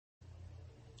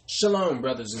Shalom,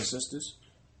 brothers and sisters.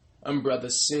 I'm Brother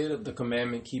Sid of the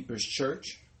Commandment Keepers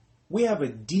Church. We have a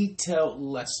detailed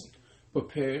lesson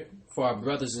prepared for our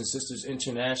brothers and sisters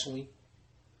internationally.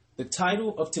 The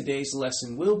title of today's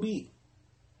lesson will be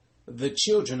The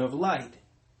Children of Light.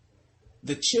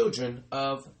 The Children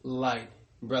of Light,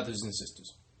 brothers and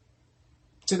sisters.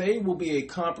 Today will be a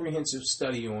comprehensive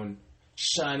study on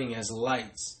shining as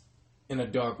lights in a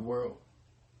dark world.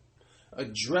 A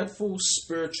dreadful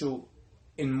spiritual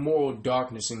and moral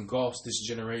darkness engulfs this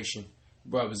generation,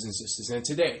 brothers and sisters. And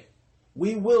today,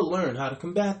 we will learn how to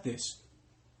combat this.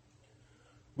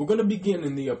 We're going to begin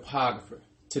in the Apocrypha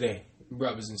today,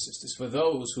 brothers and sisters. For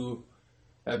those who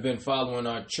have been following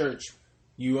our church,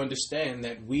 you understand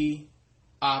that we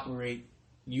operate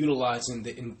utilizing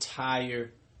the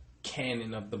entire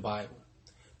canon of the Bible.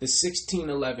 The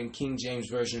 1611 King James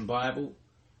Version Bible,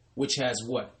 which has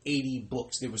 80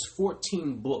 books. There was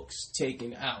 14 books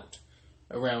taken out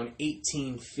around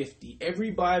 1850.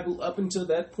 Every Bible up until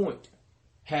that point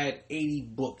had 80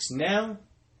 books. Now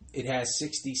it has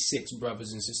 66,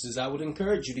 brothers and sisters. I would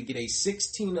encourage you to get a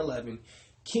 1611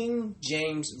 King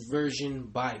James Version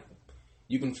Bible.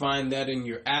 You can find that in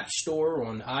your app store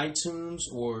on iTunes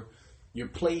or your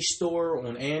Play Store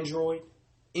on Android.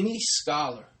 Any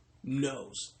scholar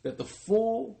knows that the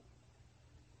full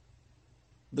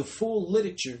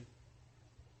literature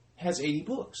has 80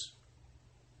 books.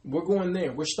 We're going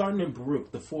there. We're starting in Baruch,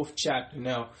 the 4th chapter.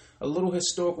 Now, a little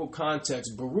historical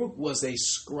context. Baruch was a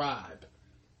scribe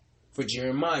for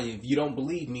Jeremiah. If you don't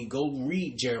believe me, go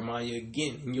read Jeremiah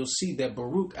again, and you'll see that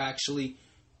Baruch actually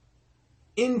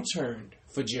interned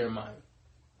for Jeremiah.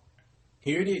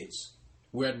 Here it is.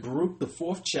 We're at Baruch, the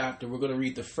 4th chapter. We're going to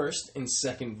read the 1st and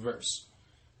 2nd verse.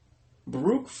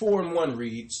 Baruch 4:1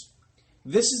 reads,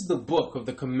 "This is the book of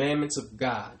the commandments of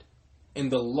God,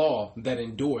 and the law that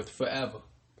endureth forever.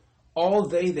 All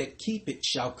they that keep it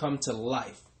shall come to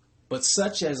life, but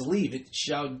such as leave it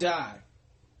shall die."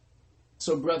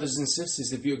 So, brothers and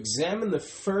sisters, if you examine the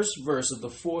first verse of the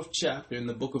 4th chapter in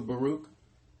the book of Baruch,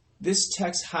 this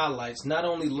text highlights not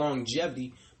only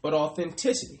longevity, but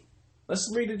authenticity.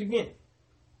 Let's read it again.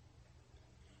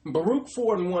 Baruch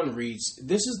 4:1 reads,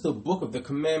 "This is the book of the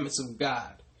commandments of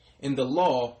God, and the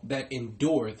law that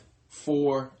endureth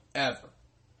forever.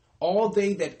 All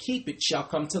they that keep it shall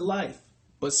come to life,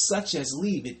 but such as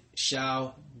leave it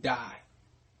shall die."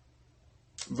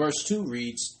 Verse 2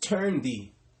 reads, "Turn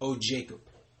thee, O Jacob,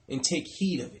 and take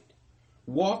heed of it.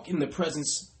 Walk in the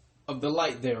presence of the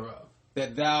light thereof,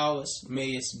 that thou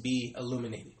mayest be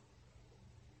illuminated."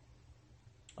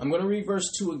 I'm going to read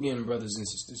verse 2 again, brothers and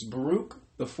sisters. Baruch,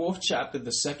 the 4th chapter,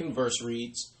 the 2nd verse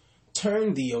reads,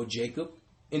 "Turn thee, O Jacob,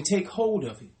 and take hold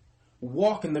of it.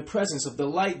 Walk in the presence of the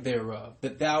light thereof,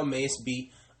 that thou mayest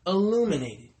be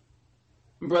illuminated."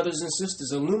 Brothers and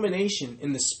sisters, illumination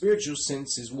in the spiritual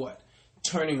sense is what?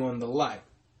 Turning on the light.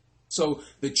 So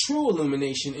the true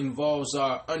illumination involves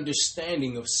our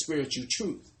understanding of spiritual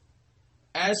truth.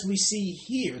 As we see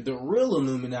here, the real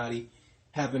Illuminati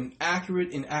have an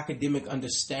accurate and academic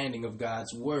understanding of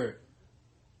God's word.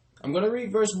 I'm going to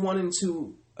read verse 1 and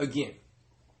 2 again.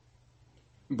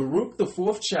 Baruch, the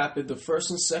 4th chapter, the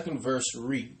 1st and 2nd verse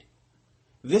read,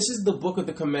 "This is the book of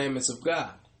the commandments of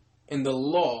God, and the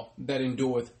law that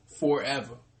endureth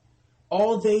forever.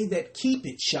 All they that keep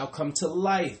it shall come to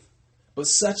life, but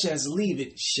such as leave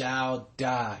it shall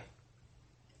die."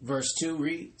 Verse 2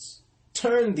 reads,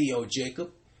 "Turn thee, O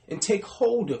Jacob, and take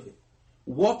hold of it.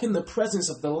 Walk in the presence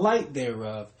of the light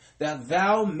thereof, that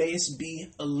thou mayest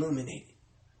be illuminated."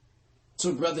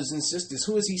 So, brothers and sisters,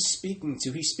 who is he speaking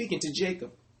to? He's speaking to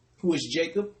Jacob. Who is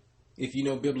Jacob? If you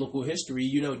know biblical history,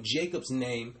 you know Jacob's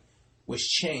name was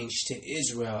changed to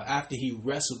Israel after he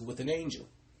wrestled with an angel.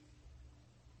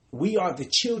 We are the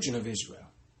children of Israel.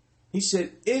 He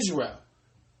said, "Israel,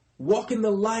 walk in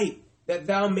the light, that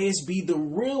thou mayest be the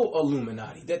real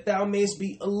Illuminati, that thou mayest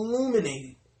be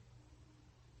illuminated."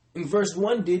 And verse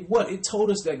 1 did what? It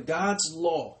told us that God's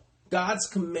law, God's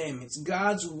commandments,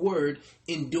 God's word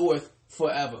endureth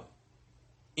forever.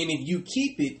 And if you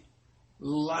keep it,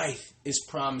 life is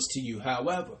promised to you.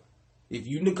 However, if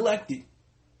you neglect it,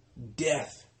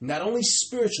 death, not only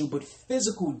spiritual, but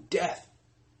physical death,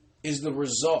 is the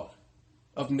result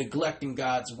of neglecting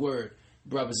God's word,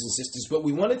 brothers and sisters. But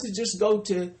we wanted to just go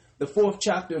to the 4th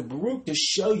chapter of Baruch to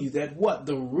show you that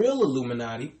the real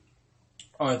Illuminati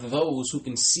are those who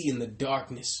can see in the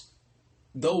darkness,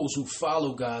 those who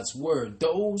follow God's word,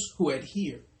 those who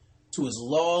adhere to his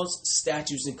laws,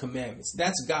 statutes, and commandments.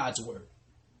 That's God's word.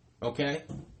 Okay?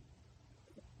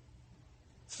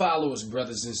 Follow us,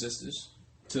 brothers and sisters,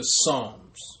 to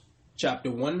Psalms chapter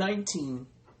 119,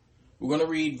 We're going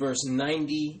to read verse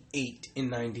 98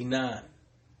 and 99.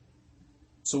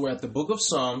 So we're at the book of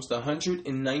Psalms, the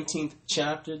 119th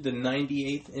chapter, the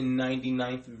 98th and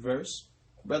 99th verse,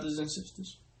 brothers and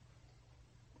sisters.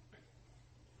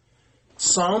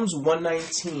 Psalms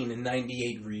 119 and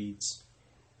 98 reads,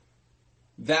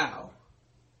 Thou,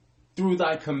 through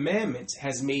thy commandments,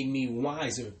 hast made me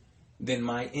wiser than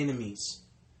my enemies,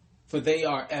 for they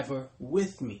are ever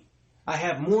with me. I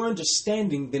have more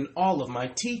understanding than all of my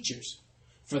teachers,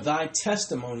 for thy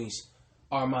testimonies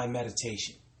are my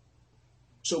meditation.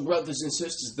 So, brothers and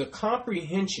sisters, the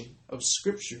comprehension of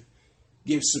Scripture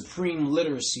gives supreme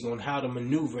literacy on how to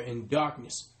maneuver in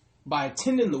darkness. By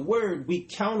attending the Word, we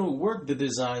counterwork the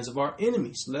designs of our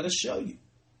enemies. Let us show you.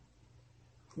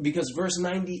 Because verse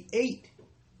 98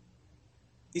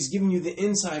 is giving you the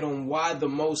insight on why the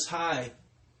Most High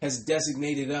has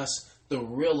designated us the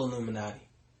real Illuminati.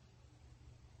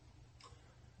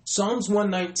 Psalms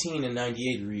 119 and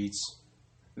 98 reads,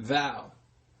 Thou,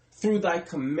 through thy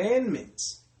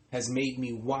commandments, hast made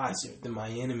me wiser than my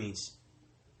enemies,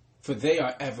 for they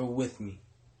are ever with me.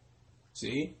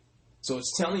 See? So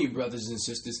it's telling you, brothers and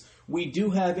sisters, we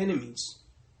do have enemies.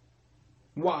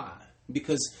 Why?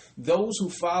 Because those who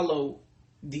follow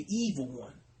the evil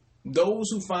one, those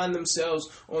who find themselves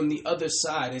on the other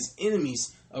side as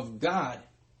enemies of God,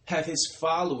 have his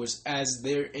followers as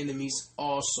their enemies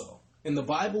also. And the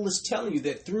Bible is telling you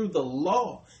that through the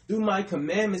law, through my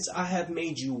commandments, I have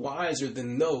made you wiser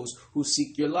than those who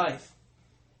seek your life.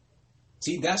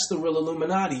 See, that's the real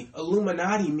Illuminati.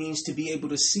 Illuminati means to be able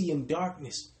to see in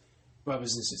darkness,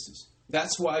 brothers and sisters.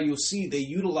 That's why you'll see they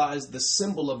utilize the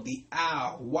symbol of the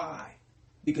owl. Why?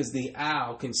 Because the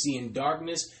owl can see in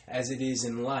darkness as it is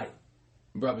in light,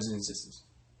 brothers and sisters.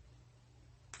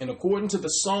 And according to the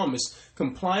psalmist,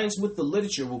 compliance with the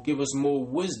literature will give us more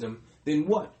wisdom than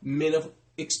what? Men of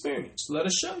experience. Let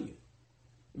us show you.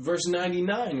 Verse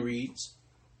 99 reads,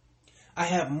 I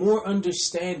have more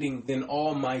understanding than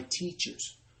all my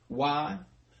teachers. Why?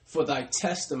 For thy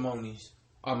testimonies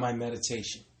are my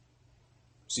meditation.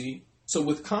 See? So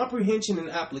with comprehension and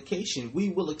application, we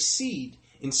will exceed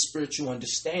in spiritual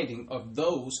understanding of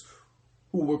those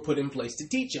who were put in place to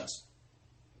teach us,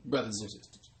 brothers and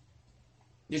sisters.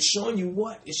 It's showing you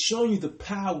what? It's showing you the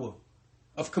power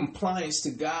of compliance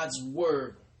to God's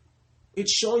word.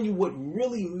 It's showing you what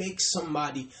really makes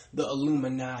somebody the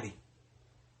Illuminati.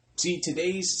 See,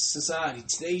 today's society,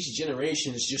 today's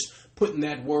generation is just putting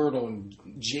that word on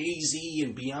Jay-Z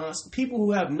and Beyonce, people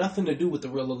who have nothing to do with the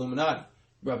real Illuminati,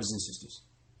 brothers and sisters.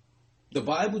 The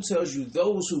Bible tells you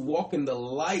those who walk in the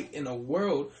light in a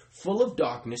world full of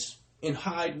darkness and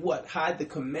hide what? Hide the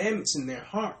commandments in their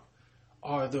heart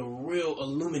are the real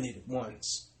illuminated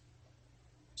ones.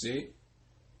 See?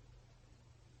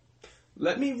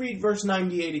 Let me read verse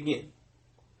 98 again.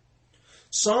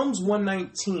 Psalms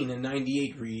 119 and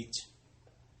 98 reads,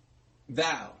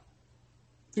 Thou,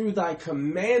 through thy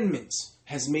commandments,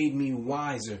 hast made me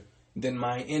wiser than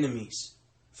my enemies,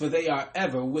 for they are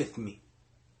ever with me.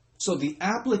 So the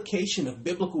application of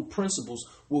biblical principles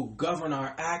will govern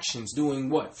our actions, doing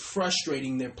what?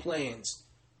 Frustrating their plans,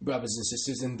 brothers and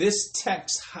sisters. And this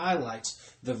text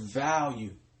highlights the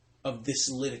value of this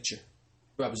literature,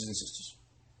 brothers and sisters.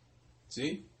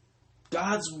 See?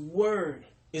 God's word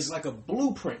is like a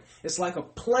blueprint. It's like a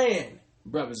plan,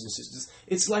 brothers and sisters.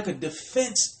 It's like a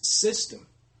defense system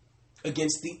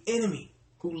against the enemy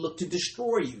who look to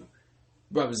destroy you,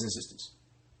 brothers and sisters.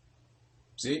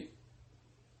 See?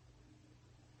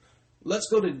 Let's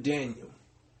go to Daniel,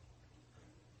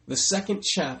 the 2nd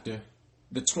chapter,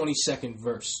 the 22nd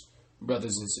verse,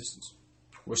 brothers and sisters.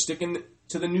 We're sticking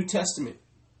to the New Testament.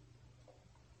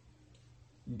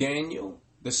 Daniel,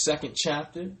 the 2nd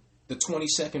chapter, the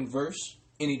 22nd verse,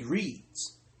 and it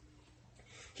reads,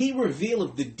 He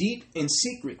revealeth the deep and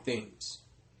secret things.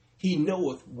 He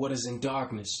knoweth what is in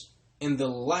darkness, and the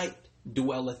light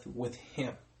dwelleth with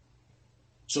him.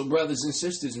 So, brothers and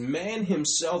sisters, man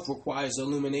himself requires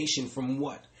illumination from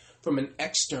what? From an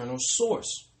external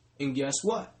source. And guess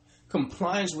what?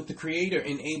 Compliance with the Creator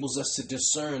enables us to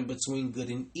discern between good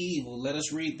and evil. Let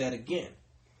us read that again.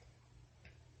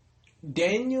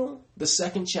 Daniel, the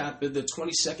 2nd chapter, the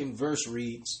 22nd verse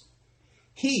reads,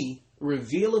 He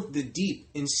revealeth the deep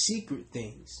and secret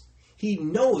things. He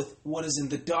knoweth what is in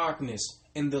the darkness,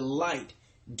 and the light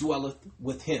dwelleth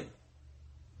with him.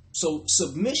 So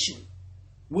submission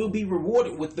will be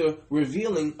rewarded with the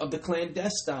revealing of the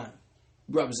clandestine,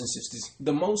 brothers and sisters.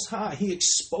 The Most High, He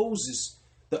exposes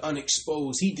the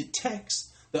unexposed. He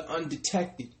detects the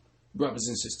undetected, brothers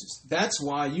and sisters. That's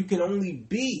why you can only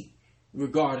be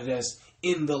regarded as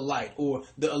in the light, or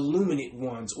the illuminate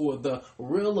ones, or the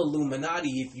real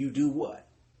Illuminati if you do what?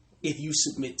 If you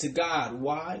submit to God.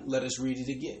 Why? Let us read it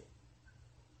again.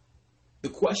 The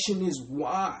question is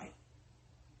why?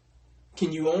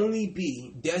 Can you only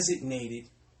be designated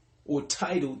or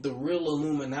titled the real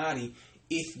Illuminati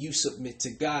if you submit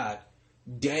to God?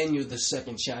 Daniel, the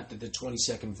 2nd chapter, the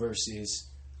 22nd verse is,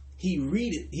 he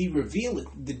revealeth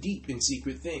the deep and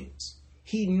secret things.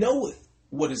 He knoweth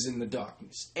what is in the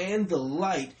darkness, and the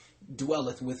light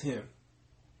dwelleth with him.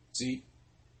 See?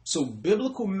 So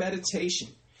biblical meditation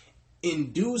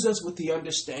endues us with the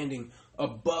understanding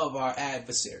above our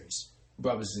adversaries,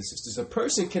 brothers and sisters. A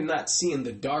person cannot see in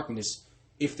the darkness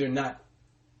if they're not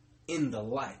in the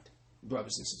light,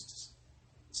 brothers and sisters.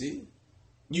 See?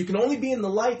 You can only be in the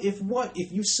light if what?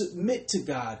 If you submit to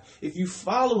God, if you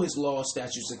follow his laws,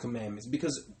 statutes, and commandments.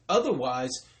 Because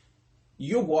otherwise,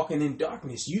 you're walking in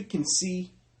darkness. You can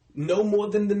see no more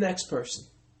than the next person.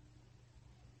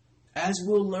 As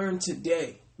we'll learn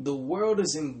today, the world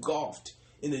is engulfed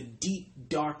in a deep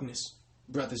darkness,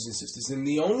 brothers and sisters. And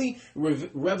the only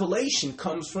revelation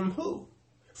comes from who?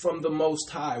 From the Most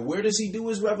High. Where does he do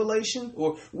his revelation?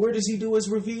 Or where does he do his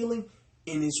revealing?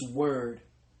 In his word,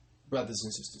 brothers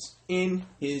and sisters. In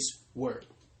his word.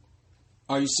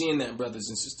 Are you seeing that, brothers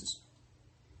and sisters?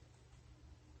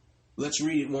 Let's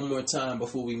read it one more time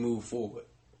before we move forward.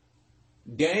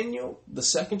 Daniel, the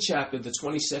 2nd chapter, the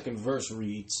 22nd verse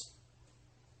reads,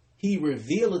 He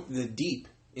revealeth the deep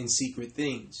and secret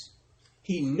things.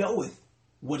 He knoweth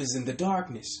what is in the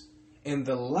darkness, and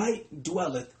the light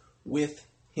dwelleth with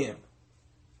him.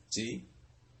 See?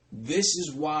 This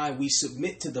is why we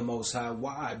submit to the Most High.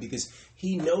 Why? Because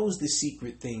he knows the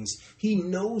secret things. He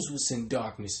knows what's in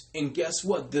darkness. And guess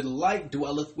what? The light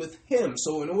dwelleth with him.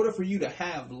 So in order for you to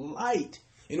have light,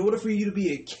 in order for you to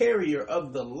be a carrier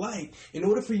of the light, in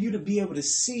order for you to be able to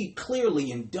see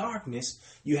clearly in darkness,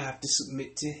 you have to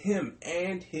submit to him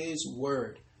and his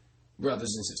word,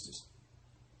 brothers and sisters.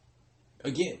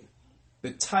 Again,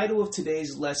 the title of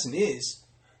today's lesson is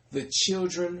The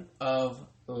Children of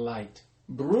Light.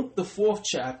 Baruch, the 4th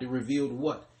chapter, revealed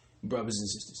what, brothers and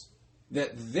sisters?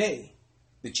 That they,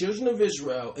 the children of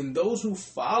Israel, and those who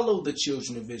follow the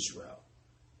children of Israel,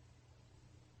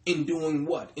 in doing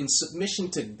what? In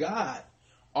submission to God,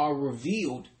 are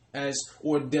revealed as,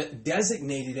 or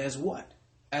designated as what?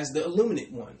 As the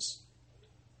illuminate ones.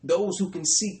 Those who can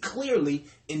see clearly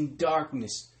in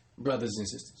darkness, brothers and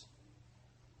sisters.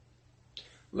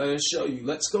 Let us show you.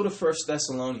 Let's go to 1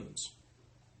 Thessalonians.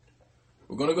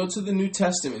 We're going to go to the New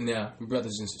Testament now,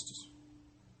 brothers and sisters.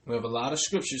 We have a lot of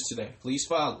scriptures today. Please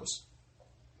follow us.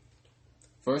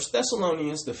 1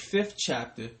 Thessalonians, the 5th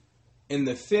chapter, in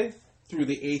the 5th through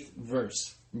the 8th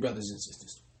verse, brothers and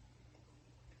sisters.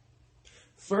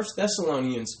 1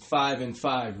 Thessalonians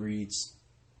 5:5 reads,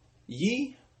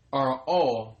 Ye are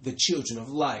all the children of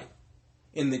light,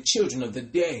 and the children of the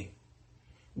day.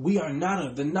 We are not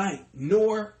of the night,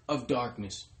 nor of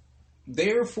darkness.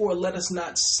 Therefore let us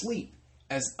not sleep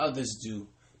as others do,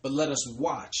 but let us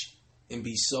watch and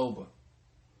be sober.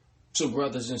 So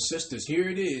brothers and sisters, here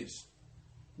it is.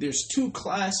 There's 2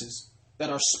 classes that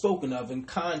are spoken of in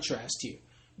contrast here,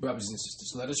 brothers and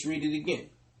sisters. Let us read it again.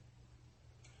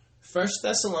 1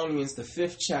 Thessalonians, the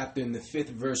 5th chapter, and the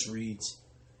 5th verse reads,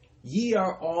 Ye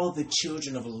are all the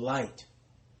children of light,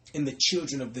 and the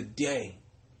children of the day.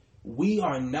 We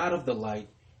are not of the light,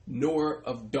 nor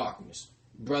of darkness.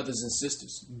 Brothers and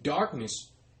sisters,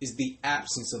 darkness is the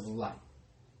absence of light.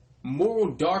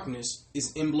 Moral darkness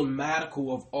is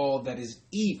emblematical of all that is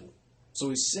evil. So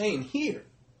he's saying here,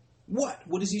 what?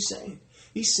 What is he saying?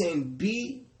 He's saying,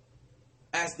 be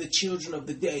as the children of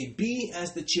the day. Be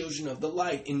as the children of the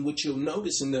light, in which you'll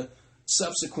notice in the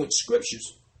subsequent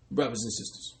scriptures, brothers and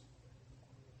sisters.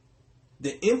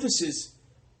 The emphasis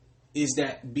is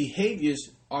that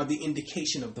behaviors are the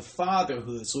indication of the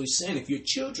fatherhood. So he's saying if you're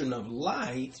children of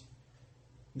light,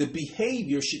 the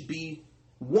behavior should be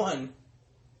one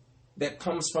that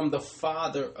comes from the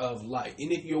Father of light.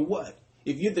 And if you're what?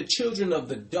 If you're the children of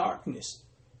the darkness,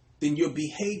 then your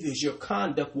behaviors, your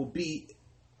conduct will be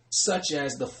such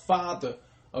as the father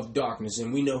of darkness.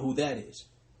 And we know who that is.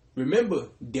 Remember,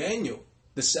 Daniel,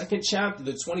 the 2nd chapter,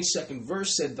 the 22nd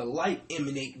verse said the light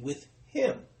emanate with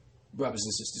him, brothers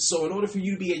and sisters. So in order for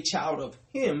you to be a child of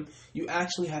him, you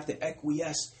actually have to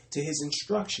acquiesce to his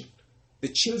instruction. The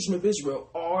children of Israel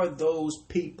are those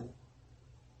people.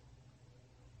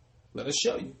 Let us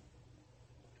show you.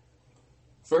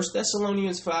 1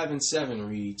 Thessalonians 5:7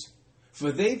 reads,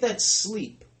 For they that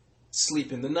sleep,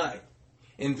 sleep in the night,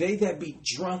 and they that be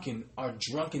drunken are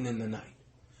drunken in the night.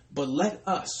 But let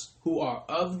us, who are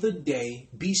of the day,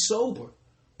 be sober,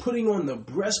 putting on the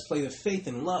breastplate of faith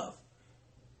and love,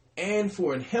 and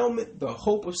for a helmet, the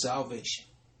hope of salvation.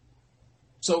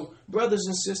 So, brothers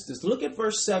and sisters, look at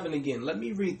verse 7 again. Let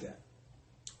me read that.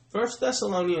 1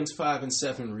 Thessalonians 5 and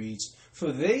 7 reads,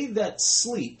 "For they that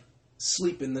sleep,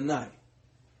 sleep in the night."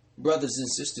 Brothers and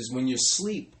sisters, when you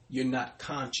sleep, you're not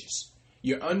conscious.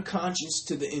 You're unconscious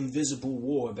to the invisible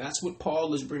war. That's what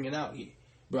Paul is bringing out here,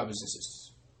 brothers and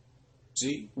sisters.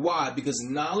 See? Why? Because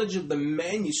knowledge of the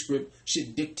manuscript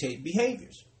should dictate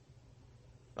behaviors.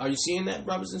 Are you seeing that,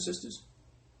 brothers and sisters?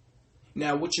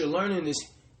 Now, what you're learning is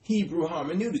Hebrew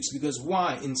hermeneutics, because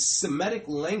why? In Semitic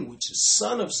language,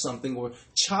 son of something or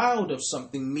child of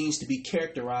something means to be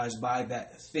characterized by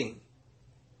that thing.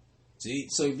 See?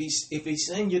 So if he's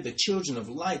saying you're the children of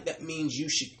light, that means you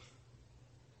should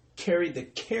carry the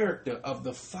character of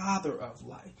the father of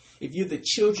light. If you're the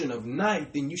children of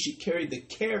night, then you should carry the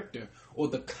character or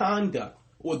the conduct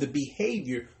or the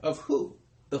behavior of who?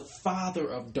 The father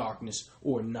of darkness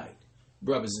or night,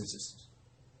 brothers and sisters.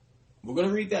 We're going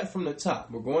to read that from the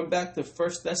top. We're going back to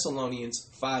 1 Thessalonians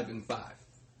 5 and 5.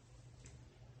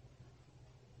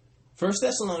 1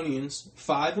 Thessalonians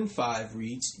 5 and 5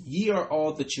 reads, "Ye are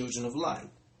all the children of light,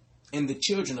 and the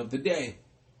children of the day.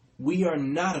 We are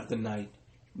not of the night,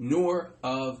 nor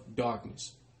of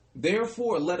darkness.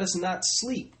 Therefore let us not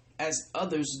sleep as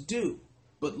others do,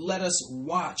 but let us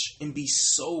watch and be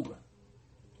sober.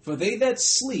 For they that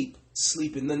sleep,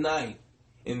 sleep in the night,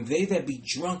 and they that be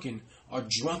drunken are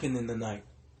drunken in the night.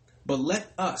 But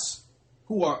let us,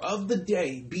 who are of the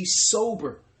day, be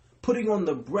sober, putting on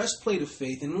the breastplate of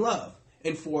faith and love,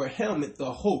 and for a helmet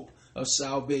the hope of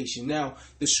salvation." Now,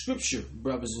 the scripture,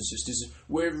 brothers and sisters,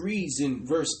 where it reads in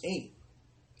verse 8,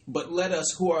 "But let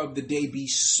us, who are of the day, be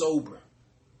sober."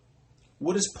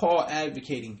 What is Paul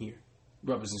advocating here,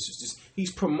 brothers and sisters?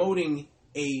 He's promoting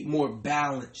a more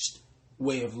balanced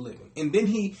way of living. And then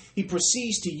he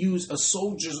proceeds to use a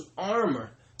soldier's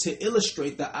armor to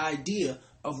illustrate the idea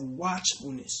of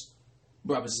watchfulness,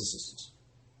 brothers and sisters.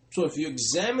 So if you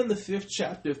examine the 5th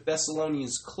chapter of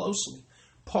Thessalonians closely,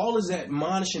 Paul is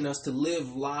admonishing us to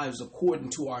live lives according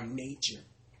to our nature.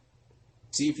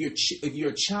 See, if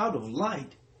you're a child of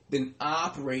light, then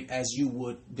operate as you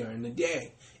would during the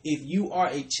day. If you are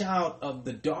a child of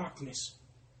the darkness,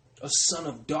 a son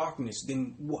of darkness,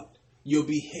 then what? Your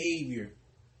behavior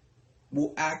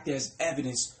will act as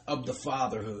evidence of the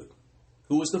fatherhood.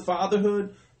 Who is the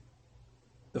fatherhood?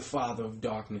 The father of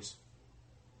darkness,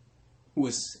 who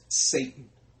is Satan,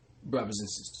 brothers and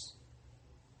sisters.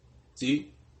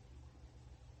 See?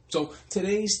 So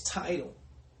today's title,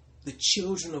 The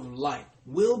Children of Light,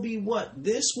 will be what?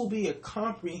 This will be a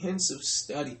comprehensive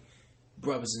study,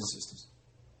 brothers and sisters,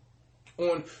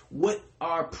 on what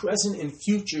our present and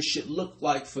future should look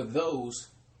like for those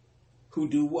who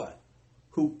do what?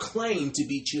 Who claim to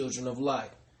be children of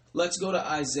light. Let's go to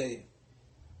Isaiah,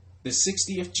 the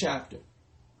 60th chapter,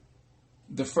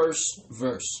 the first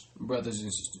verse, brothers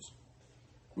and sisters.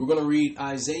 We're going to read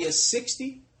Isaiah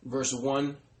 60, verse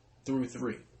 1 through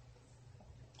 3.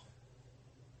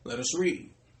 Let us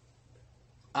read.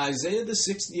 Isaiah, the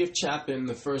 60th chapter, in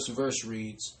the first verse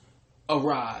reads,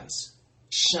 "Arise,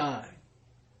 shine,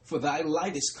 for thy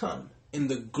light is come, and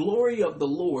the glory of the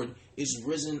Lord is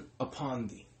risen upon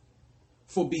thee.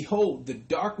 For behold, the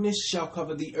darkness shall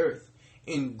cover the earth,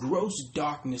 and gross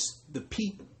darkness the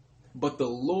people. But the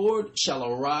Lord shall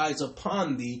arise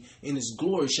upon thee, and his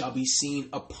glory shall be seen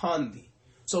upon thee."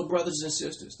 So, brothers and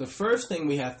sisters, the first thing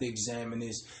we have to examine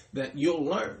is that you'll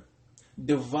learn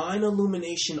divine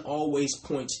illumination always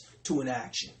points to an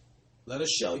action. Let us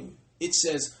show you. It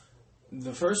says,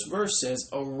 the first verse says,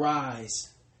 "Arise,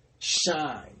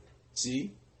 shine."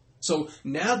 See? So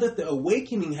now that the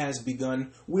awakening has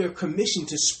begun, we are commissioned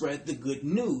to spread the good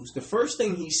news. The first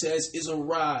thing he says is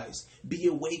arise, be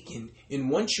awakened. And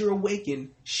once you're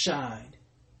awakened, shine.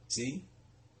 See?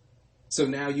 So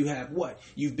now you have what?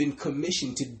 You've been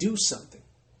commissioned to do something.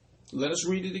 Let us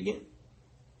read it again.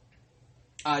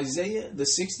 Isaiah, the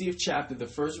 60th chapter, the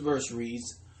first verse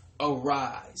reads,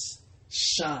 "Arise,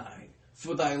 shine,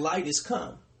 for thy light is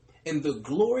come, and the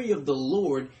glory of the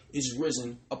Lord is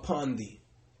risen upon thee."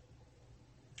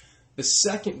 The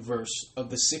second verse of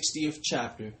the 60th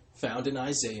chapter, found in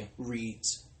Isaiah,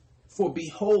 reads, "For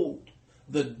behold,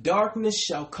 the darkness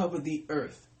shall cover the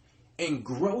earth, and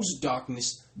gross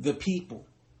darkness the people."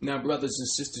 Now, brothers and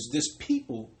sisters, this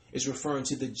people is referring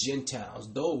to the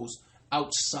Gentiles, those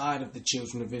outside of the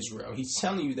children of Israel. He's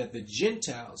telling you that the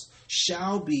Gentiles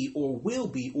shall be or will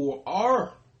be or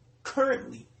are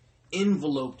currently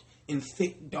enveloped in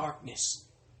thick darkness.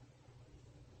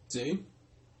 See?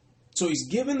 So he's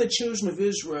given the children of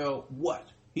Israel what?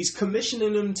 He's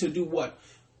commissioning them to do what?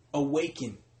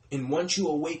 awaken. And once you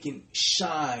awaken,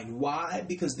 shine. Why?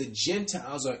 Because the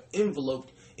Gentiles are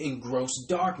enveloped in gross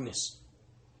darkness.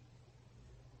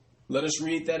 Let us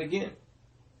read that again.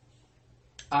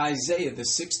 Isaiah, the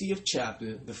 60th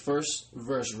chapter, the first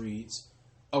verse reads,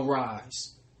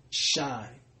 Arise,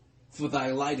 shine, for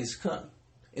thy light is come,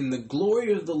 and the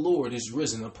glory of the Lord is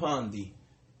risen upon thee.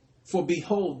 For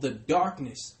behold, the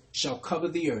darkness shall cover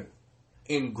the earth,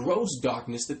 and gross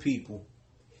darkness the people.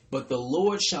 But the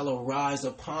Lord shall arise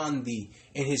upon thee,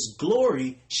 and his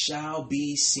glory shall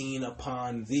be seen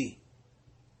upon thee.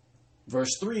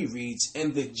 Verse 3 reads,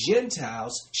 And the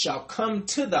Gentiles shall come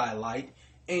to thy light,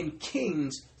 and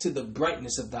kings to the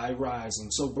brightness of thy rising.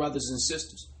 So, brothers and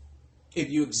sisters, if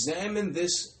you examine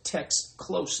this text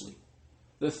closely,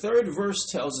 the third verse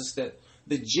tells us that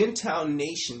the Gentile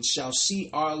nations shall see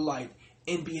our light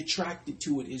and be attracted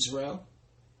to it, Israel.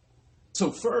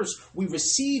 So first, we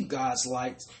receive God's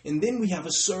light, and then we have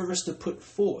a service to put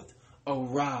forth.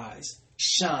 Arise,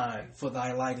 shine, for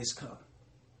thy light is come.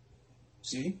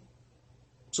 See?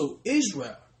 So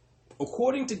Israel,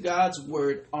 according to God's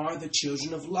word, are the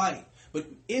children of light. But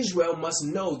Israel must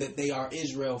know that they are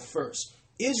Israel first.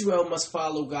 Israel must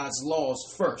follow God's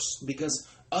laws first, because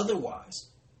otherwise,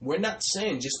 we're not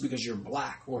saying just because you're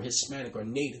black or Hispanic or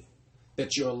native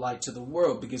that you're a light to the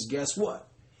world. Because guess what?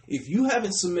 If you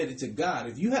haven't submitted to God,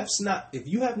 if you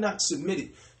have not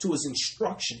submitted to his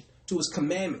instruction, to his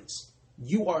commandments,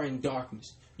 you are in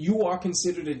darkness. You are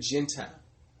considered a Gentile.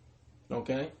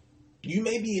 Okay? You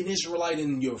may be an Israelite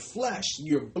in your flesh,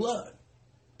 your blood,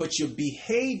 but your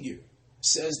behavior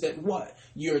says that what?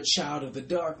 You're a child of the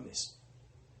darkness.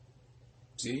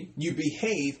 See? You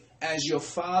behave as your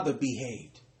father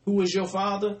behaved. Who is your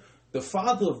father? The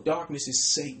father of darkness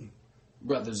is Satan,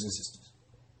 brothers and sisters.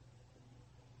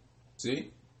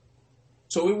 See?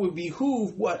 So it would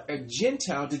behoove what? A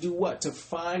Gentile to do what? To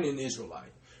find an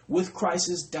Israelite with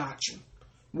Christ's doctrine,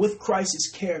 with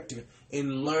Christ's character,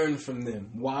 and learn from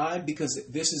them. Why? Because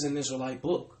this is an Israelite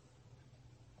book.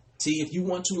 See, if you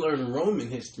want to learn Roman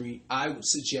history, I would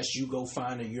suggest you go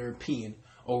find a European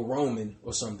or Roman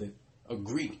or something, a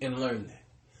Greek, and learn that.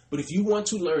 But if you want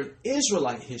to learn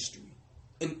Israelite history,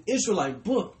 an Israelite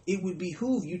book, it would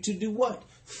behoove you to do what?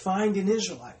 Find an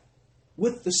Israelite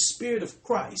with the Spirit of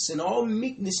Christ and all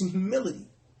meekness and humility,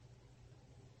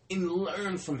 and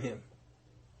learn from him.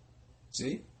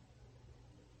 See?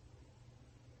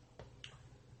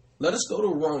 Let us go to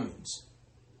Romans,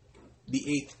 the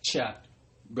 8th chapter,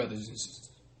 brothers and sisters.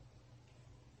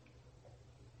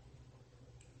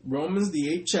 Romans, the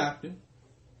 8th chapter,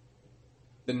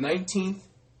 the 19th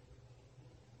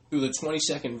through the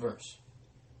 22nd verse.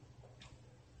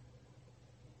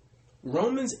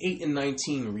 Romans 8 and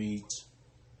 19 reads,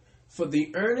 For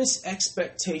the earnest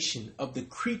expectation of the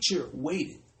creature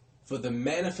waiteth for the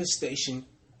manifestation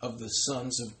of the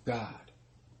sons of God.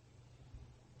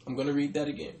 I'm going to read that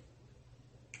again.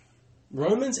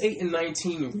 Romans 8 and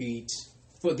 19 reads,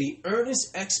 For the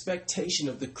earnest expectation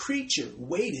of the creature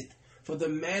waiteth for the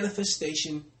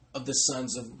manifestation of the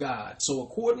sons of God. So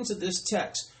according to this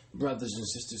text, brothers and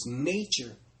sisters,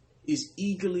 nature is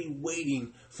eagerly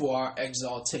waiting for our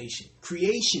exaltation.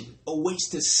 Creation awaits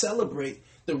to celebrate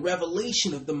the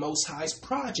revelation of the Most High's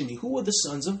progeny, who are the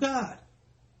sons of God,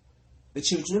 the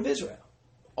children of Israel,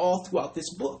 all throughout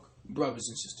this book, brothers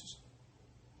and sisters.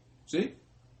 See?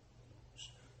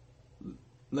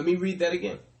 Let me read that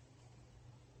again.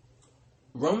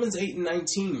 Romans 8 and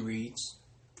 19 reads,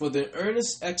 For the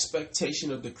earnest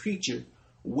expectation of the creature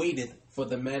waiteth for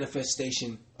the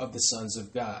manifestation of the sons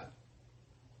of God.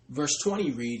 Verse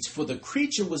 20 reads, For the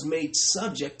creature was made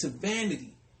subject to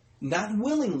vanity, not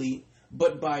willingly,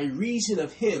 but by reason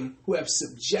of him who have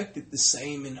subjected the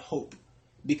same in hope,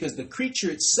 because the creature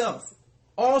itself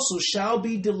also shall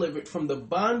be delivered from the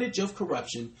bondage of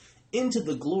corruption into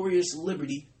the glorious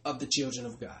liberty of the children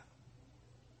of God.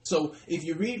 So if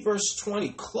you read verse 20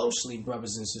 closely,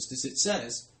 brothers and sisters, it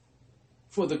says,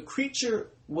 For the creature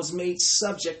was made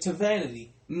subject to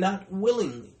vanity, not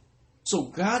willingly. So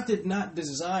God did not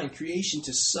design creation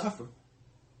to suffer,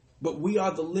 but we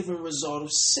are the living result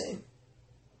of sin.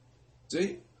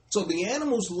 See? So the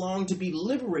animals long to be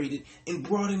liberated and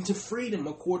brought into freedom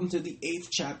according to the 8th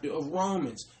chapter of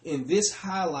Romans. And this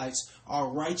highlights our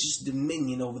righteous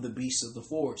dominion over the beasts of the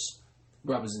forest,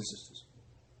 brothers and sisters.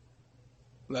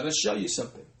 Let us show you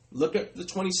something. Look at the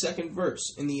 22nd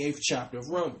verse in the 8th chapter of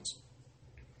Romans.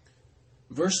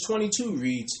 Verse 22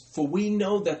 reads, For we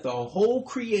know that the whole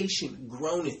creation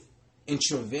groaneth and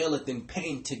travaileth in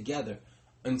pain together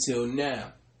until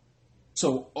now.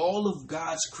 So all of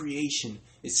God's creation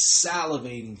is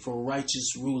salivating for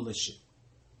righteous rulership.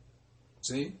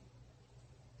 See?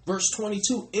 Verse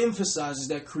 22 emphasizes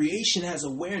that creation has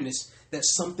awareness that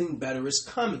something better is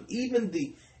coming. Even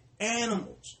the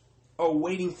animals are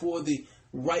waiting for the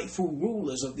rightful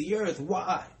rulers of the earth.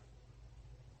 Why?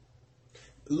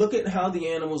 Look at how the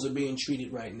animals are being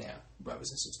treated right now,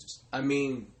 brothers and sisters. I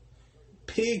mean,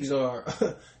 pigs are,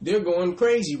 they're going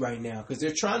crazy right now because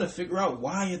they're trying to figure out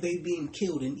why are they being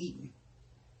killed and eaten.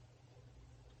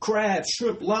 Crab,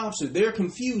 shrimp, lobster, they're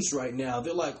confused right now.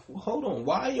 They're like, hold on,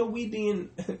 why are we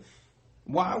being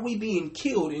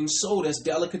killed and sold as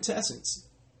delicatessens?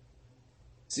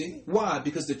 See? Why?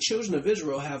 Because the children of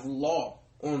Israel have law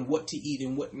on what to eat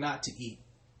and what not to eat.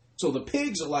 So the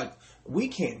pigs are like, we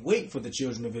can't wait for the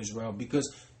children of Israel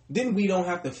because then we don't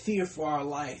have to fear for our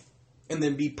life and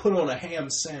then be put on a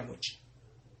ham sandwich.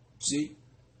 See?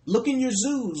 Look in your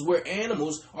zoos where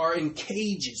animals are in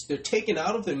cages. They're taken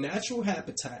out of their natural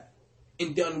habitat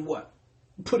and done what?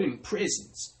 Put in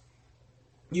prisons.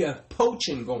 You have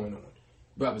poaching going on,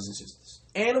 brothers and sisters.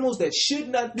 Animals that should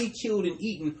not be killed and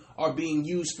eaten are being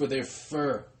used for their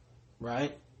fur,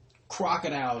 right?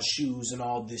 Crocodile shoes and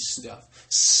all this stuff.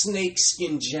 Snake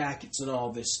skin jackets and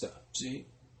all this stuff, see?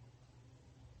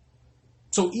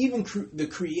 So even the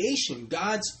creation,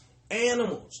 God's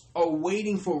animals are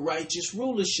waiting for righteous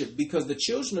rulership because the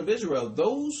children of Israel,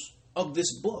 those of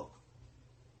this book,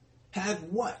 have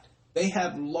what? They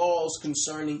have laws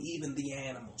concerning even the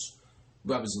animals,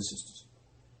 brothers and sisters.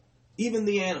 Even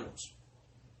the animals.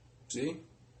 See?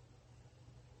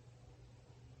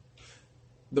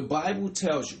 The Bible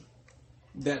tells you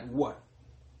that what?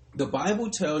 The Bible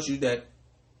tells you that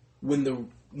when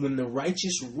the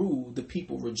righteous rule, the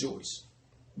people rejoice,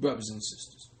 brothers and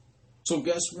sisters. So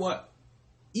guess what?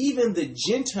 Even the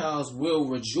Gentiles will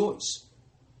rejoice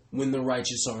when the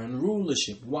righteous are in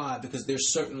rulership. Why? Because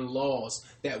there's certain laws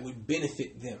that would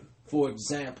benefit them. For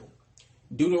example,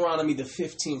 Deuteronomy the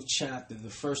 15th chapter, the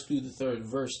 1st through the 3rd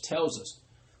verse tells us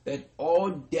that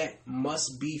all debt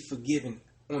must be forgiven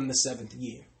on the 7th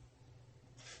year.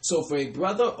 So if a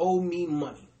brother owes me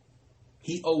money,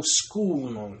 he owes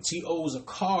school loans, he owes a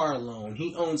car loan,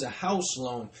 he owns a house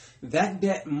loan, that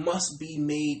debt must be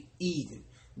made even.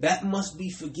 That must be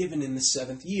forgiven in the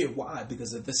 7th year. Why?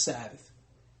 Because of the Sabbath.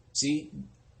 See,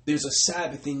 there's a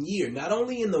Sabbath in year, not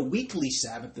only in the weekly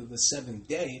Sabbath of the 7th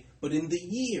day, but in the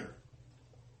year.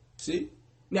 See?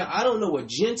 Now, I don't know a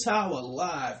Gentile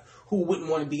alive who wouldn't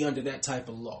want to be under that type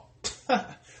of law.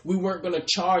 We weren't going to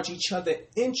charge each other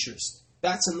interest.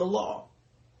 That's in the law.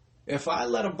 If I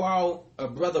let a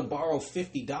brother borrow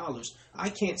 $50, I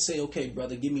can't say, okay,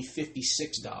 brother, give me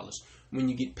 $56 when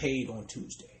you get paid on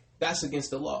Tuesday. That's against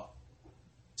the law.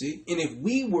 See? And if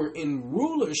we were in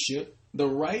rulership, the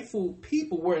rightful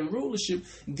people were in rulership,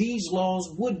 these laws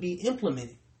would be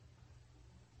implemented.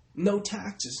 No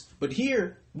taxes. But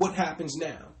here, what happens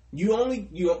now? You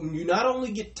not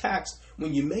only get taxed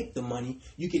when you make the money,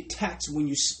 you get taxed when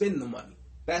you spend the money.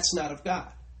 That's not of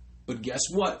God. But guess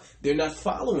what? They're not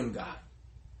following God.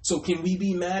 So can we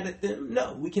be mad at them?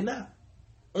 No, we cannot.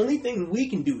 Only thing we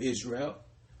can do, Israel,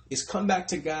 is come back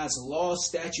to God's laws,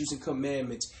 statutes, and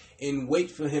commandments and wait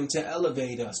for him to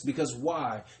elevate us. Because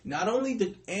why? Not only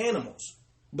the animals,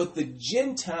 but the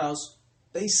Gentiles,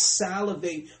 they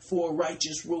salivate for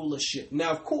righteous rulership.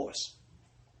 Now, of course,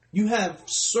 you have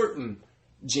certain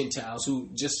Gentiles who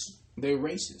they're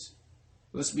racist.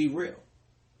 Let's be real.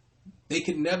 They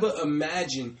could never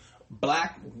imagine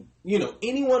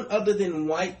anyone other than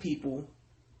white people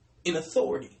in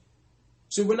authority.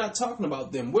 So we're not talking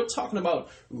about them. We're talking about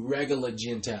regular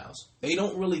Gentiles. They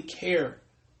don't really care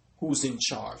who's in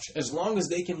charge. As long as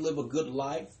they can live a good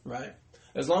life, right?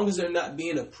 As long as they're not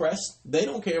being oppressed, they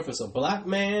don't care if it's a black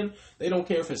man. They don't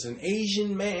care if it's an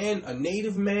Asian man, a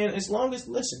native man. As long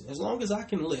as I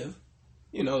can live,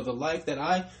 the life that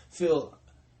I feel,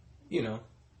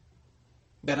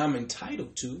 that I'm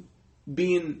entitled to,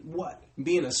 being what?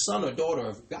 Being a son or daughter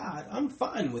of God, I'm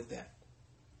fine with that.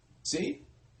 See?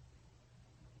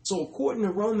 So according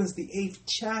to Romans, the 8th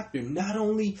chapter, not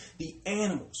only the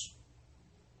animals,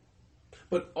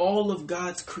 but all of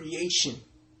God's creation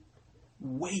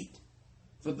wait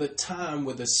for the time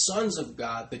where the sons of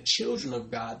God, the children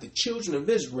of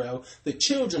Israel, the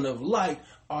children of light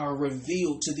are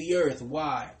revealed to the earth.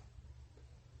 Why?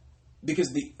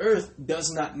 Because the earth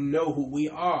does not know who we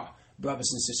are,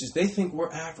 brothers and sisters. They think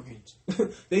we're Africans.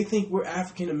 They think we're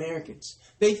African Americans.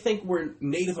 They think we're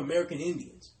Native American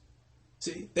Indians.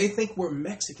 See, they think we're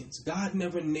Mexicans. God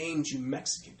never named you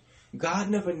Mexican. God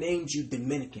never named you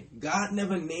Dominican. God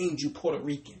never named you Puerto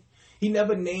Rican. He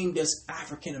never named us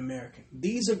African American.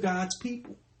 These are God's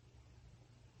people.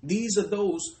 These are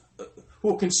those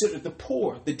who are considered the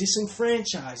poor, the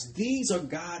disenfranchised. These are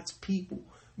God's people,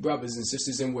 brothers and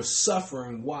sisters, and we're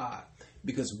suffering. Why?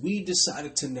 Because we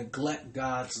decided to neglect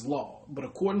God's law. But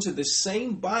according to the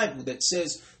same Bible that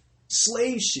says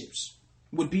slave ships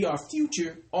would be our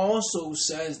future, also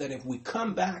says that if we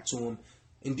come back to him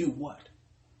and do what?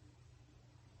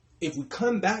 If we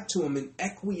come back to him and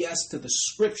acquiesce to the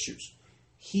scriptures,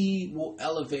 he will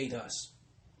elevate us.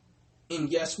 And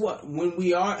guess what? When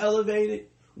we are elevated,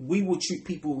 we will treat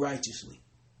people righteously.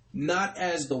 Not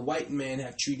as the white men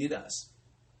have treated us.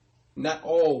 Not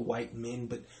all white men,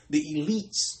 but the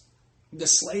elites, the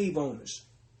slave owners.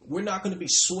 We're not going to be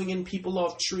swinging people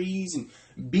off trees and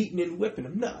beating and whipping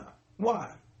them. Nah.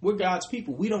 Why? We're God's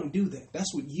people. We don't do that.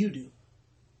 That's what you do.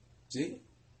 See?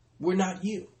 We're not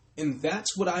you. And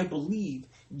that's what I believe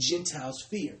Gentiles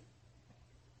fear.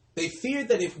 They fear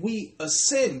that if we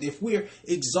ascend, if we're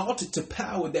exalted to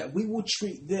power, that we will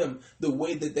treat them the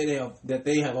way that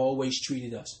they have always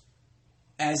treated us,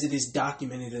 as it is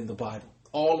documented in the Bible,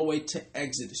 all the way to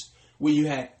Exodus, where you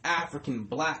had African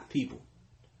black people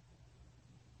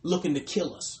looking to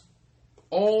kill us,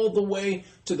 all the way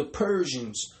to the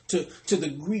Persians, to the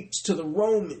Greeks, to the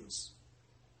Romans,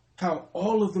 how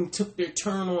all of them took their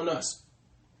turn on us.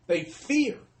 They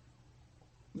fear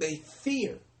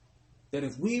that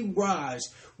if we rise,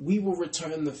 we will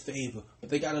return the favor. But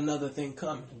they got another thing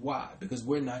coming. Why? Because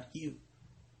we're not you.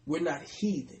 We're not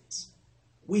heathens.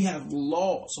 We have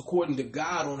laws according to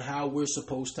God on how we're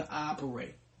supposed to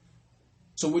operate.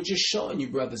 So we're just showing you,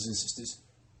 brothers and sisters.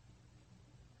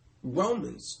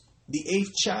 Romans, the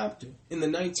 8th chapter, in the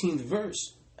 19th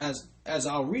verse, as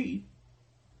I'll read,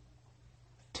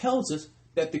 tells us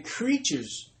that the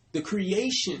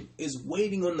creation is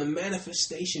waiting on the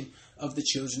manifestation of the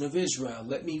children of Israel.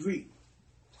 Let me read.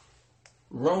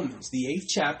 Romans, the 8th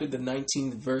chapter, the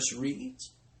 19th verse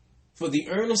reads, "For the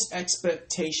earnest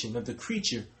expectation of the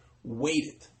creature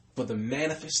waiteth for the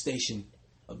manifestation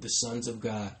of the sons of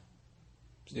God."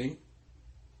 See?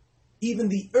 Even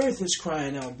the earth is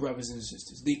crying out, brothers and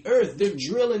sisters. The earth, they're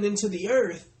drilling into the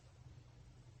earth.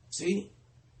 See?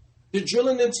 They're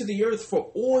drilling into the earth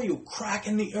for oil,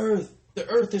 cracking the earth. The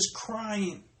earth is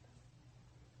crying.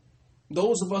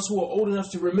 Those of us who are old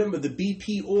enough to remember the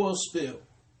BP oil spill,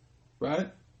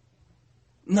 right?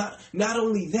 Not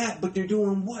only that, but they're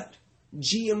doing what?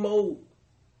 GMO.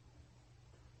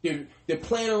 They're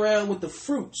playing around with the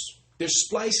fruits. They're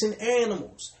splicing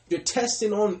animals. They're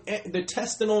testing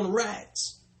on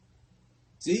rats.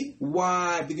 See?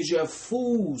 Why? Because you have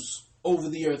fools over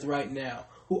the earth right now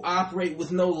who operate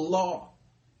with no law.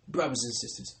 Brothers and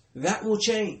sisters, that will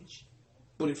change.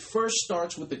 But it first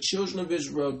starts with the children of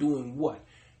Israel doing what?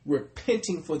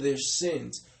 Repenting for their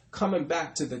sins, coming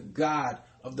back to the God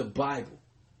of the Bible.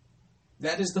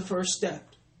 That is the first step.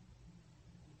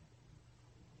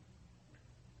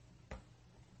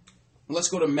 Let's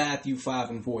go to Matthew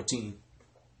 5 and 14.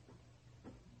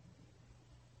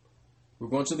 We're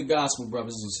going to the gospel,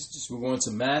 brothers and sisters. We're going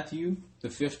to Matthew, the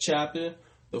 5th chapter,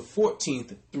 the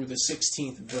 14th through the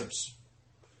 16th verse.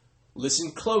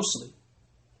 Listen closely,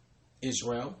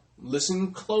 Israel.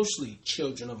 Listen closely,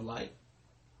 children of light.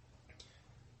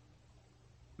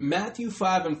 Matthew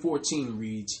 5 and 14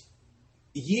 reads,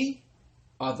 "Ye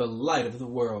are the light of the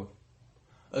world.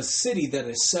 A city that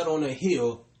is set on a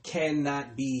hill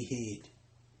cannot be hid.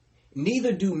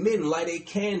 Neither do men light a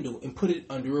candle and put it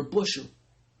under a bushel,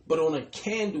 but on a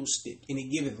candlestick, and it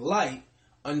giveth light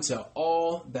unto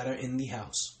all that are in the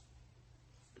house."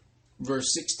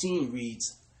 Verse 16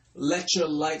 reads, "Let your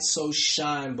light so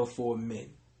shine before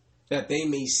men, that they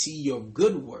may see your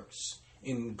good works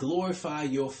and glorify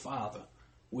your Father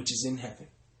which is in heaven."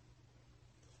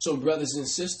 So, brothers and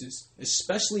sisters,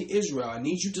 especially Israel, I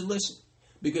need you to listen,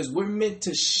 because we're meant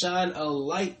to shine a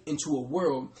light into a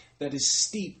world that is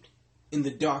steeped in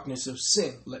the darkness of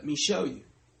sin. Let me show you.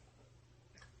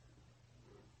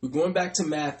 We're going back to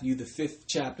Matthew, the 5th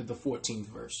chapter, the 14th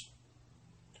verse.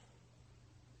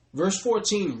 Verse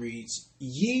 14 reads,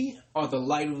 "Ye are the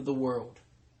light of the world.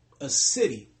 A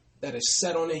city that is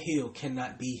set on a hill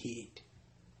cannot be hid.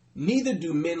 Neither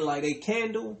do men light a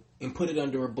candle and put it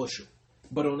under a bushel,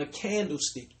 but on a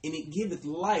candlestick, and it giveth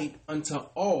light unto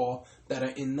all that are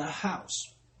in the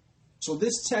house." So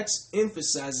this text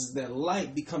emphasizes that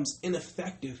light becomes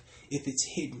ineffective if it's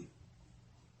hidden.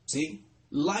 See?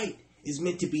 Light is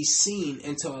meant to be seen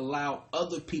and to allow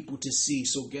other people to see.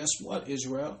 So guess what,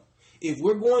 Israel? If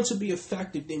we're going to be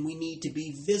effective, then we need to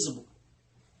be visible.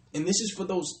 And this is for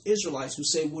those Israelites who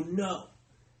say, well, no,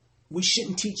 we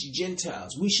shouldn't teach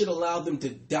Gentiles. We should allow them to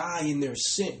die in their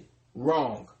sin.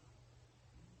 Wrong.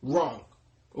 Wrong,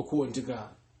 according to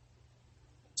God.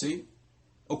 See?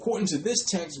 According to this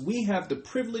text, we have the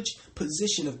privileged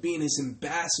position of being his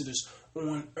ambassadors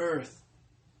on earth.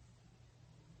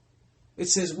 It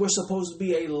says we're supposed to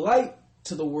be a light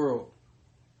to the world.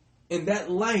 And that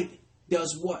light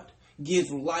does what? Give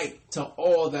light to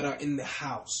all that are in the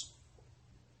house.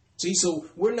 See, so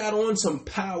we're not on some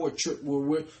power trip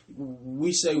where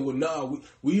we say, well, nah,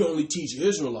 we only teach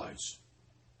Israelites.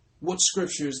 What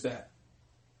scripture is that?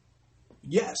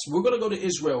 Yes, we're going to go to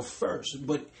Israel first,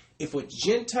 but if a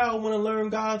Gentile want to learn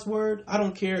God's word, I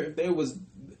don't care if there was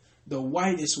the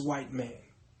whitest white man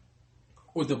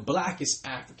or the blackest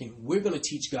African, we're going to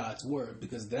teach God's word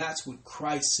because that's what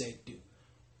Christ said do,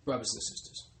 brothers and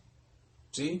sisters.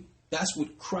 See, that's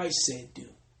what Christ said do.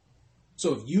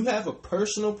 So if you have a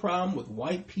personal problem with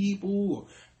white people or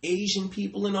Asian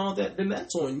people and all that, then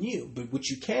that's on you. But what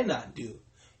you cannot do,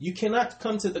 you cannot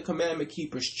come to the Commandment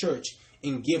Keepers Church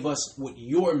and give us what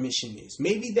your mission is.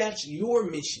 Maybe that's your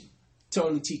mission, to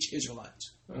only teach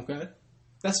Israelites. Okay?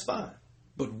 That's fine.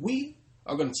 But we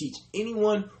are going to teach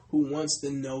anyone who wants to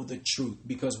know the truth.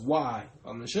 Because why?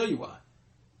 I'm going to show you why.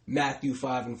 Matthew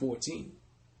 5:14.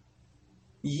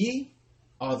 Ye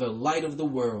are the light of the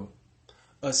world.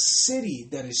 A city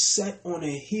that is set on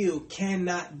a hill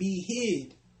cannot be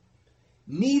hid.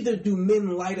 Neither do men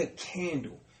light a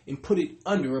candle and put it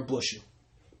under a bushel,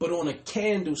 but on a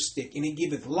candlestick, and it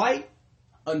giveth light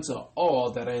unto all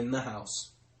that are in the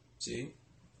house. See?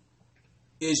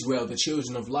 Israel, the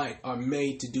children of light, are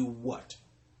made to do what?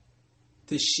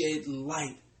 To shed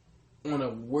light on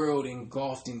a world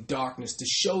engulfed in darkness, to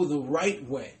show the right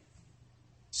way.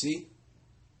 See?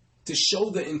 To show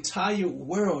the entire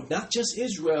world, not just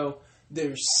Israel,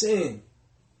 their sin.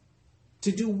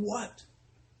 To do what?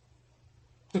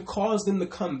 To cause them to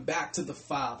come back to the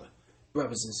Father,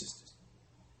 brothers and sisters.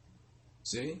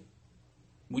 See?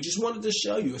 We just wanted to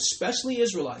show you, especially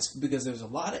Israelites, because there's a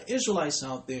lot of Israelites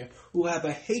out there who have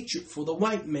a hatred for the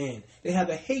white man. They have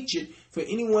a hatred for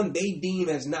anyone they deem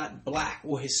as not black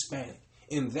or Hispanic.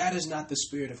 And that is not the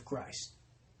spirit of Christ.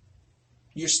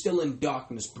 You're still in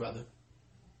darkness, brother.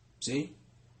 See?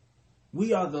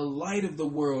 We are the light of the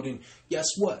world. And guess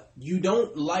what? You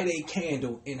don't light a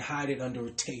candle and hide it under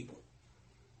a table.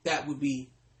 That would be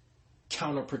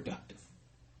counterproductive.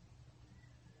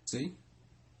 See?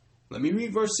 Let me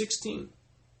read verse 16.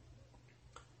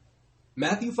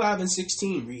 Matthew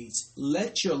 5:16 reads,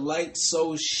 Let your light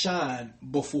so shine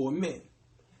before men,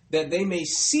 that they may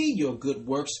see your good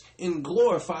works and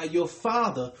glorify your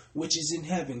Father which is in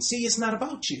heaven. See, it's not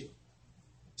about you.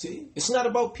 See, it's not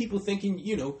about people thinking,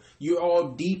 you're all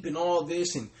deep in all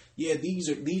this, and yeah, these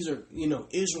are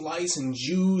Israelites and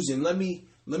Jews, and let me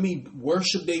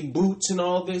worship their boots and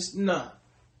all this. Nah.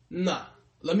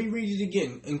 Let me read it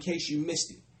again in case you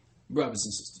missed it, brothers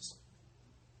and sisters.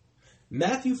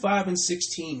 Matthew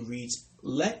 5:16 reads,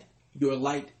 Let your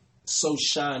light so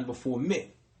shine before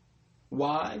men.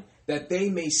 Why? That they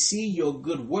may see your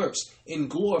good works and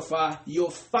glorify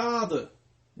your Father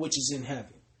which is in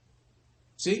heaven.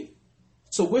 See?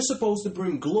 So we're supposed to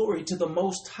bring glory to the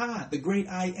Most High, the great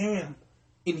I am.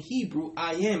 In Hebrew,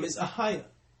 I am is Ahia.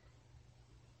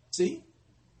 See?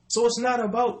 So it's not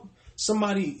about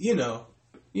somebody,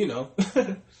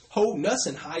 holding us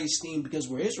in high esteem because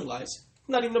we're Israelites. It's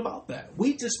not even about that.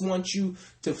 We just want you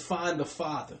to find the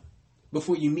Father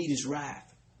before you meet his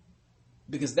wrath.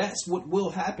 Because that's what will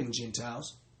happen,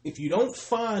 Gentiles. If you don't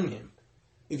find him,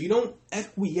 if you don't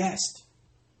acquiesce,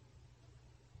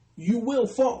 you will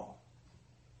fall.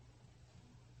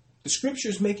 The scripture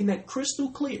is making that crystal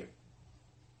clear.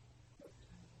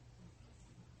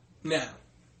 Now,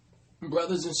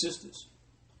 brothers and sisters,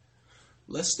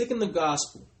 let's stick in the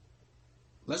gospel.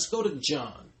 Let's go to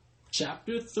John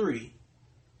chapter 3,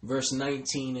 verse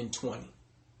 19 and 20.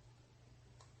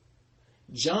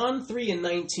 John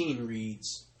 3:19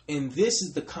 reads, And this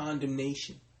is the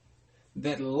condemnation,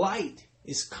 that light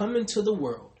is come into the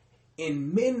world,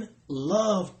 and men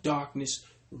love darkness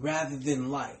rather than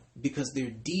light, because their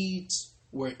deeds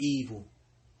were evil.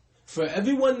 For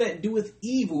everyone that doeth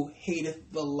evil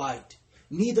hateth the light,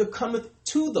 neither cometh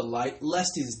to the light,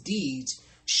 lest his deeds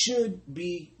should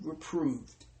be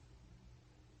reproved.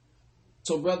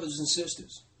 So, brothers and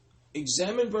sisters,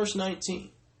 examine verse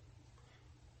 19.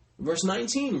 Verse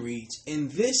 19 reads,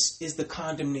 And this is the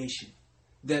condemnation,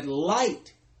 that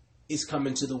light is come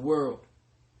into the world,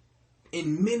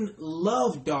 and men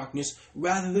love darkness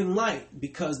rather than light,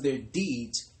 because their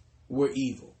deeds were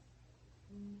evil.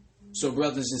 So,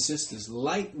 brothers and sisters,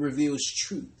 light reveals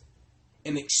truth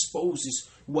and exposes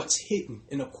what's hidden.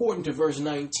 And according to verse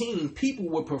 19, people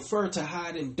would prefer to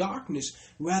hide in darkness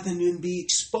rather than be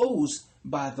exposed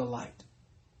by the light.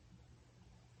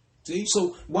 See,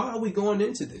 so why are we going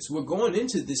into this? We're going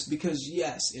into this because,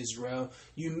 yes, Israel,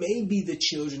 you may be the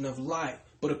children of light,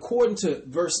 but according to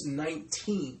verse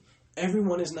 19,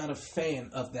 everyone is not a fan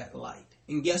of that light.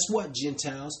 And guess what,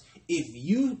 Gentiles? If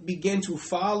you begin to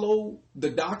follow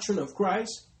the doctrine of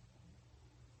Christ,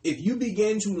 if you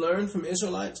begin to learn from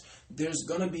Israelites, there's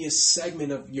going to be a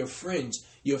segment of your friends,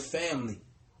 your family,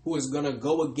 who is going to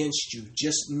go against you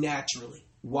just naturally.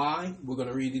 Why? We're going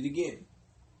to read it again.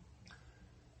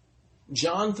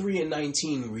 John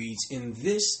 3:19 reads, "And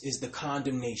this is the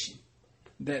condemnation,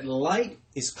 that light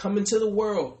is come into the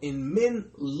world, and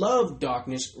men love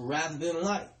darkness rather than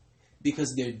light,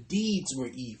 because their deeds were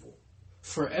evil.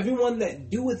 For everyone that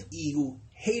doeth evil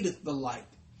hateth the light,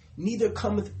 neither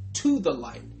cometh to the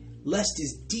light, lest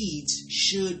his deeds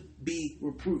should be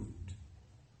reproved."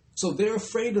 So they're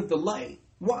afraid of the light.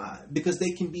 Why? Because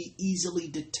they can be easily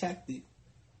detected.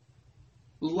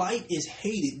 Light is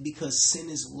hated because sin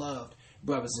is loved,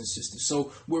 brothers and sisters.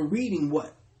 So we're reading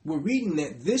what? We're reading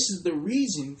that this is the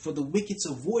reason for the wicked's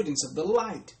avoidance of the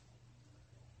light.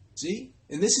 See?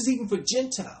 And this is even for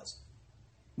Gentiles.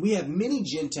 We have many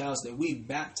Gentiles that we've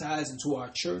baptized into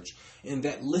our church and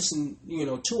that listen,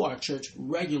 to our church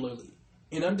regularly.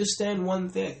 And understand one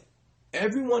thing.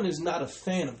 Everyone is not a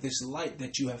fan of this light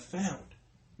that you have found.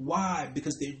 Why?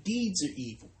 Because their deeds are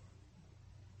evil.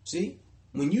 See?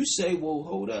 When you say, well,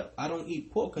 hold up, I don't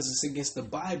eat pork because it's against the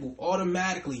Bible,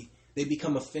 automatically they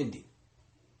become offended.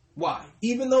 Why?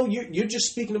 Even though you're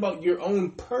just speaking about your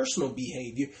own personal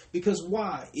behavior. Because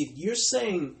why? If you're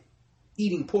saying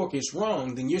eating pork is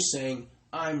wrong, then you're saying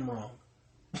I'm wrong.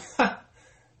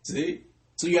 See?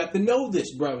 So you have to know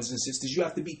this, brothers and sisters. You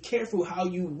have to be careful how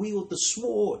you wield the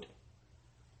sword.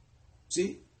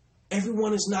 See?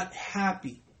 Everyone is not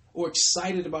happy or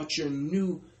excited about your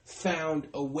new found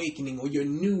awakening or your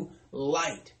new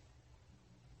light.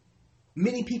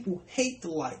 Many people hate the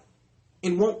light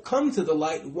and won't come to the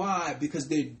light. Why? Because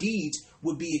their deeds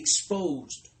would be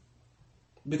exposed.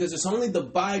 Because it's only the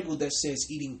Bible that says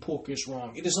eating pork is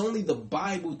wrong. It is only the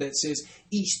Bible that says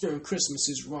Easter and Christmas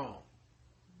is wrong.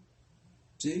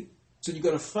 See? So you're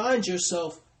going to find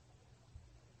yourself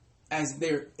as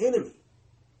their enemy.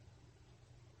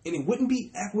 And it wouldn't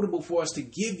be equitable for us to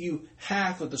give you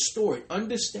half of the story.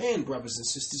 Understand, brothers and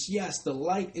sisters, yes, the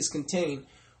light is contained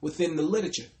within the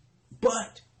literature.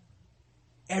 But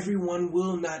everyone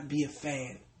will not be a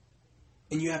fan.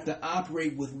 And you have to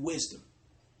operate with wisdom.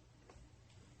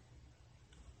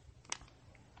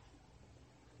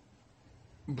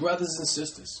 Brothers and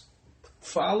sisters,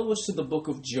 follow us to the book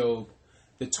of Job,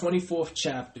 the 24th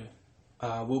chapter.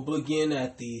 We'll begin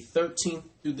at the 13th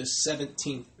through the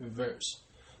 17th verse.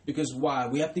 Because why?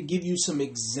 We have to give you some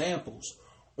examples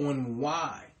on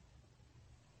why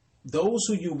those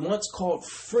who you once called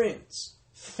friends,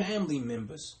 family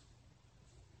members,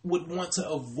 would want to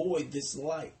avoid this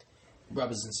light,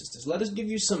 brothers and sisters. Let us give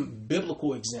you some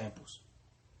biblical examples.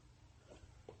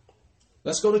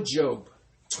 Let's go to Job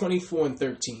 24 and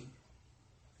 13.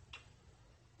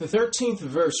 The 13th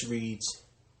verse reads,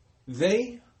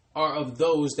 "They are of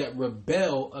those that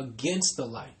rebel against the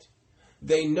light.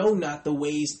 They know not the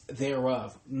ways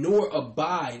thereof, nor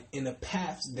abide in the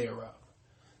paths thereof.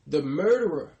 The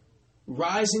murderer,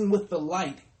 rising with the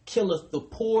light, killeth the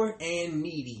poor and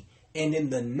needy, and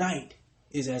in the night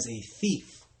is as a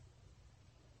thief.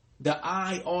 The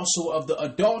eye also of the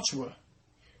adulterer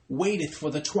waiteth for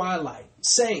the twilight,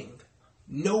 saying,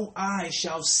 No eye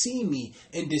shall see me,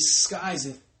 and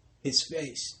disguiseth his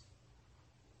face."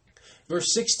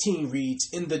 Verse 16 reads,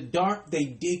 "In the dark they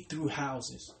dig through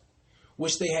houses,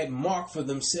 which they had marked for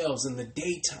themselves in the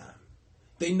daytime.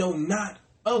 They know not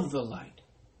of the light."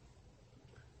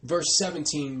 Verse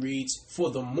 17 reads,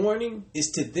 "For the morning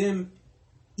is to them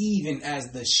even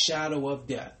as the shadow of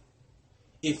death.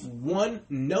 If one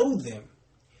know them,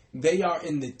 they are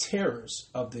in the terrors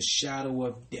of the shadow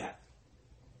of death."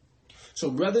 So,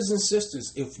 brothers and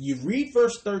sisters, if you read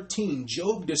verse 13,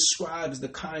 Job describes the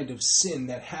kind of sin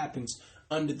that happens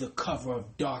under the cover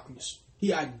of darkness.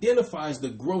 He identifies the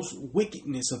gross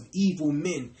wickedness of evil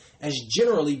men as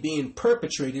generally being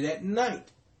perpetrated at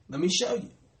night. Let me show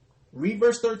you. Read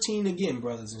verse 13 again,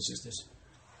 brothers and sisters.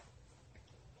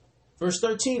 Verse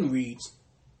 13 reads,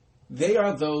 "They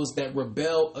are those that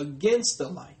rebel against the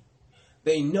light.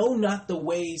 They know not the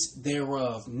ways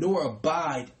thereof, nor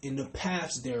abide in the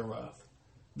paths thereof.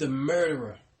 The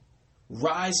murderer,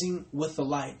 rising with the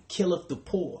light, killeth the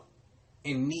poor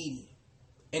and needy,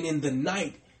 and in the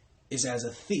night is as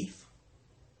a thief."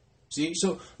 See,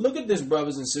 so look at this,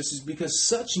 brothers and sisters, because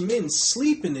such men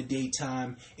sleep in the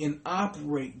daytime and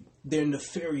operate their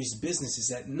nefarious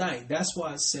businesses at night. That's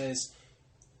why it says,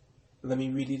 Let me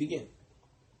read it again.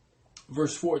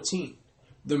 Verse 14.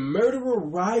 The murderer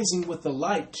rising with the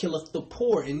light killeth the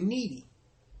poor and needy,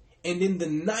 and in the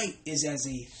night is as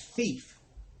a thief.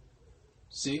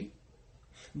 See?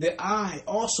 The eye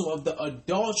also of the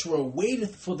adulterer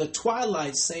waiteth for the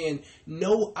twilight, saying,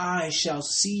 no eye shall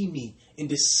see me, and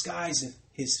disguiseth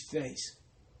his face.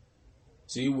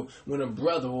 See, when a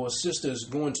brother or a sister is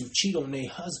going to cheat on their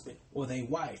husband or their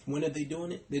wife, when are they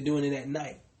doing it? They're doing it at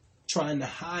night, trying to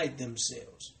hide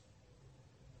themselves.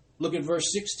 Look at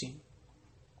verse 16.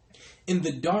 In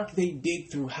the dark they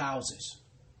dig through houses,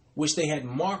 which they had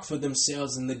marked for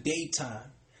themselves in the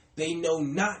daytime. They know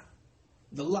not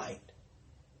the light.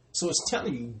 So it's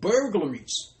telling you,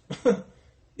 burglaries.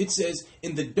 It says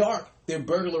in the dark they're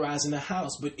burglarizing a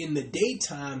house, but in the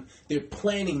daytime they're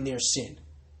planning their sin.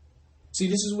 See,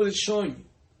 this is what it's showing you.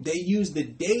 They use the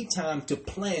daytime to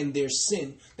plan their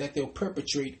sin that they'll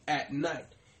perpetrate at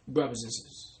night, brothers and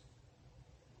sisters.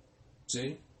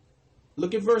 See?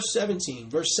 Look at verse 17.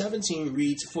 Verse 17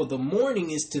 reads, for the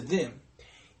morning is to them,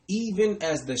 even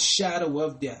as the shadow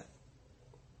of death.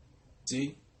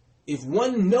 See? If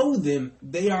one know them,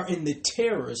 they are in the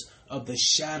terrors of the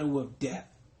shadow of death.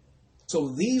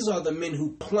 So these are the men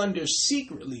who plunder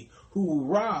secretly, who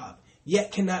rob,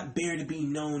 yet cannot bear to be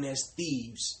known as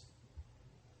thieves.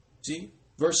 See?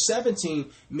 Verse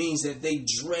 17 means that they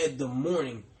dread the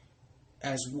morning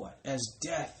as what? As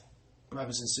death,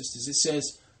 brothers and sisters. It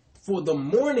says, for the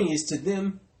morning is to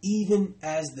them even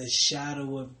as the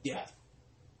shadow of death.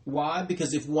 Why?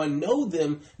 Because if one know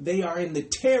them, they are in the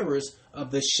terrors of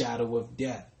the shadow of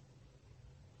death.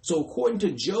 So according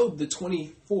to Job, the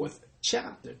 24th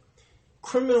chapter,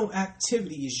 criminal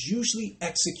activity is usually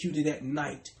executed at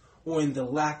night or in the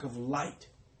lack of light.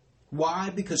 Why?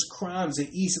 Because crimes are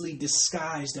easily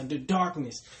disguised under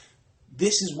darkness.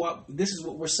 This is what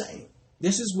we're saying.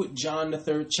 This is what John, the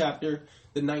 3rd chapter,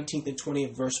 the 19th and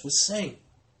 20th verse was saying.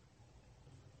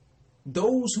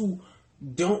 Those who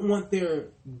don't want their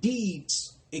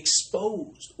deeds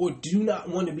exposed or do not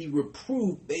want to be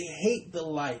reproved, they hate the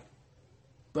light,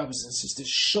 brothers and sisters,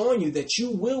 showing you that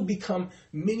you will become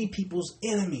many people's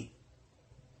enemy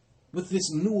with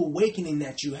this new awakening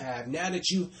that you have. Now that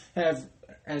you have,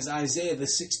 as Isaiah the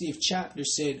 60th chapter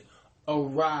said,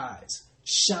 arise,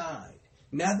 shine.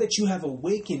 Now that you have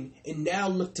awakened and now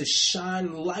look to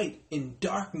shine light in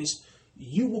darkness,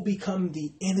 you will become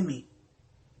the enemy,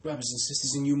 brothers and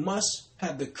sisters, and you must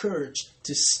have the courage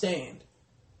to stand.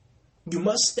 You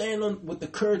must stand on with the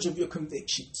courage of your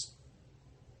convictions,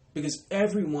 because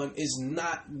everyone is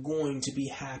not going to be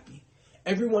happy.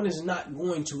 Everyone is not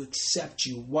going to accept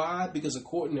you. Why? Because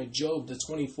according to Job, the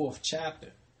 24th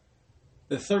chapter,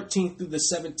 the 13th through the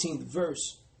 17th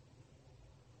verse,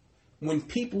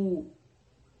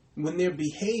 when their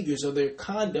behaviors or their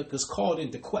conduct is called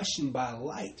into question by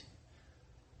light,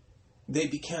 they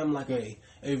become like a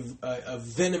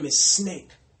venomous snake,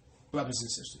 brothers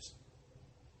and sisters.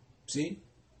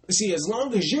 See, as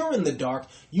long as you're in the dark,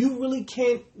 you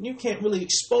can't really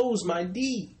expose my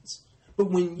deeds.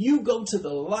 But when you go to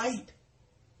the light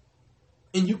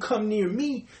and you come near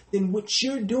me, then what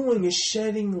you're doing is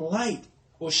shedding light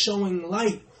or showing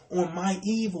light on my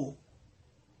evil.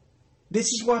 This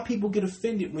is why people get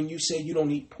offended when you say you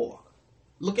don't eat pork.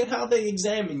 Look at how they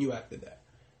examine you after that.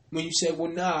 When you say,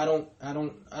 well, I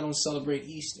don't celebrate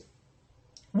Easter.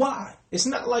 Why? It's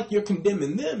not like you're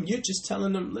condemning them. You're just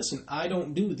telling them, listen, I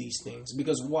don't do these things.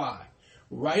 Because why?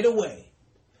 Right away,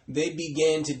 they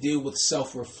began to deal with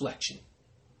self-reflection.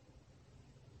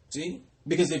 See?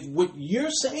 Because if what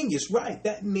you're saying is right,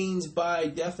 that means by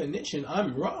definition,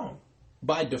 I'm wrong.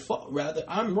 By default, rather,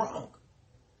 I'm wrong.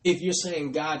 If you're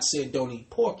saying God said don't eat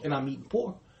pork and I'm eating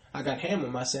pork, I got ham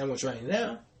on my sandwich right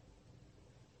now.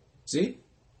 See?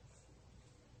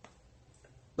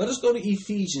 Let us go to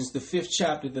Ephesians, the 5th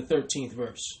chapter, the 13th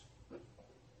verse.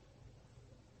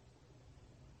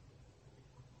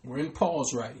 We're in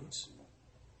Paul's writings.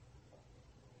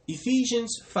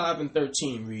 Ephesians 5 and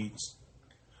 13 reads,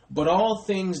 but all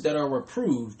things that are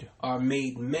reproved are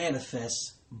made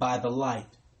manifest by the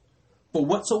light. For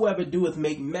whatsoever doeth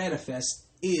make manifest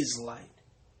is light.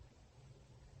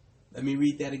 Let me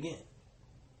read that again.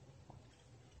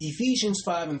 Ephesians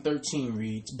 5 and 13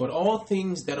 reads, but all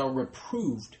things that are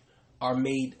reproved are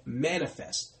made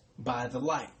manifest by the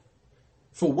light.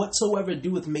 For whatsoever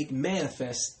doeth make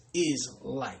manifest is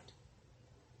light.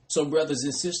 So, brothers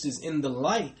and sisters, in the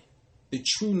light, the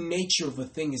true nature of a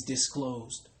thing is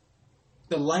disclosed.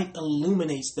 The light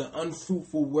illuminates the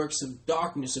unfruitful works of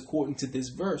darkness according to this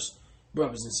verse,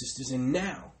 brothers and sisters. And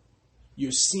now,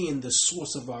 you're seeing the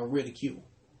source of our ridicule.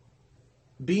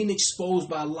 Being exposed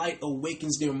by light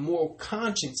awakens their moral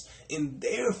conscience, and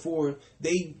therefore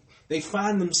they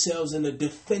find themselves in a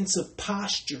defensive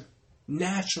posture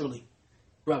naturally,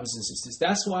 brothers and sisters.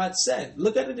 That's why it said,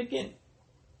 look at it again.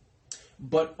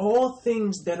 But all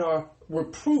things that are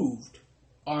reproved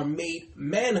are made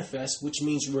manifest, which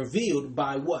means revealed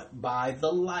by what? By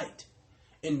the light.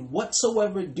 And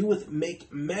whatsoever doeth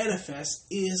make manifest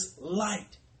is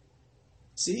light.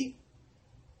 See?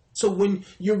 So when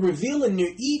you're revealing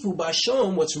your evil by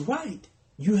showing what's right,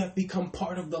 you have become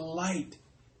part of the light,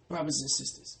 brothers and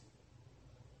sisters.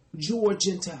 Jew or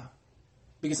Gentile.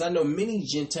 Because I know many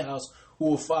Gentiles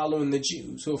who are following the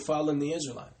Jews, who are following the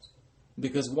Israelites.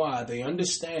 Because why? They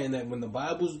understand that when the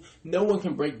Bible's, no one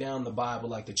can break down the Bible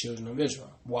like the children of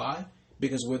Israel. Why?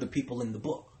 Because we're the people in the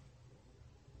book.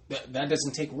 That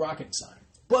doesn't take rocket science.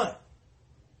 But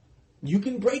you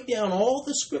can break down all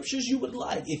the scriptures you would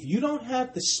like. If you don't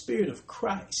have the spirit of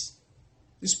Christ,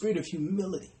 the spirit of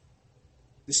humility,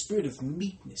 the spirit of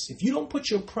meekness, if you don't put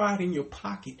your pride in your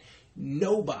pocket,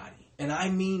 nobody, and I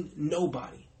mean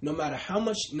nobody, no matter how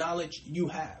much knowledge you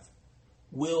have,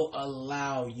 will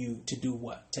allow you to do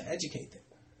what? To educate them.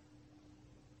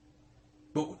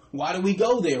 But why do we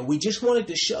go there? We just wanted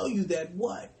to show you that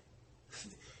what?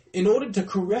 In order to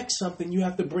correct something, you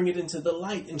have to bring it into the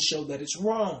light and show that it's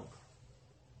wrong.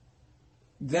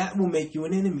 That will make you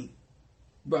an enemy,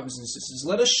 brothers and sisters.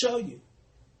 Let us show you.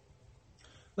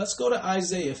 Let's go to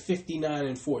Isaiah 59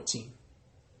 and 14.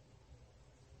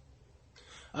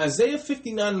 Isaiah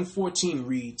 59 and 14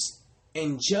 reads,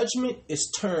 "And judgment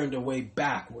is turned away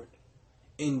backward,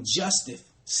 and justice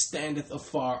standeth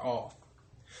afar off.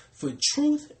 For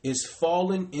truth is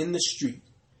fallen in the street,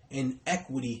 and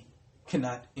equity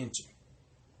cannot enter."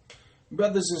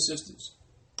 Brothers and sisters,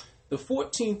 the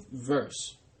 14th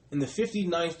verse in the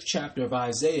 59th chapter of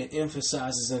Isaiah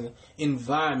emphasizes an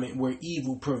environment where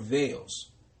evil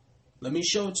prevails. Let me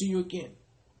show it to you again.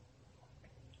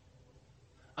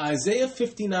 Isaiah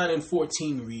 59 and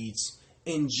 14 reads,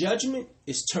 "And judgment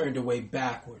is turned away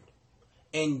backward,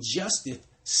 and justice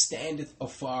standeth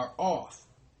afar off.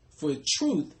 For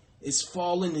truth is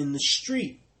fallen in the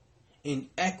street, and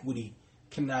equity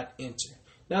cannot enter."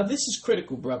 Now this is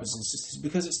critical, brothers and sisters,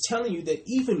 because it's telling you that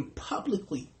even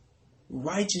publicly,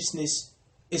 righteousness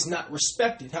is not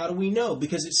respected. How do we know?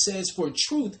 Because it says, "For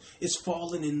truth is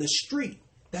fallen in the street."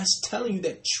 That's telling you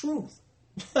that truth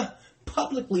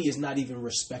publicly is not even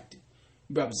respected,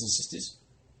 brothers and sisters.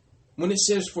 When it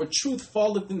says, "For truth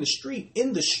falleth in the street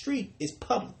is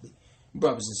publicly,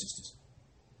 brothers and sisters.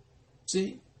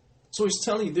 See? So he's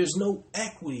telling you there's no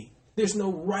equity, there's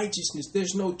no righteousness,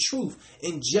 there's no truth.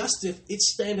 And justice, it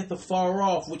standeth afar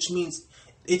off, which means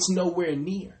it's nowhere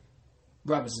near,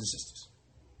 brothers and sisters.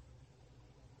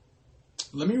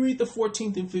 Let me read the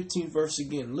 14th and 15th verse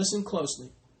again. Listen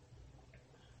closely.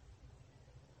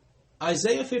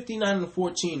 Isaiah 59 and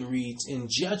 14 reads, "And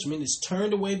judgment is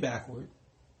turned away backward,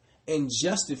 and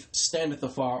justice standeth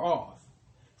afar off.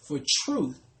 For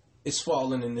truth is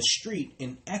fallen in the street,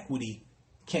 and equity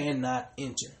cannot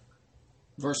enter."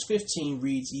 Verse 15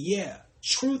 reads, "Yeah,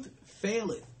 truth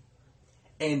faileth,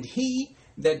 and he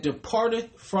that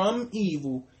departeth from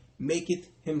evil maketh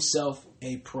himself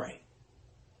a prey."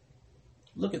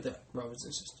 Look at that, brothers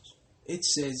and sisters. It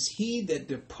says, "He that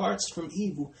departs from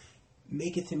evil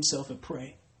maketh himself a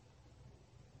prey."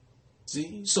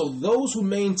 See? So those who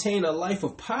maintain a life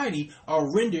of piety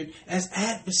are rendered as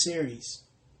adversaries,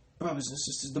 brothers and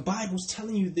sisters. The Bible's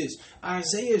telling you this.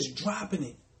 Isaiah is dropping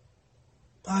it.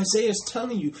 Isaiah is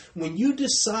telling you, when you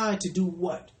decide to do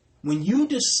what? When you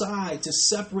decide to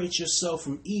separate yourself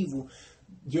from evil,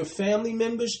 your family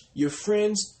members, your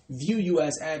friends view you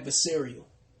as adversarial.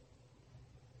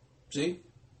 See?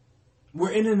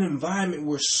 We're in an environment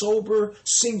where sober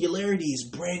singularity is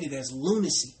branded as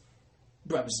lunacy,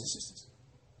 brothers and sisters.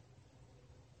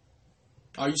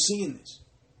 Are you seeing this?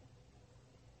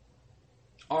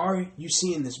 Are you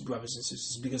seeing this, brothers and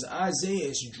sisters? Because Isaiah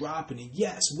is dropping it.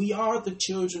 Yes, we are the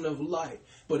children of light,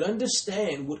 but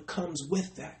understand what comes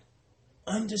with that.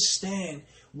 Understand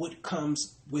what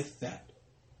comes with that.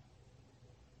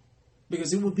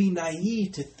 Because it would be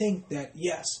naive to think that,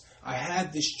 yes, I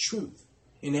have this truth,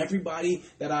 and everybody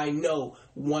that I know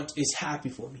is happy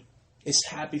for me. It's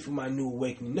happy for my new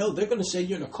awakening. No, they're going to say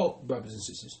you're in a cult, brothers and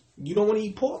sisters. You don't want to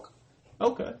eat pork?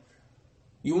 Okay.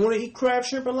 You want to eat crab,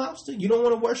 shrimp, and lobster? You don't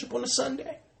want to worship on a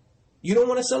Sunday? You don't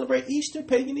want to celebrate Easter,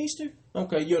 pagan Easter?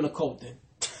 Okay, you're in a cult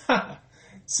then.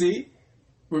 See?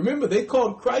 Remember, they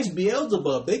called Christ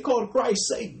Beelzebub. They called Christ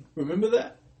Satan. Remember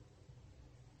that?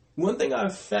 One thing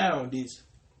I've found is,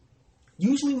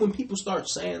 usually when people start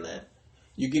saying that,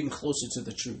 you're getting closer to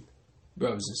the truth.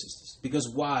 brothers and sisters. Because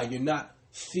why? You're not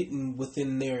fitting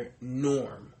within their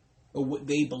norm or what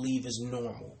they believe is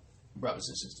normal, brothers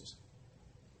and sisters.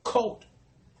 Cult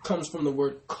comes from the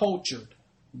word cultured,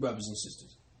 brothers and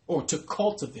sisters, or to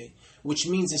cultivate, which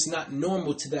means it's not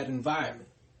normal to that environment,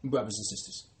 brothers and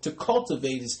sisters. To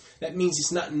cultivate that means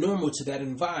it's not normal to that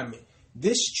environment.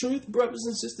 This truth, brothers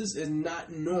and sisters, is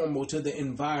not normal to the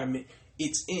environment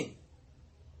it's in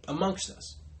amongst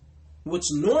us.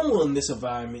 What's normal in this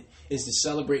environment is to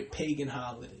celebrate pagan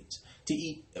holidays, to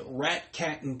eat rat,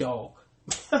 cat, and dog.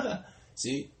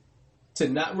 See? To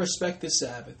not respect the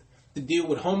Sabbath, to deal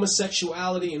with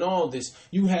homosexuality and all this.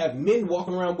 You have men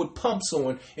walking around with pumps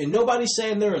on, and nobody's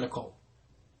saying they're in a cult.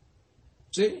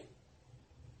 See?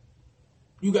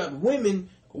 You got women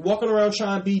walking around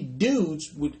trying to be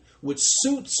dudes with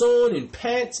suits on and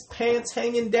pants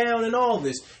hanging down and all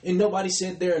this, and nobody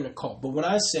said they're in a cult. But when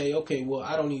I say, okay, well,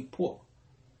 I don't eat pork.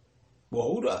 Well,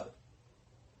 hold up.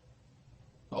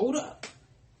 Hold up.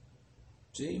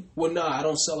 See? Well, nah, I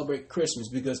don't celebrate Christmas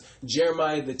because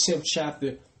Jeremiah, the 10th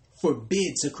chapter,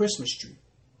 forbids a Christmas tree.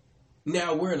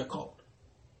 Now we're in a cult.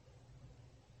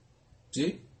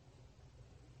 See?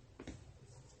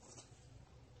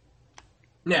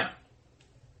 Now,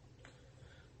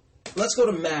 let's go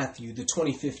to Matthew, the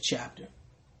 25th chapter.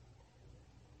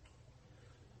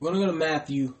 We're going to go to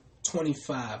Matthew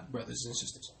 25, brothers and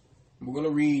sisters. We're going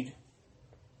to read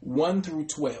 1 through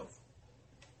 12.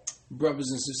 Brothers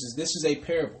and sisters, this is a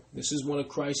parable. This is one of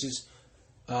Christ's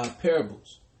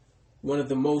parables. One of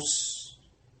the most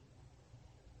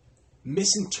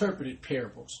misinterpreted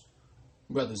parables,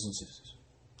 brothers and sisters,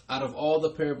 out of all the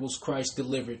parables Christ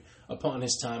delivered upon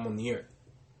his time on the earth.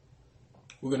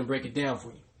 We're going to break it down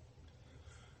for you.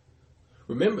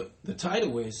 Remember, the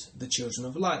title is The Children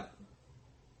of Light.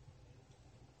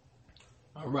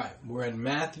 All right, we're in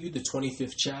Matthew, the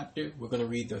 25th chapter. We're going to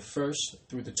read the 1st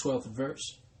through the 12th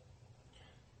verse.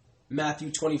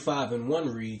 Matthew 25 and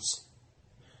 1 reads,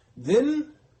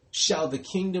 Then shall the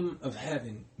kingdom of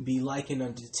heaven be likened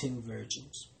unto 10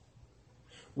 virgins,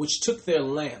 which took their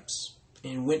lamps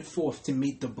and went forth to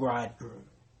meet the bridegroom.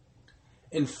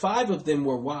 And 5 of them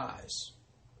were wise,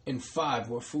 and 5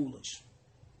 were foolish.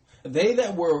 They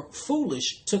that were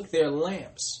foolish took their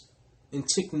lamps, and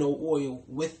took no oil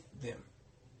with them.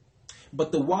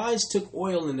 But the wise took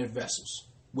oil in their vessels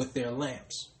with their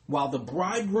lamps. While the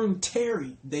bridegroom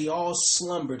tarried, they all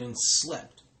slumbered and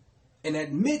slept. And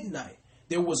at midnight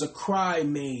there was a cry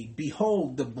made,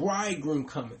 Behold, the bridegroom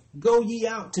cometh. Go ye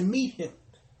out to meet him.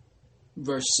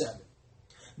 Verse 7.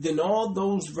 Then all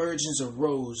those virgins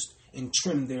arose and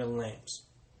trimmed their lamps.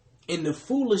 And the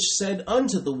foolish said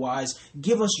unto the wise,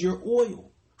 Give us your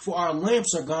oil, for our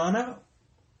lamps are gone out.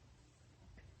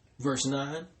 Verse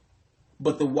 9.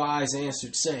 But the wise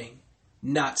answered, saying,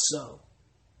 Not so,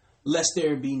 lest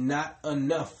there be not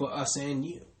enough for us and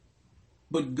you.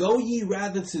 But go ye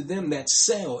rather to them that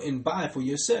sell and buy for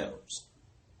yourselves.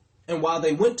 And while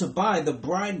they went to buy, the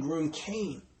bridegroom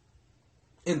came.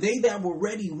 And they that were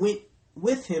ready went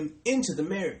with him into the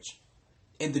marriage,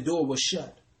 and the door was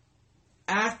shut.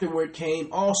 Afterward came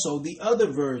also the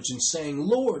other virgins, saying,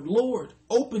 Lord, Lord,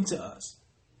 open to us.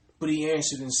 But he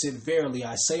answered and said, Verily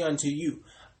I say unto you,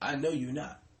 I know you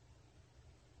not.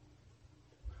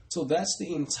 So that's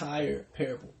the entire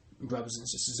parable, brothers and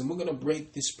sisters. And we're going to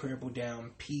break this parable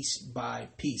down piece by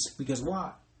piece. Because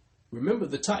why? Remember,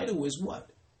 the title is what?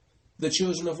 The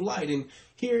Children of Light. And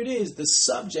here it is. The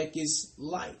subject is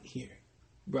light here,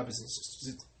 brothers and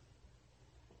sisters.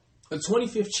 The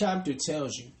 25th chapter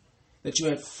tells you that you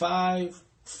had 5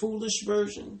 foolish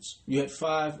virgins. You had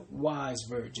 5 wise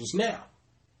virgins. Now,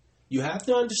 you have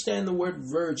to understand the word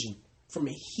virgin from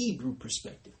a Hebrew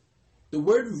perspective. The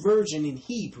word virgin in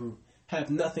Hebrew have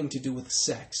nothing to do with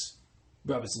sex,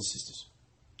 brothers and sisters.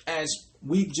 As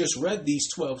we've just read these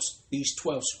 12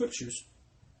 scriptures,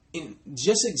 in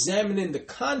just examining the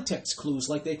context clues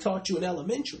like they taught you in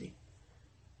elementary,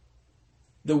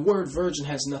 the word virgin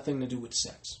has nothing to do with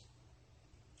sex.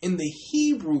 In the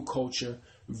Hebrew culture,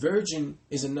 virgin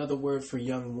is another word for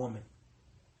young woman.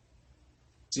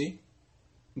 See?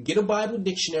 Get a Bible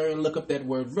dictionary and look up that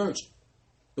word virgin.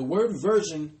 The word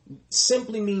virgin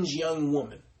simply means young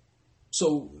woman.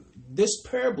 So this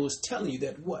parable is telling you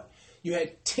that what? You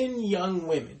had 10 young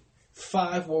women.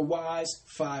 5 were wise,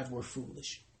 5 were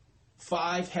foolish.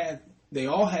 They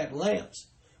all had lamps,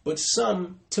 but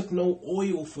some took no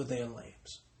oil for their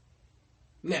lamps.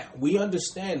 Now, we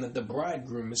understand that the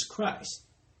bridegroom is Christ.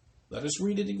 Let us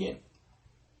read it again.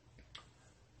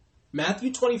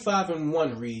 Matthew 25 and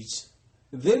 1 reads,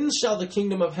 Then shall the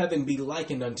kingdom of heaven be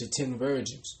likened unto 10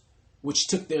 virgins, which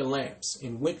took their lamps,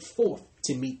 and went forth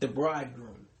to meet the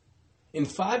bridegroom. And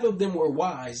 5 of them were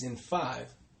wise, and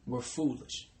 5 were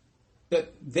foolish.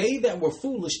 That they that were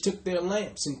foolish took their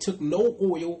lamps, and took no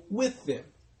oil with them.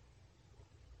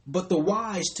 But the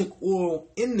wise took oil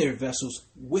in their vessels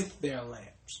with their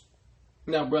lamps.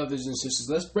 Now, brothers and sisters,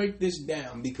 let's break this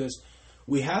down, because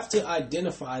we have to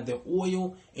identify the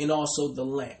oil and also the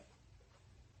lamp.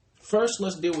 First,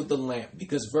 let's deal with the lamp,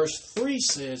 because verse 3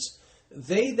 says,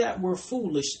 they that were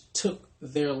foolish took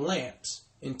their lamps,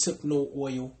 and took no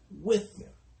oil with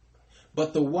them.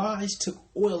 But the wise took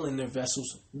oil in their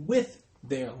vessels with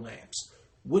their lamps.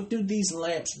 What do these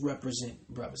lamps represent,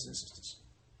 brothers and sisters?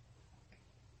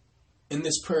 In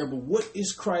this parable, what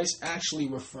is Christ actually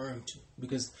referring to?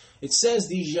 Because it says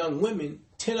these young women,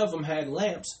 10 of them had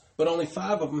lamps, but only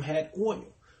 5 of them had oil.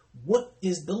 What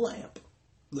is the lamp?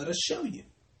 Let us show you.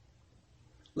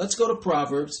 Let's go to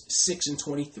Proverbs 6 and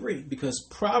 23, because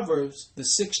Proverbs, the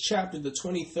 6th chapter, the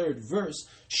 23rd verse,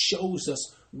 shows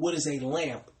us what is a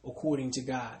lamp according to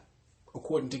God,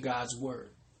 according to God's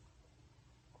word.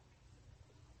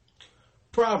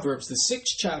 Proverbs, the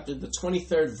 6th chapter, the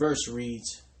 23rd verse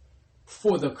reads,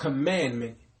 for the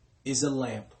commandment is a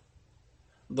lamp,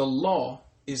 the law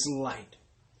is light,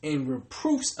 and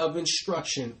reproofs of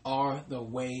instruction are the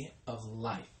way of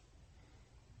life.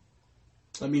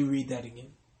 Let me read that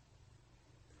again.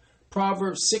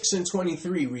 Proverbs 6 and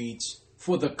 23 reads,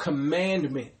 for the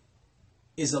commandment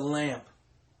is a lamp,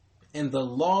 and the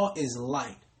law is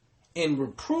light, and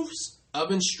reproofs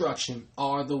of instruction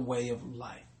are the way of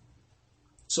life.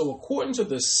 So according to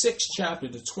the 6th chapter,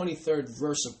 the 23rd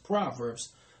verse of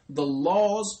Proverbs, the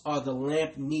laws are the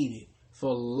lamp needed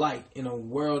for light in a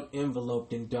world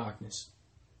enveloped in darkness.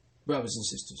 Brothers and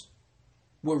sisters,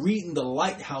 we're reading the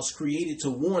lighthouse created to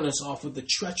warn us off of the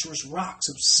treacherous rocks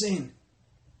of sin.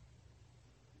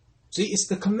 See, it's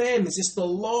the commandments, it's the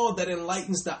law that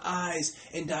enlightens the eyes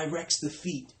and directs the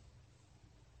feet.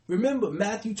 Remember,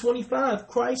 Matthew 25,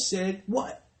 Christ said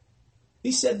what?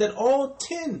 He said that all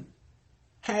 10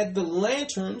 had the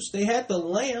lanterns, they had the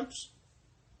lamps.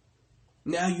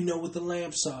 Now you know what the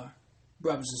lamps are,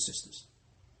 brothers and sisters.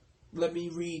 Let me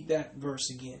read that verse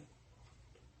again.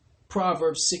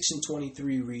 Proverbs 6 and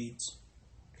 23 reads,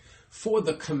 for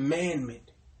the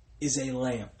commandment is a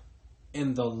lamp,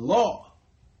 and the law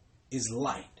is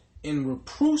light, and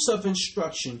reproofs of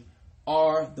instruction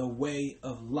are the way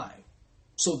of life.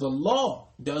 So the law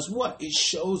does what? It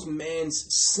shows man's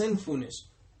sinfulness,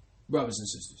 brothers and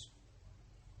sisters.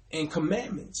 And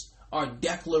commandments are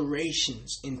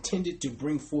declarations intended to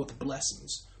bring forth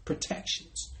blessings,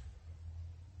 protections.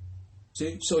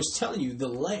 See? So it's telling you the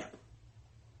lamp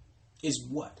is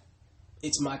what?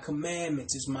 It's my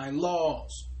commandments, it's my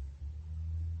laws.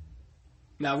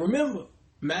 Now remember,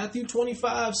 Matthew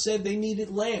 25 said they needed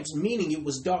lamps, meaning it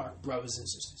was dark, brothers and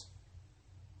sisters.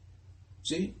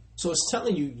 See? So it's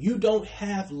telling you, you don't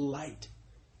have light.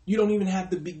 You don't even have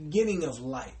the beginning of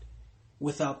light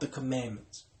without the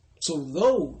commandments. So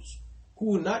those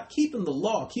who are not keeping the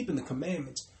law, keeping the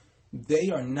commandments,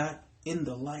 they are not in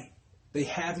the light. They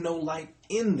have no light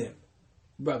in them,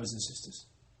 brothers and sisters.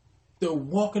 They're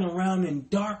walking around in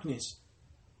darkness.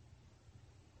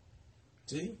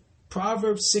 See?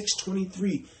 Proverbs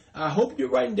 6:23. I hope you're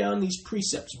writing down these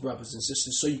precepts, brothers and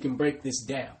sisters, so you can break this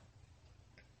down.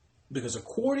 Because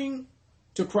according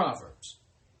to Proverbs,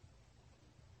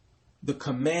 the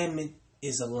commandment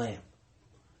is a lamp.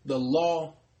 The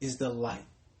law is the light.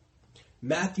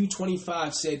 Matthew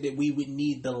 25 said that we would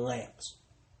need the lamps.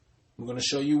 I'm going to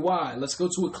show you why. Let's go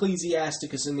to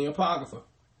Ecclesiasticus in the Apocrypha.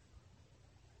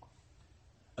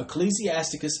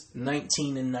 Ecclesiasticus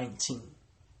 19 and 19.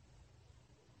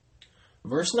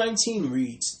 Verse 19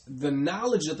 reads, the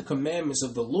knowledge of the commandments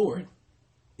of the Lord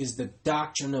is the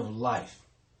doctrine of life,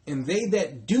 and they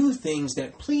that do things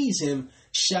that please him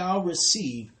shall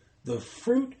receive the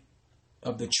fruit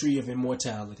of the tree of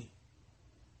immortality.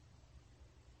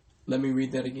 Let me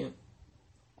read that again.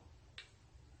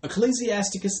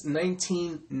 Ecclesiasticus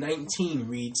 19:19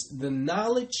 reads, the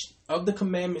knowledge of the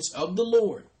commandments of the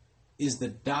Lord is the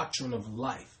doctrine of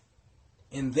life,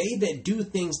 and they that do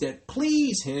things that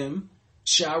please him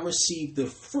shall receive the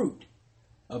fruit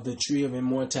of the tree of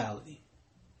immortality.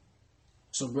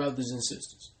 So, brothers and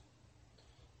sisters,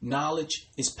 knowledge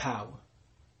is power.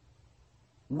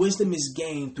 Wisdom is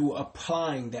gained through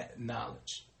applying that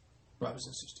knowledge, brothers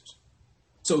and sisters.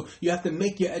 So you have to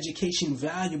make your education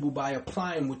valuable by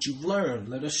applying what you've learned.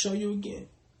 Let us show you again.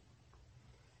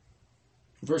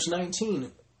 Verse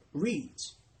 19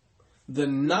 reads, the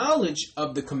knowledge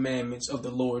of the commandments of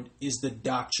the Lord is the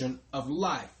doctrine of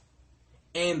life,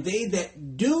 and they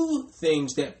that do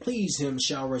things that please him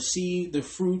shall receive the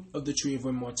fruit of the tree of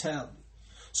immortality.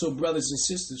 So, brothers and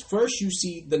sisters, first you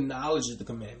see the knowledge of the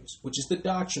commandments, which is the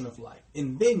doctrine of life.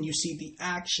 And then you see the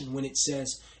action when it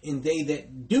says, and they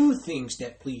that do things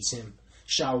that please him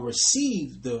shall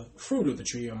receive the fruit of the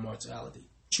tree of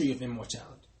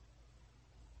immortality.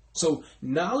 So,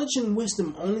 knowledge and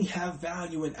wisdom only have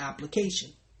value in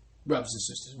application, brothers and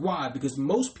sisters. Why? Because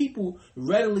most people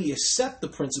readily accept the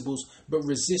principles but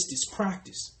resist its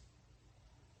practice.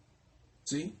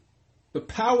 See? The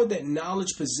power that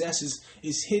knowledge possesses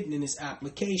is hidden in its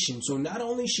application. So not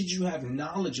only should you have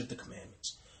knowledge of the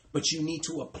commandments, but you need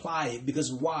to apply it. Because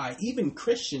why? Even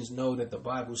Christians know that the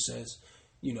Bible says,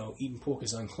 eating pork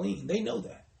is unclean. They know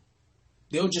that.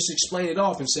 They'll just explain it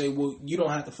off and say, well, you don't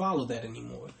have to follow that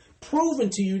anymore.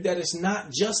 Proving to you that it's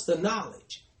not just the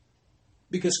knowledge.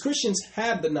 Because Christians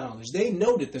have the knowledge. They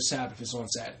know that the Sabbath is on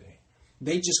Saturday.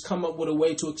 They just come up with a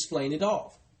way to explain it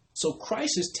off. So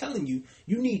Christ is telling you,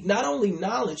 you need not only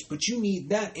knowledge, but you need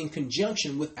that in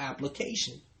conjunction with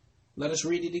application. Let us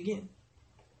read it again.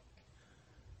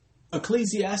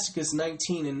 Ecclesiasticus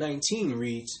 19:19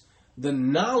 reads, the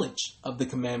knowledge of the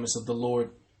commandments of the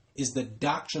Lord is the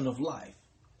doctrine of life,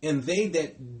 and they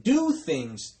that do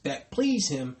things that please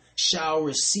him shall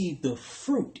receive the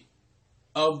fruit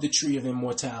of the tree of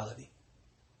immortality.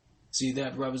 See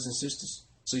that, brothers and sisters?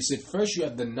 So he said, first you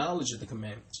have the knowledge of the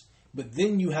commandments. But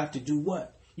then you have to do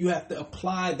what? You have to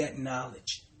apply that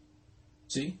knowledge.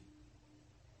 See?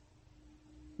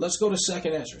 Let's go to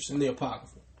 2nd Esdras in the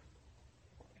Apocrypha.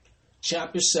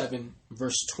 Chapter 7,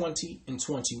 verse 20 and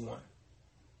 21.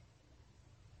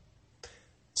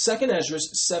 2nd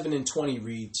Esdras 7 and 20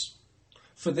 reads,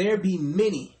 for there be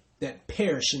many that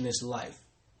perish in this life,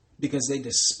 because they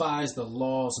despise the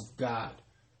laws of God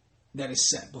that is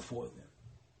set before them.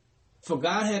 For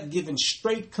God hath given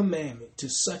straight commandment to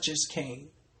such as came,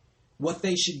 what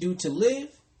they should do to live,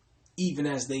 even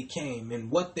as they came, and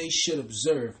what they should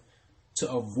observe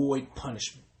to avoid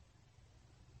punishment.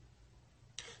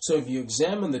 So if you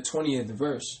examine the 20th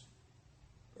verse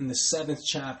in the 7th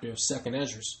chapter of 2nd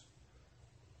Esdras,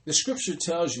 the scripture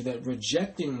tells you that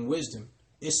rejecting wisdom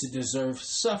is to deserve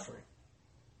suffering.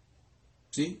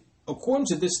 See, according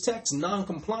to this text,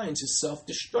 non-compliance is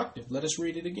self-destructive. Let us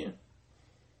read it again.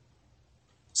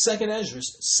 2nd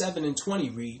Esdras 7 and 20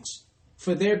 reads,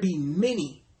 for there be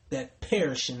many that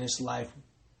perish in this life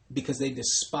because they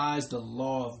despise the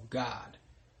law of God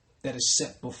that is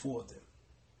set before them.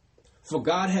 For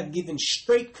God hath given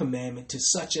straight commandment to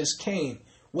such as came,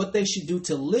 what they should do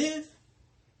to live,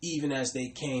 even as they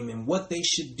came, and what they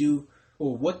should do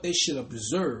or what they should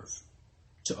observe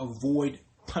to avoid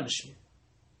punishment.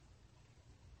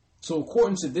 So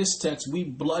according to this text, we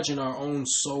bludgeon our own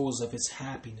souls of its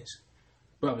happiness.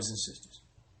 Brothers and sisters,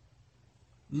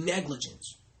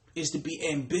 negligence is to be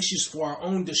ambitious for our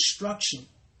own destruction.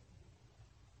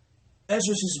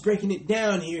 Esdras is breaking it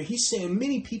down here. He's saying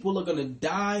many people are going to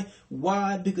die.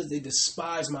 Why? Because they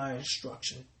despise my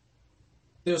instruction.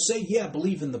 They'll say, yeah, I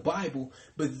believe in the Bible,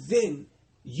 but then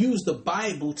use the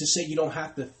Bible to say you don't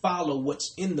have to follow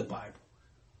what's in the Bible.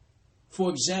 For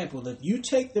example, if you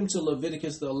take them to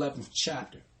Leviticus, the 11th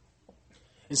chapter,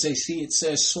 and say, see, it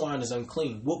says swine is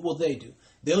unclean, what will they do?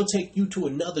 They'll take you to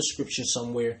another scripture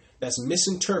somewhere that's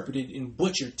misinterpreted and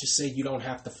butchered to say you don't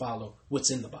have to follow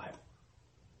what's in the Bible.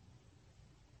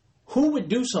 Who would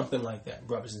do something like that,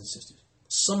 brothers and sisters?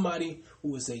 Somebody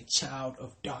who is a child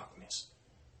of darkness.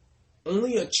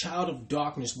 Only a child of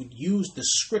darkness would use the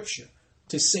scripture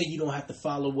to say you don't have to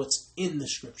follow what's in the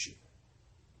scripture.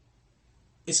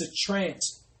 It's a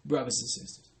trance, brothers and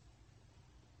sisters.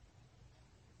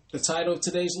 The title of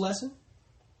today's lesson,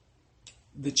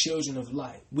 The Children of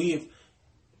Light. We've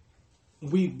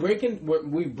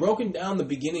broken down the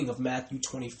beginning of Matthew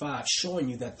 25, showing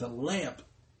you that the lamp,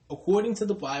 according to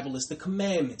the Bible, is the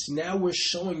commandments. Now we're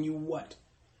showing you what?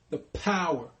 The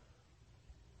power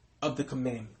of the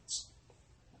commandments.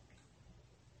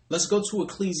 Let's go to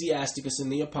Ecclesiasticus in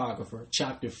the Apocrypha,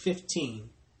 chapter 15,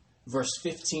 verse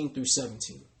 15 through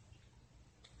 17.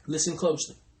 Listen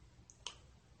closely.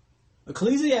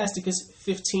 Ecclesiasticus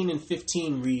 15 and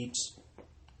 15 reads,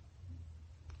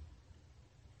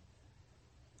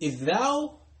 if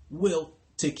thou wilt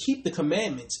to keep the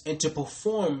commandments and to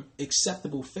perform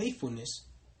acceptable faithfulness,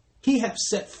 he hath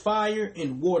set fire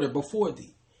and water before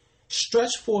thee.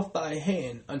 Stretch forth thy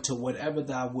hand unto whatever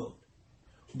thou wilt.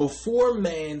 Before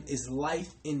man is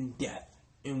life and death,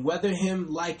 and whether him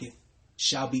liketh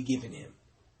shall be given him.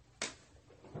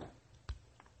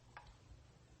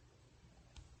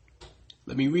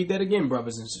 Let me read that again,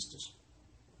 brothers and sisters.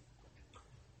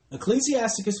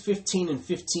 Ecclesiasticus 15 and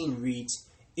 15 reads,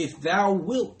 if thou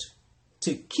wilt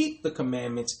to keep the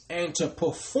commandments and to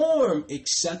perform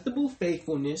acceptable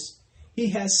faithfulness, he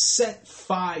has set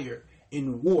fire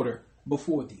and water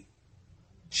before thee.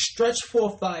 Stretch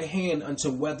forth thy hand unto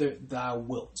whether thou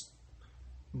wilt.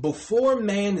 Before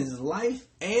man is life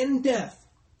and death,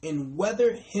 and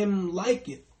whether him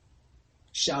liketh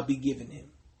shall be given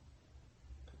him.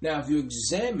 Now, if you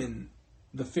examine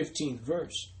the 15th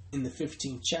verse in the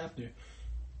 15th chapter,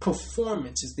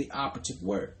 performance is the operative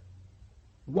word.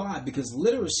 Why? Because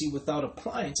literacy without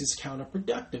appliance is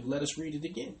counterproductive. Let us read it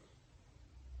again.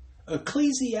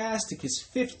 Ecclesiasticus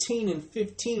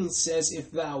 15:15 says,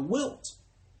 if thou wilt,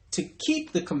 to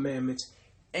keep the commandments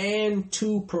and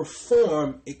to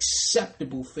perform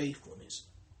acceptable faithfulness.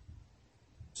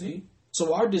 See?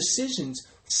 So our decisions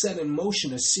set in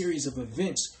motion a series of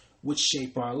events which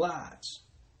shape our lives.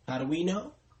 How do we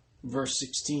know? Verse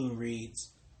 16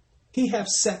 reads, he hath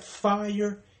set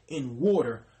fire and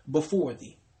water before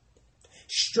thee.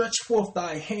 Stretch forth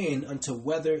thy hand unto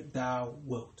whether thou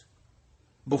wilt.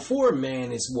 Before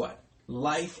man is what?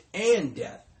 Life and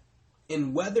death.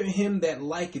 And whether him that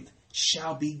liketh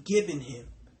shall be given him.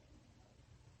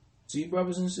 See,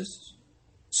 brothers and sisters?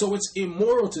 So it's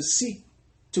immoral to seek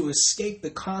to escape the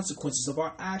consequences of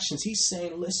our actions. He's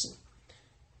saying, listen,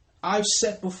 I've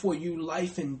set before you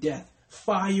life and death,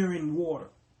 fire and water.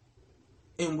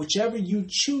 And whichever you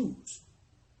choose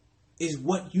is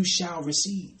what you shall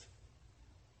receive.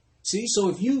 See, so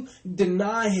if you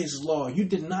deny his law, you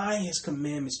deny his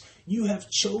commandments, you have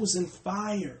chosen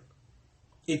fire.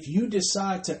 If you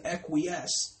decide to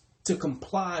acquiesce, to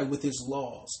comply with his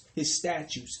laws, his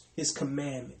statutes, his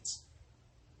commandments,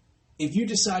 if you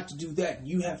decide to do that,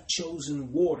 you have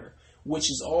chosen water, which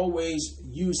is always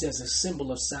used as a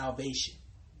symbol of salvation,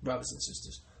 brothers and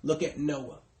sisters. Look at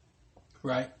Noah,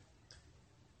 right?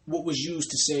 What was used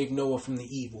to save Noah from the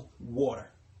evil?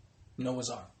 Water.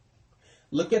 Noah's Ark.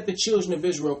 Look at the children of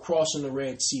Israel crossing the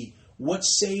Red Sea. What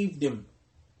saved them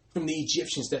from the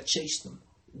Egyptians that chased them?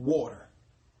 Water,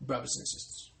 brothers and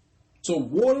sisters. So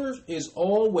water is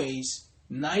always,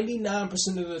 99%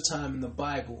 of the time in the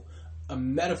Bible, a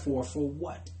metaphor for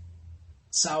what?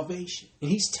 Salvation. And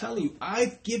he's telling you,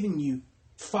 I've given you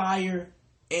fire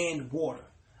and water,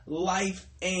 life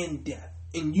and death.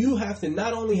 And you have to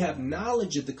not only have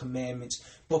knowledge of the commandments,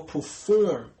 but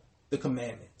perform the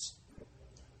commandments.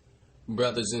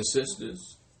 Brothers and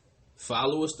sisters,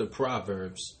 follow us to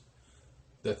Proverbs,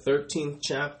 the 13th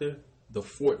chapter, the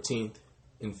 14th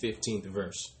and 15th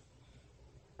verse.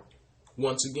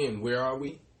 Once again, where are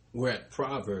we? We're at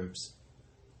Proverbs,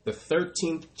 the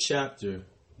 13th chapter,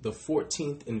 the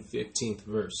 14th and 15th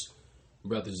verse,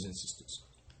 brothers and sisters.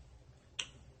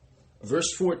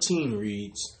 Verse 14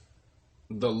 reads,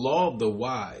 the law of the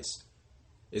wise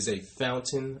is a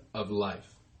fountain of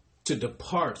life, to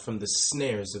depart from the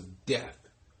snares of death.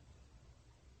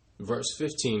 Verse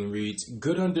 15 reads,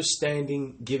 good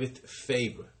understanding giveth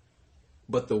favor,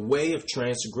 but the way of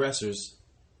transgressors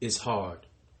is hard.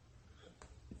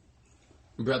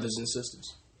 Brothers and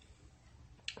sisters,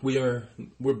 we're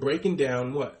breaking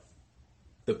down what?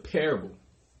 The parable.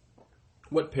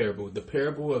 What parable? The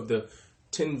parable of the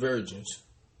 10 virgins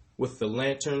with the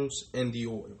lanterns and the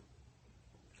oil.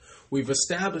 We've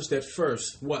established at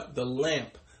first what? The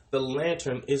lamp, the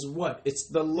lantern is what? It's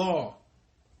the law.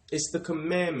 It's the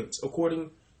commandments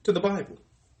according to the Bible.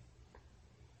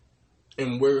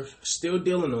 And we're still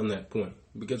dealing on that point.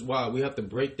 Because why? We have to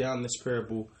break down this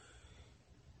parable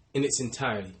in its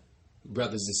entirety,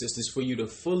 brothers and sisters, for you to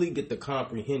fully get the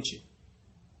comprehension.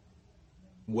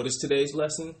 What is today's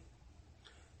lesson?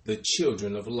 The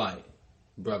children of light,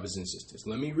 brothers and sisters.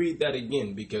 Let me read that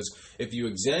again, because if you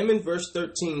examine verse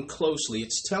 13 closely,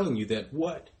 it's telling you that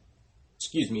what?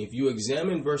 If you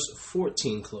examine verse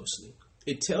 14 closely,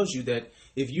 it tells you that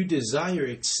if you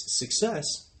desire success,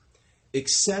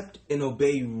 accept and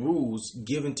obey rules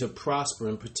given to prosper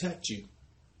and protect you.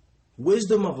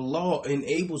 Wisdom of law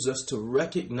enables us to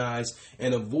recognize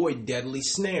and avoid deadly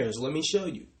snares. Let me show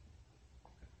you.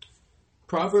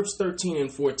 Proverbs 13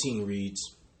 and 14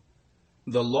 reads,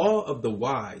 the law of the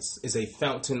wise is a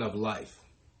fountain of life,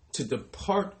 to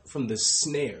depart from the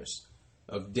snares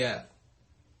of death.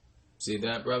 See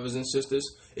that, brothers and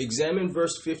sisters? Examine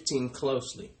verse 15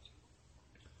 closely.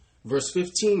 Verse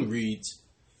 15 reads,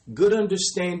 good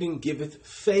understanding giveth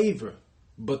favor,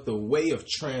 but the way of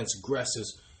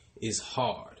transgressors is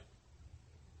hard.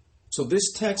 So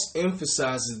this text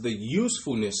emphasizes the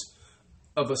usefulness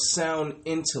of a sound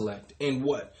intellect and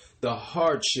what? The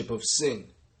hardship of sin.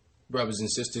 Brothers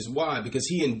and sisters, why? Because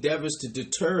he endeavors to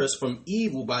deter us from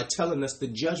evil by telling us the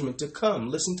judgment to come.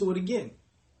 Listen to it again.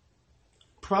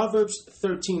 Proverbs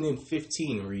 13 and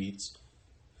 15 reads,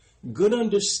 Good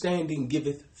understanding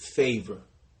giveth favor,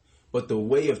 but the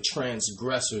way of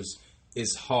transgressors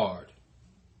is hard.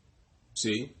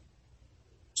 See?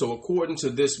 So according to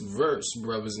this verse,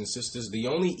 brothers and sisters, the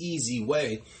only easy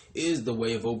way is the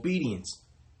way of obedience,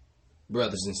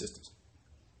 brothers and sisters.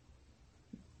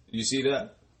 You see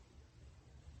that?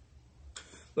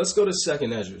 Let's go to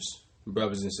 2nd Esdras,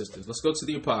 brothers and sisters. Let's go to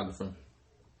the Apocrypha.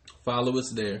 Follow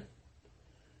us there.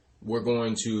 We're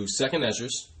going to 2nd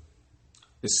Esdras,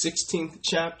 the 16th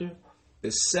chapter,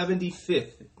 the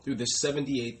 75th through the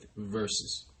 78th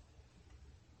verses.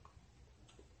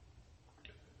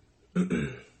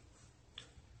 2nd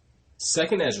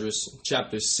Esdras,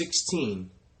 chapter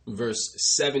 16, verse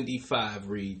 75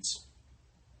 reads,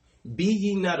 Be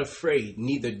ye not afraid,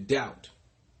 neither doubt,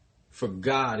 for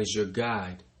God is your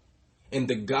guide, and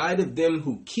the guide of them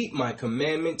who keep my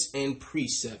commandments and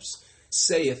precepts,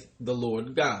 saith the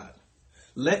Lord God.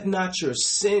 Let not your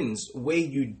sins weigh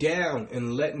you down,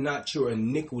 and let not your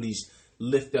iniquities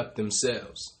lift up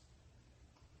themselves.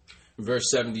 Verse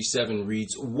 77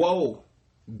 reads, Woe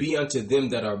be unto them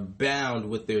that are bound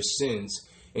with their sins,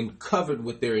 and covered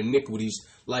with their iniquities,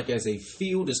 like as a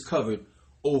field is covered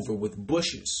over with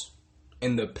bushes,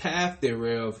 and the path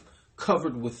thereof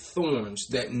covered with thorns,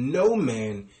 that no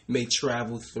man may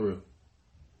travel through.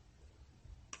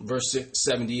 Verse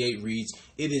 78 reads,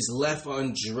 It is left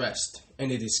undressed,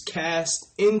 and it is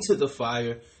cast into the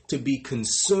fire to be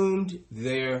consumed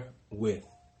therewith.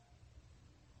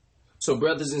 So,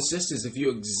 brothers and sisters, if you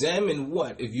examine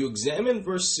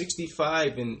verse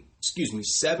 75 and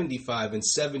 75 and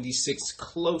 76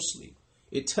 closely,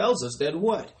 it tells us that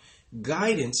what?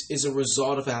 Guidance is a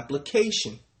result of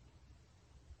application.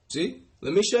 See?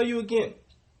 Let me show you again.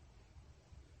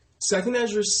 2nd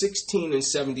Esdras 16 and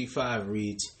 75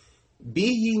 reads,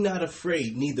 Be ye not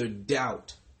afraid, neither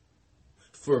doubt,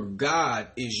 for God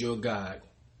is your guide,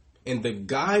 and the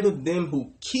guide of them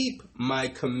who keep my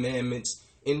commandments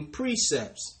and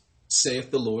precepts,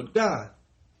 saith the Lord God.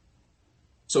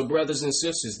 So, brothers and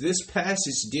sisters, this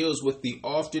passage deals with the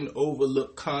often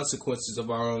overlooked consequences of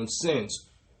our own sins.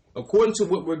 According to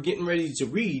what we're getting ready to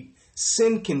read,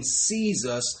 sin can seize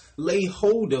us, lay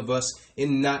hold of us,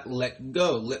 and not let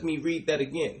go. Let me read that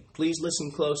again. Please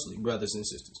listen closely, brothers and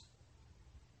sisters.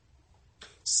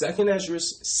 2nd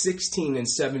Esdras 16 and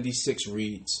 76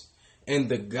 reads, And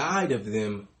the guide of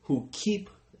them who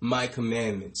keep my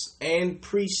commandments and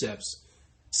precepts,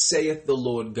 saith the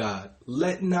Lord God,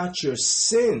 let not your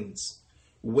sins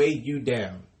weigh you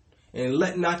down, and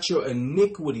let not your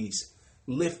iniquities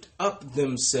lift up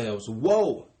themselves.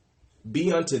 Woe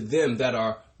be unto them that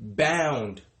are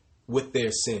bound with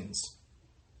their sins.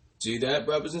 See that,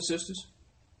 brothers and sisters?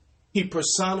 He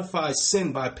personifies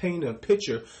sin by painting a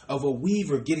picture of a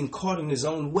weaver getting caught in his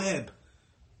own web.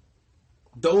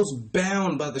 Those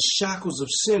bound by the shackles of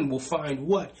sin will find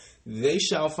what? They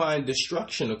shall find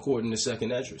destruction, according to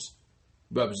 2nd Esdras,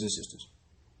 brothers and sisters.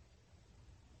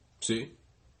 See?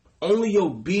 Only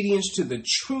obedience to the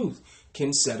truth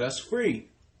can set us free,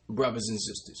 brothers and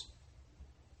sisters.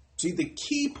 See, the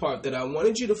key part that I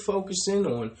wanted you to focus in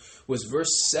on was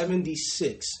verse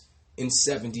 76 and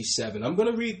 77. I'm going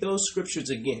to read those scriptures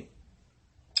again,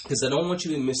 because I don't want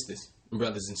you to miss this,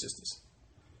 brothers and sisters.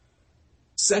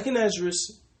 2nd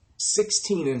Esdras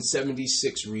 16 and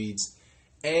 76 reads,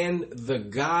 And the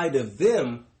guide of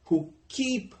them who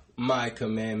keep my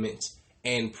commandments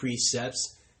and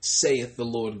precepts, saith the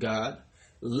Lord God,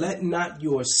 let not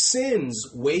your sins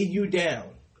weigh you down,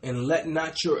 and let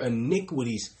not your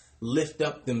iniquities lift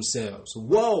up themselves.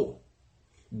 Woe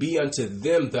be unto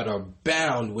them that are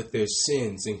bound with their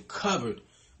sins and covered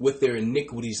with their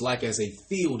iniquities, like as a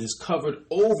field is covered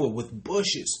over with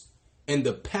bushes, and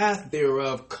the path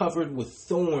thereof covered with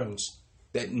thorns,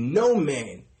 that no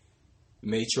man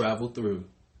may travel through.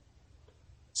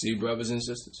 See, brothers and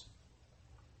sisters?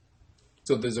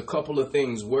 So there's a couple of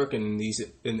things working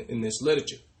in this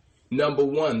literature. Number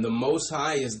one, the Most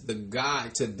High is the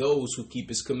guide to those who keep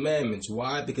his commandments.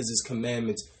 Why? Because his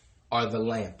commandments are the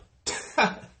lamp.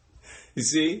 You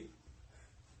see?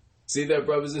 See that,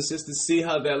 brothers and sisters? See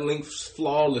how that links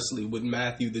flawlessly with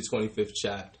Matthew, the 25th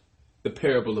chapter, the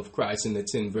parable of Christ and the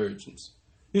 10 virgins.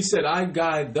 He said, I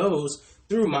guide those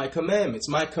through my commandments.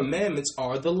 My commandments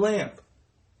are the lamp.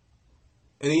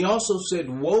 And he also said,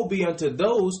 woe be unto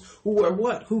those who are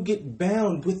what? Who get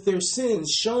bound with their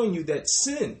sins, showing you that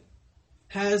sin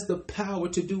has the power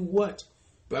to do what,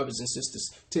 brothers and sisters?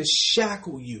 To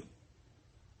shackle you.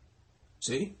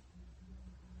 See?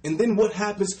 And then what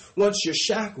happens once you're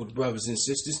shackled, brothers and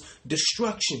sisters?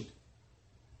 Destruction.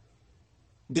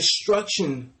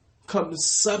 Destruction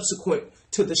comes subsequent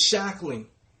to the shackling,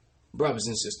 brothers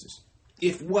and sisters.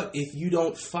 if what? If you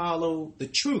don't follow the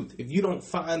truth, if you don't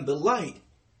find the light.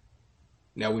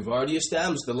 Now, we've already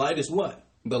established the light is what?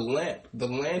 The lamp. The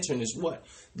lantern is what?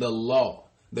 The law,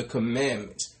 the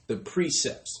commandments, the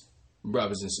precepts,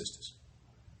 brothers and sisters.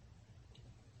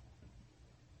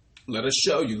 Let us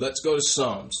show you. Let's go to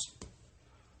Psalms.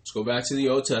 Let's go back to the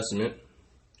Old Testament.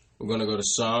 We're going to go to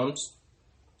Psalms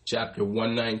chapter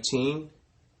 119,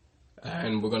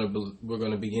 and we're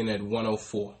going to begin at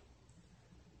 104.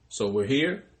 So we're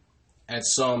here at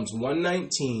Psalms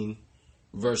 119,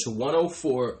 verse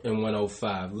 104 and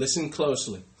 105. Listen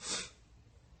closely.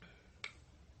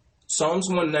 Psalms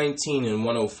 119 and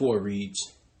 104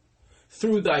 reads,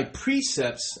 "Through thy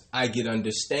precepts I get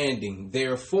understanding,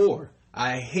 therefore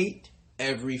I hate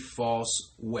every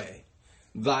false way.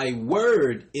 Thy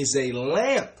word is a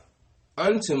lamp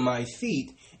unto my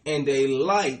feet and a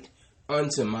light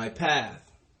unto my path."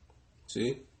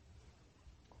 See?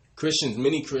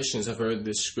 Many Christians have heard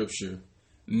this scripture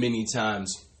many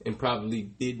times and probably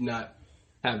did not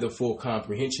have the full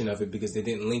comprehension of it because they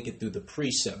didn't link it through the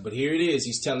precept. But here it is.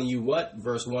 He's telling you what?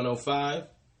 Verse 105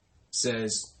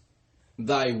 says,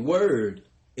 "Thy word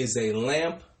is a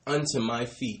lamp unto my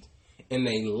feet and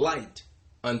a light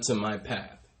unto my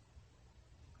path."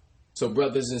 So,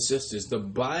 brothers and sisters, the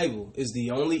Bible is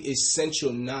the only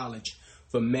essential knowledge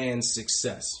for man's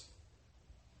success.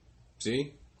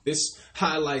 See? This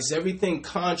highlights everything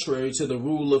contrary to the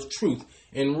rule of truth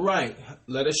and right.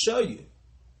 Let us show you.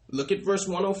 Look at verse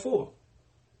 104.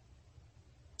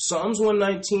 Psalms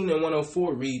 119 and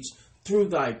 104 reads, "Through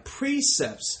thy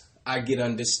precepts I get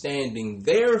understanding,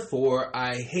 therefore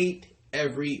I hate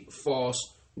every false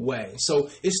way."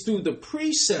 So it's through the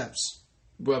precepts,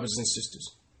 brothers and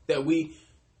sisters, that we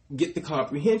get the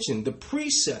comprehension. The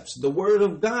precepts, the word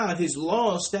of God, his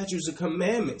laws, statutes, and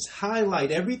commandments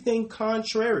highlight everything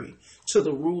contrary to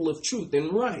the rule of truth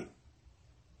and right.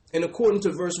 And according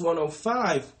to verse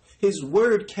 105, his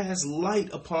word casts light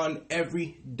upon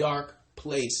every dark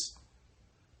place.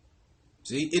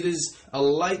 See, it is a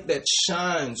light that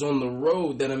shines on the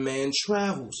road that a man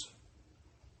travels.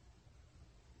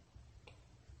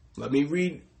 Let me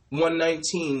read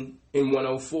 119 and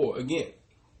 104 again.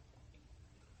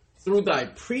 "Through thy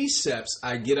precepts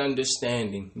I get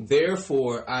understanding,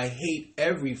 therefore I hate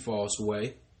every false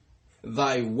way.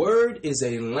 Thy word is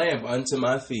a lamp unto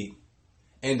my feet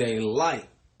and a light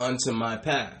unto my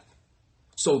path."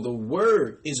 So the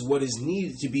word is what is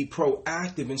needed to be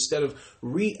proactive instead of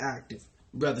reactive,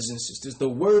 brothers and sisters. The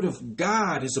word of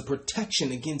God is a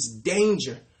protection against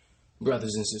danger,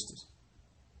 brothers and sisters.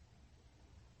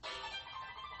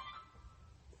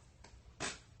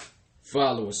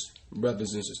 Follow us,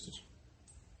 brothers and sisters.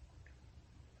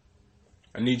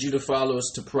 I need you to follow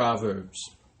us to Proverbs.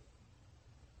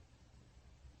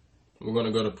 We're going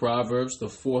to go to Proverbs, the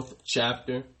 4th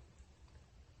chapter.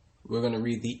 We're going to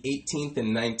read the 18th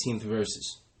and 19th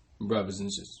verses, brothers and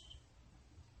sisters.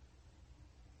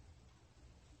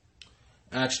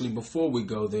 Actually, before we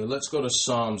go there, let's go to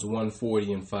Psalms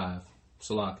 140 and 5.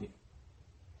 Salakia.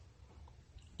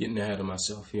 Getting ahead of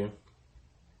myself here.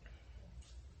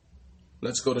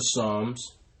 Let's go to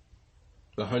Psalms,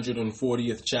 the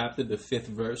 140th chapter, the 5th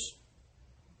verse.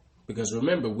 Because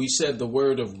remember, we said the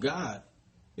word of God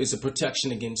is a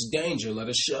protection against danger. Let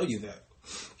us show you that.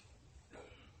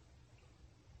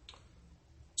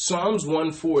 Psalms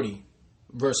 140,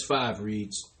 verse 5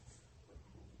 reads,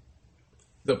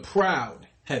 "The proud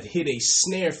have hid a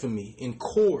snare for me in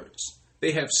cords.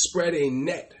 They have spread a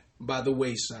net by the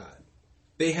wayside.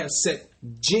 They have set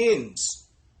gins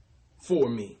for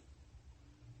me."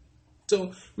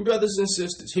 So, brothers and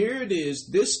sisters, here it is.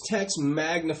 This text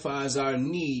magnifies our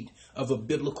need of a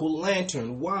biblical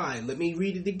lantern. Why? Let me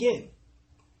read it again.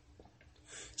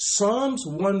 Psalms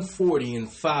 140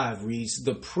 and 5 reads,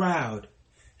 "The proud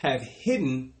have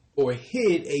hid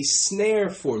a snare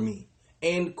for me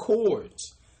and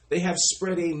cords. They have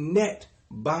spread a net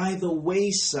by the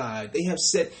wayside. They have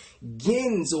set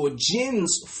gins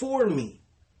for me."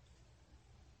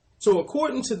 So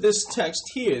according to this text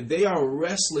here, they are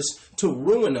restless to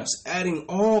ruin us, adding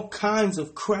all kinds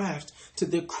of craft to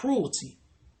their cruelty,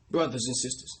 brothers and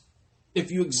sisters.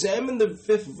 If you examine the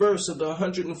 5th verse of the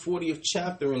 140th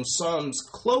chapter in Psalms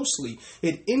closely,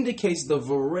 it indicates the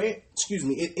variety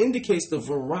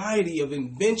of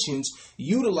inventions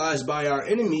utilized by our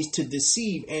enemies to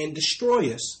deceive and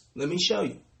destroy us. Let me show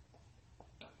you.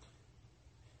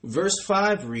 Verse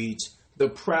 5 reads, "The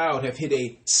proud have hid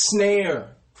a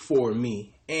snare for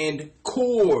me and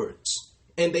cords,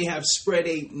 and they have spread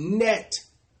a net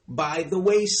by the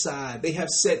wayside. They have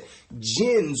set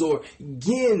gins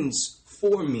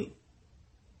for me."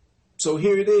 So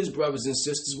here it is, brothers and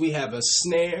sisters. We have a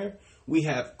snare, we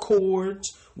have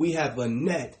cords, we have a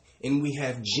net, and we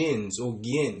have jinns or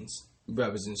gins,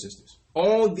 brothers and sisters.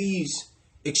 All these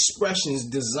expressions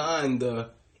design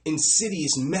the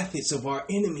insidious methods of our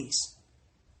enemies.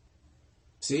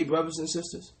 See, brothers and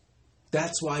sisters?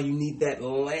 That's why you need that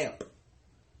lamp,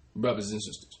 brothers and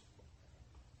sisters.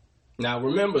 Now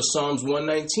remember, Psalms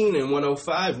 119 and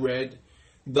 105 read,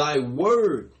 "Thy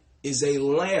word is a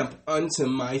lamp unto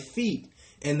my feet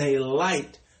and a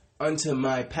light unto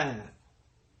my path."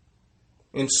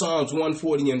 And Psalms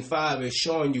 140 and 5 is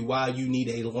showing you why you need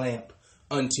a lamp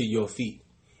unto your feet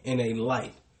and a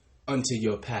light unto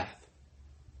your path,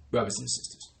 brothers and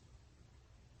sisters.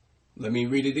 Let me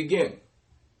read it again.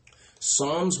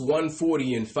 Psalms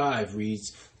 140 and 5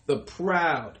 reads, "The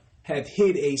proud have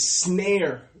hid a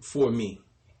snare for me,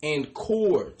 and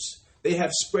cords. They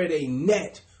have spread a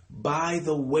net by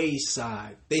the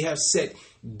wayside. They have set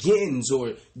gins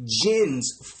or jinns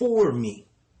for me."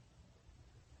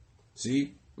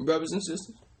 See, brothers and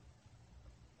sisters?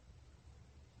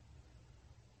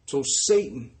 So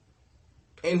Satan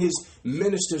and his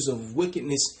ministers of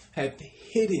wickedness have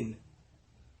hidden.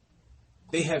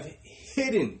 They have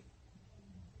hidden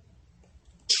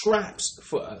traps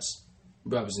for us,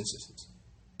 brothers and sisters.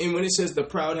 And when it says the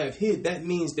proud have hid, that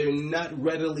means they're not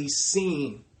readily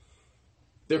seen.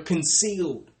 They're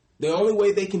concealed. The only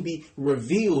way they can be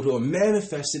revealed or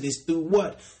manifested is through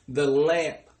what? The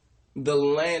lamp, the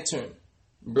lantern,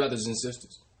 brothers and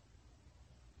sisters.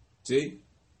 See?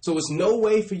 So there's no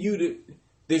way for you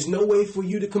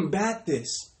to combat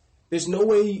this. There's no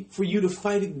way for you to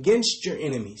fight against your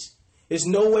enemies. There's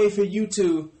no way for you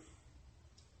to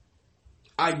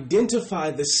identify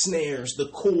the snares, the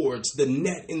cords, the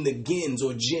net, and the gins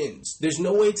or jinns. There's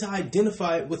no way to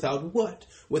identify it without what?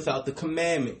 Without the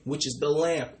commandment, which is the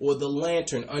lamp or the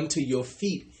lantern unto your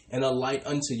feet and a light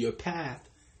unto your path,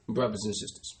 brothers and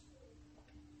sisters.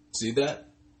 See that?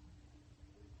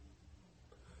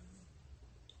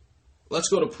 Let's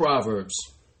go to Proverbs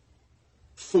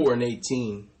 4 and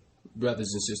 18,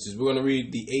 brothers and sisters. We're going to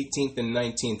read the 18th and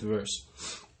 19th verse.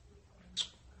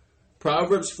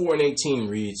 Proverbs 4 and 18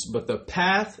 reads, "But the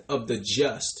path of the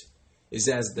just is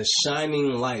as the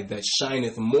shining light that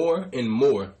shineth more and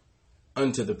more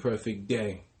unto the perfect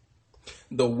day.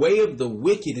 The way of the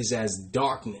wicked is as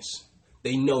darkness.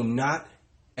 They know not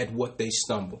at what they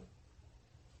stumble."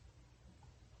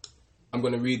 I'm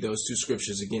going to read those two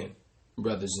scriptures again,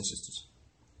 brothers and sisters.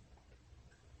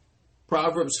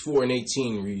 Proverbs 4 and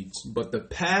 18 reads, "But the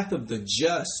path of the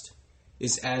just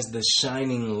is as the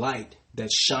shining light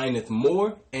that shineth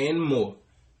more and more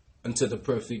unto the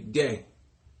perfect day."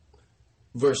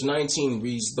 Verse 19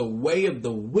 reads, "The way of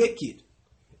the wicked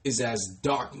is as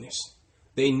darkness.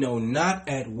 They know not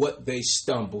at what they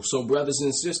stumble." So, brothers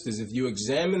and sisters, if you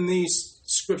examine these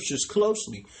scriptures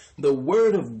closely, the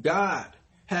word of God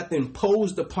hath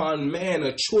imposed upon man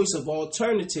a choice of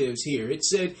alternatives here. It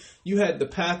said you had the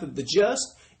path of the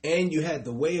just and you had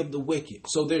the way of the wicked.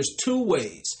 So there's two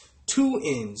ways, two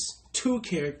ends, two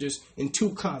characters, and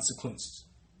two consequences.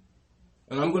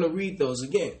 And I'm going to read those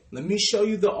again. Let me show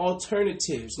you the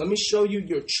alternatives. Let me show you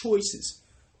your choices,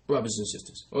 brothers and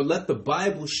sisters. Or let the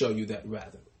Bible show you that,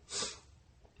 rather.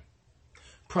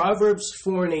 Proverbs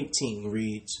 4 and 18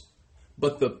 reads,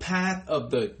 "But the path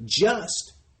of the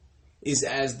just is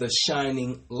as the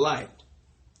shining light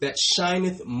that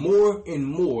shineth more and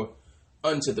more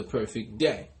unto the perfect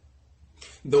day.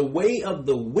 The way of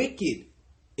the wicked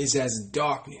is as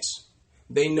darkness.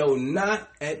 They know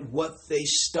not at what they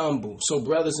stumble." So,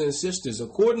 brothers and sisters,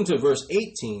 according to verse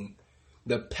 18,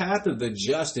 the path of the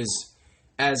just is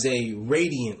as a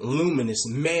radiant, luminous,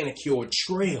 manicured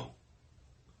trail,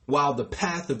 while the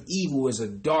path of evil is a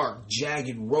dark,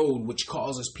 jagged road which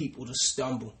causes people to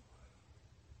stumble.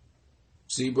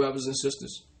 See, brothers and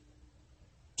sisters?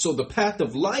 So the path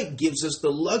of light gives us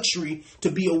the luxury to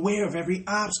be aware of every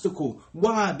obstacle.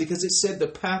 Why? Because it said the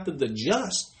path of the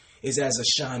just is as a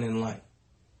shining light.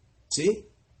 See?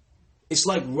 It's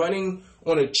like running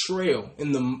on a trail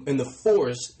in the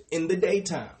forest in the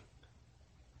daytime,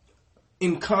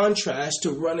 in contrast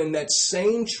to running that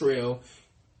same trail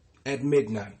at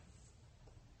midnight.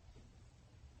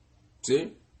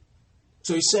 See?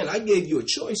 So he's saying, I gave you a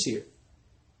choice here.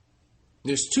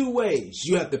 There's two ways.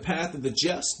 You have the path of the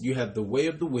just. You have the way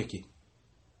of the wicked.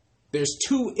 There's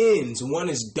two ends. One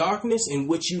is darkness, in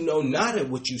which you know not at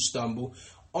what you stumble.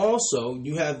 Also,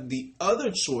 you have the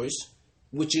other choice,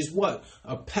 which is what?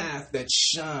 A path that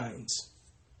shines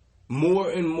more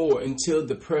and more until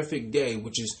the perfect day,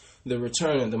 which is the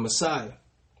return of the Messiah.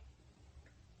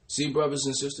 See, brothers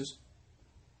and sisters?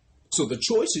 So the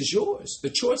choice is yours. The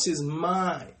choice is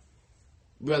mine,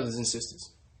 brothers and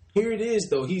sisters. Here it is,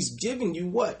 though. He's giving you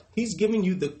what? He's giving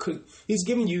you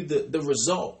the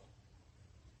result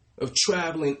of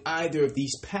traveling either of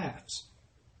these paths,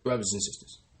 brothers and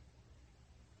sisters.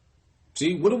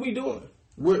 See, what are we doing?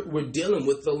 We're dealing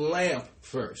with the lamp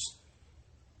first.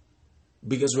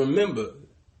 Because remember,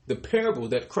 the parable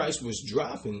that Christ was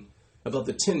dropping about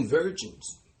the 10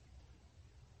 virgins.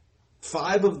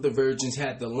 5 of the virgins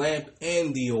had the lamp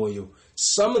and the oil.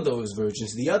 Some of those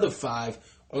virgins, the other 5,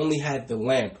 only had the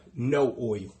lamp, no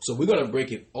oil. So we're going to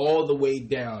break it all the way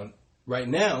down. Right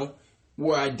now,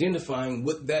 we're identifying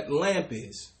what that lamp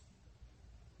is.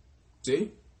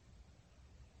 See?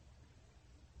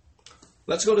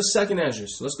 Let's go to 2nd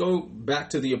Esdras. Let's go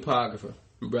back to the Apocrypha,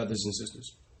 brothers and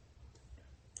sisters.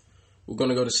 We're going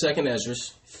to go to 2nd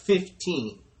Esdras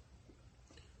 15.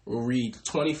 We'll read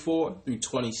 24 through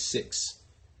 26,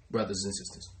 brothers and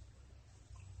sisters.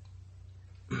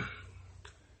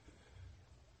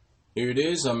 Here it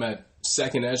is. I'm at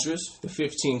 2nd Esdras, the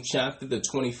 15th chapter, the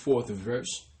 24th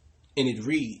verse. And it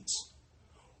reads,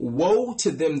 Woe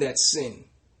to them that sin,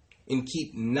 and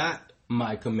keep not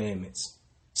my commandments,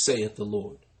 saith the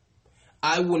Lord.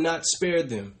 I will not spare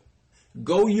them.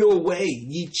 Go your way,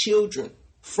 ye children,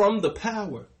 from the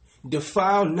power.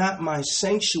 Defile not my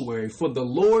sanctuary, for the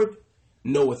Lord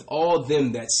knoweth all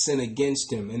them that sin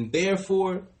against him, and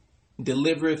therefore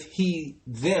delivereth he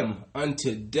them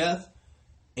unto death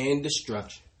and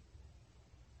destruction.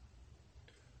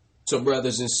 So,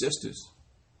 brothers and sisters,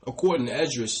 according to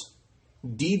Esdras,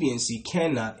 deviancy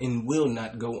cannot and will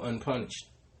not go unpunished,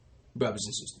 brothers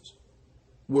and sisters.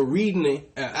 We're reading an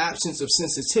absence of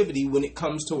sensitivity when it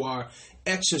comes to our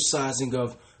exercising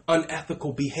of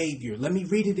unethical behavior. Let me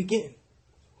read it again.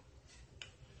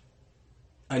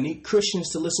 I need Christians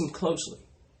to listen closely.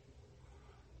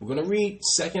 We're going to read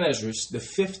 2nd Esdras, the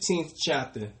 15th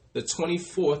chapter, the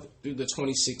 24th through the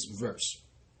 26th verse.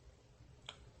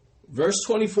 Verse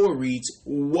 24 reads,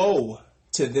 Woe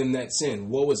to them that sin.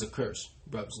 Woe is a curse,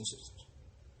 brothers and sisters.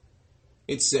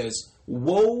 It says,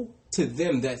 Woe to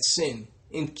them that sin,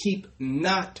 and keep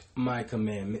not my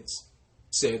commandments,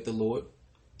 saith the Lord.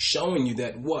 Showing you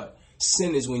that what?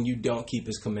 Sin is when you don't keep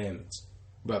his commandments,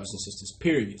 brothers and sisters,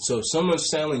 period. So if someone's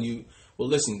telling you, well,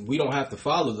 listen, we don't have to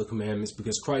follow the commandments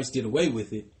because Christ did away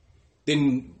with it,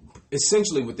 then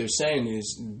essentially what they're saying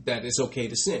is that it's okay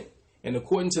to sin. And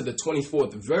according to the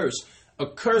 24th verse, a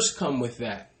curse come with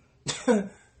that.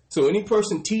 So any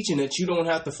person teaching that you don't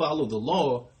have to follow the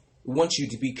law wants you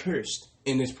to be cursed,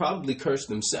 and it's probably cursed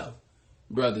themselves,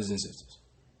 brothers and sisters.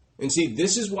 And see,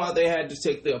 this is why they had to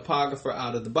take the Apocrypha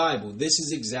out of the Bible. This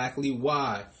is exactly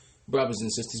why, brothers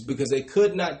and sisters, because they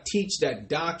could not teach that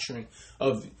doctrine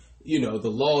of, the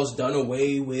law's done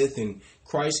away with and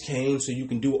Christ came so you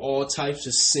can do all types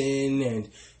of sin and,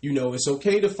 it's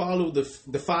okay to follow the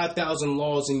 5,000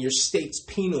 laws in your state's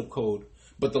penal code.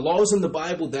 But the laws in the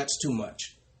Bible, that's too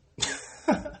much.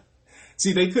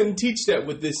 See, they couldn't teach that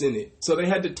with this in it. So they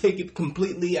had to take it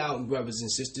completely out, brothers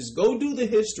and sisters. Go do the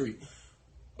history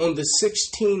on the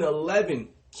 1611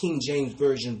 King James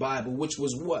Version Bible, which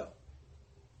was what?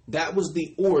 That was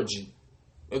the origin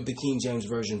of the King James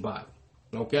Version Bible.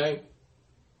 Okay?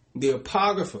 The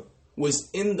Apocrypha was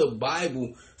in the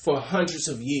Bible for hundreds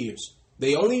of years.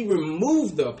 They only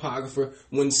removed the Apocrypha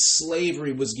when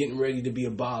slavery was getting ready to be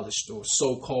abolished, or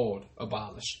so-called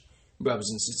abolished, brothers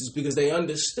and sisters, because they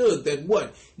understood that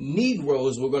what?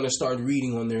 Negroes were going to start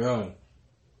reading on their own.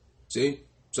 See?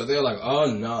 So they're like,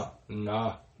 oh,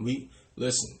 nah.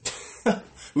 Listen,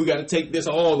 we got to take this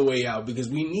all the way out because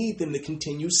we need them to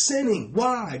continue sinning.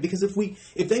 Why? Because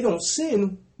if they don't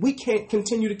sin, we can't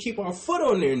continue to keep our foot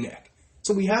on their neck.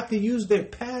 So we have to use their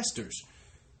pastors.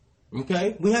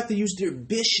 Okay? We have to use their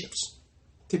bishops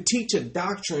to teach a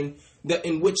doctrine that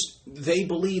in which they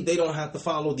believe they don't have to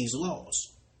follow these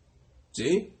laws.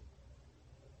 See?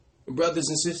 Brothers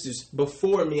and sisters,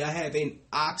 before me, I have an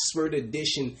Oxford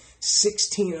edition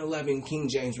 1611 King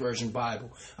James Version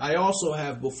Bible. I also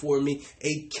have before me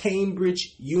a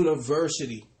Cambridge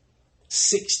University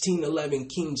 1611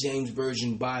 King James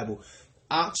Version Bible.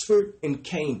 Oxford and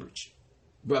Cambridge,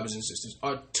 brothers and sisters,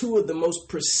 are two of the most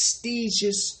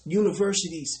prestigious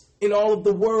universities in all of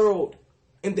the world.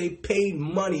 And they paid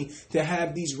money to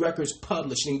have these records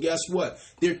published. And guess what?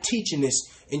 They're teaching this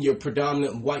in your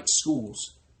predominant white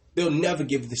schools. They'll never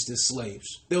give this to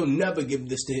slaves. They'll never give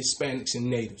this to Hispanics and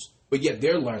natives. But yet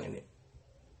they're learning it.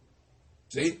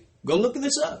 See? Go look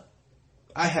this up.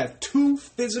 I have 2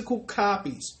 physical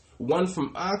copies. One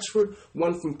from Oxford,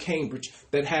 one from Cambridge,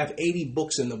 that have 80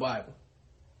 books in the Bible.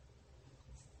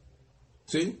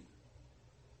 See?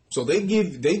 So they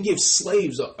give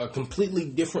slaves a completely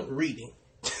different reading.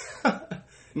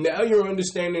 Now you're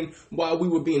understanding why we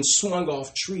were being swung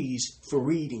off trees for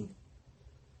reading.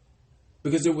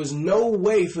 Because there was no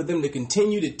way for them to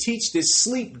continue to teach this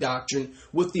sleep doctrine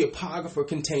with the Apocrypha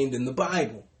contained in the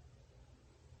Bible.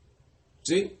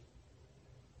 See?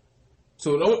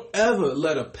 So don't ever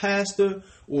let a pastor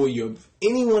or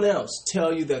anyone else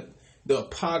tell you that the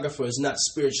Apocrypha is not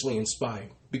spiritually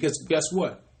inspired. Because guess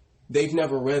what? They've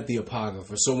never read the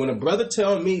Apocrypha. So when a brother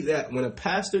tells me that, when a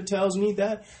pastor tells me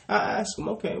that, I ask him,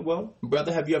 okay, well,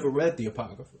 brother, have you ever read the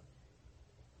Apocrypha?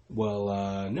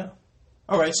 Well, no.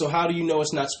 All right, so how do you know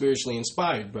it's not spiritually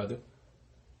inspired, brother?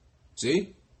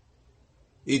 See?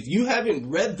 If you haven't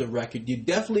read the record, you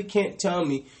definitely can't tell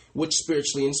me what's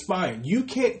spiritually inspired. You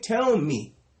can't tell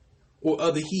me or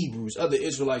other Hebrews, other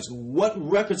Israelites, what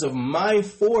records of my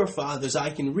forefathers I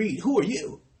can read. Who are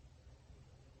you?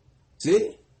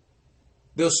 See?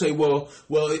 They'll say, well,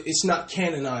 it's not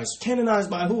canonized. Canonized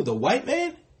by who? The white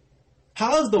man?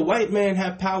 How does the white man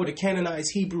have power to canonize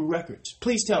Hebrew records?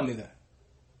 Please tell me that.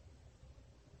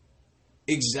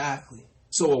 Exactly.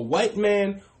 So a white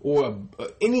man or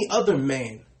any other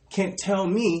man can't tell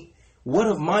me what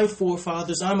of my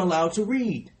forefathers I'm allowed to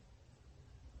read.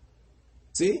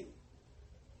 See?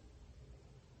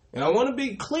 And I want to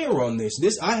be clear on this.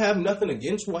 I have nothing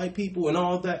against white people and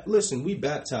all that. Listen, we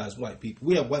baptize white people.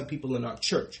 We have white people in our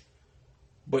church.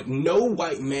 But no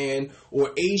white man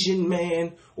or Asian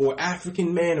man or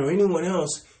African man or anyone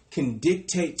else can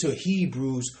dictate to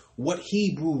Hebrews what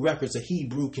Hebrew records a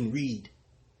Hebrew can read.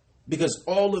 Because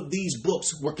all of these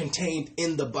books were contained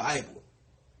in the Bible.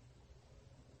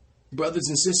 Brothers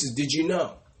and sisters, did you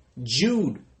know?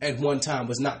 Jude at one time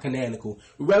was not canonical.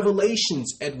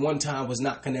 Revelations at one time was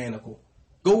not canonical.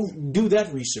 Go do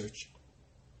that research.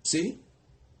 See?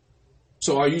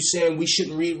 So are you saying we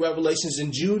shouldn't read Revelations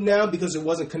and Jude now because it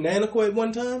wasn't canonical at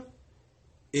one time?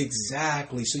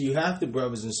 Exactly. So you have to,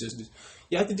 brothers and sisters,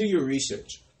 you have to do your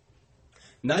research.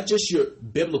 Not just your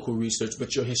biblical research,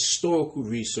 but your historical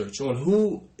research on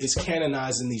who is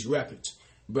canonizing these records,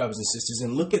 brothers and sisters,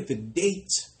 and look at the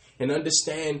dates and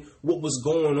understand what was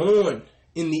going on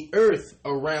in the earth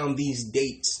around these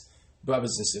dates,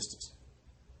 brothers and sisters.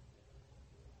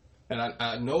 And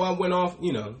I know I went off,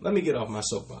 let me get off my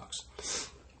soapbox.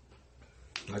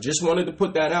 I just wanted to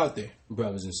put that out there,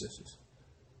 brothers and sisters.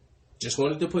 Just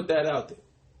wanted to put that out there.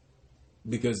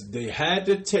 Because they had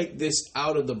to take this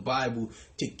out of the Bible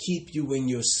to keep you in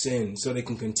your sin so they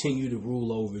can continue to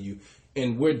rule over you.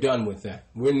 And we're done with that.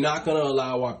 We're not going to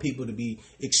allow our people to be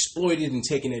exploited and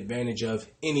taken advantage of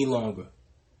any longer.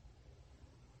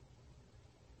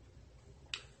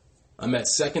 I'm at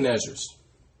 2nd Ezra,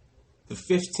 the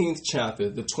 15th chapter,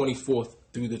 the 24th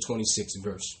through the 26th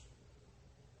verse.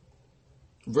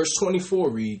 Verse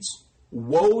 24 reads,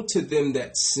 "Woe to them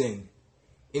that sin,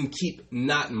 and keep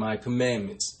not my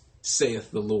commandments,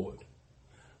 saith the Lord.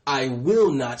 I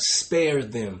will not spare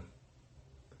them.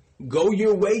 Go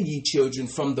your way, ye children,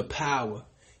 from the power.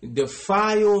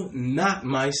 Defile not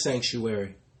my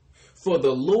sanctuary. For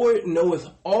the Lord knoweth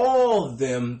all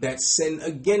them that sin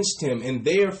against him, and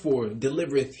therefore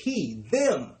delivereth he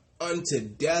them unto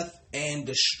death and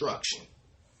destruction."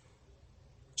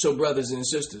 So, brothers and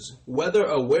sisters, whether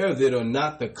aware of it or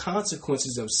not, the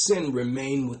consequences of sin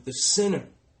remain with the sinner.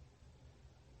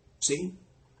 See?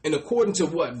 And according to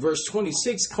what? Verse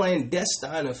 26,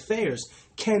 clandestine affairs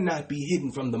cannot be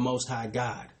hidden from the Most High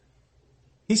God.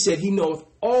 He said he knoweth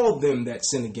all them that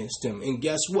sin against him. And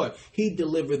guess what? He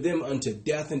delivered them unto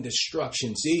death and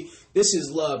destruction. See? This is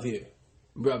love here,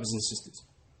 brothers and sisters.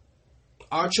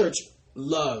 Our church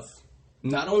love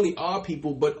not only our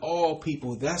people, but all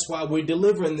people. That's why we're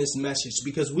delivering this message,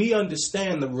 because we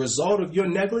understand the result of your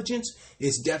negligence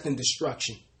is death and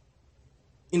destruction.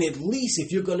 And at least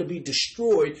if you're going to be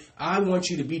destroyed, I want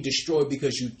you to be destroyed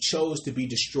because you chose to be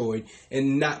destroyed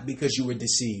and not because you were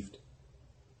deceived.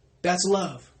 That's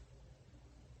love.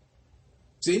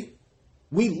 See?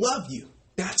 We love you.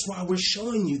 That's why we're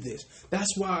showing you this.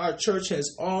 That's why our church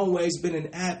has always been an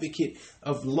advocate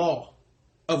of law,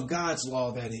 of God's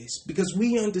law, that is. Because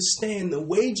we understand the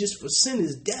wages for sin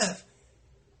is death.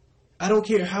 I don't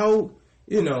care how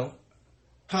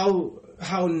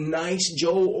nice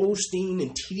Joel Osteen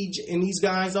and TJ and these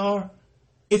guys are.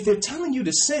 If they're telling you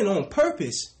to sin on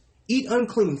purpose, eat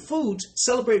unclean foods,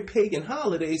 celebrate pagan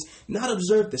holidays, not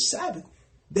observe the Sabbath,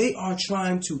 they are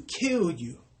trying to kill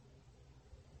you.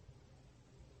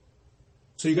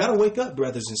 So you got to wake up,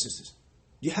 brothers and sisters.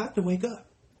 You have to wake up.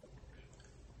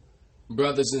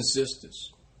 Brothers and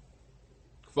sisters,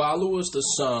 follow us to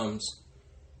Psalms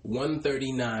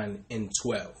 139 and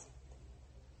 12.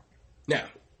 Now,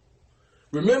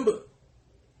 Remember,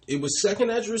 it was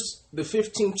 2nd Esdras, the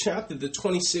 15th chapter, the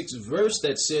 26th verse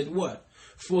that said what?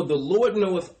 For the Lord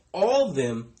knoweth all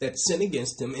them that sin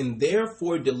against him, and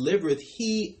therefore delivereth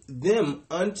he them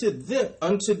unto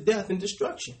death and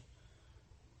destruction.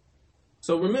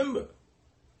 So remember,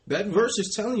 that verse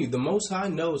is telling you the Most High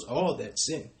knows all that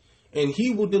sin, and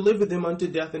he will deliver them unto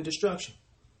death and destruction.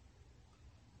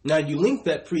 Now you link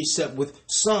that precept with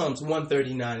Psalms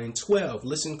 139 and 12.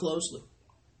 Listen closely,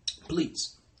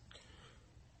 please.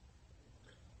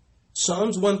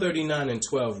 Psalms 139 and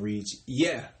 12 reads,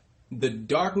 "Yea, the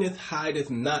darkness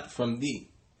hideth not from thee,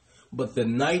 but the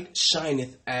night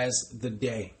shineth as the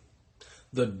day.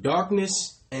 The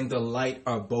darkness and the light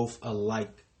are both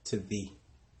alike to thee."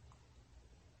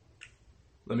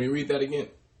 Let me read that again.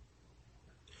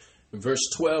 Verse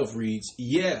 12 reads,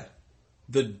 "Yea,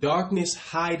 the darkness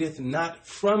hideth not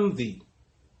from thee,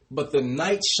 but the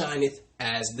night shineth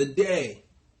as the day.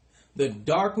 The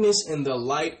darkness and the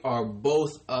light are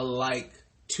both alike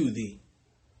to thee."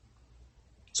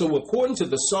 So according to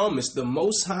the psalmist, the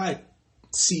Most High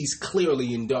sees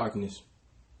clearly in darkness.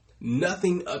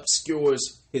 Nothing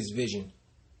obscures his vision,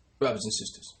 brothers and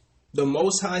sisters. The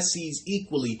Most High sees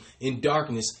equally in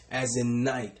darkness as in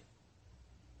night.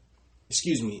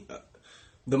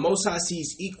 The Most High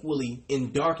sees equally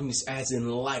in darkness as in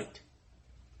light.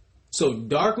 So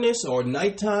darkness or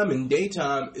nighttime and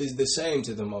daytime is the same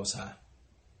to the Most High.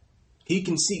 He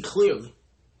can see clearly,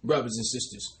 brothers and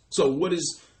sisters. So what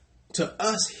is to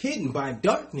us hidden by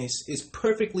darkness is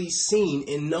perfectly seen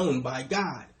and known by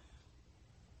God.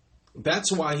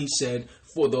 That's why he said,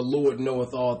 "For the Lord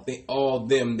knoweth all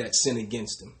them that sin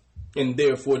against him, and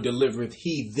therefore delivereth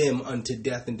he them unto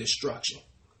death and destruction."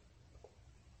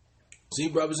 See,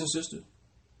 brothers and sisters?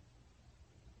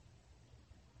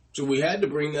 So we had to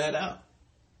bring that out.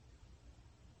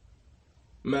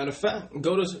 Matter of fact,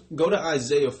 go to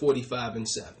Isaiah 45 and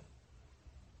 7.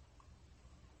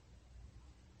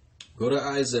 Go to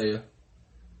Isaiah,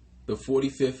 the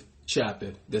 45th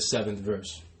chapter, the 7th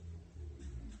verse.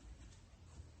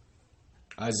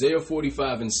 Isaiah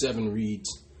 45 and 7 reads,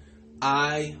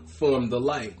 "I form the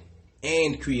light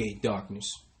and create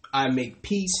darkness. I make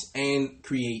peace and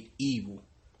create evil.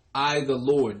 I, the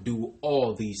Lord, do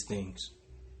all these things."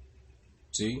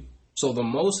 See? So the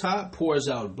Most High pours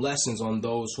out blessings on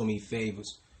those whom he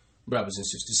favors, brothers and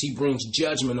sisters. He brings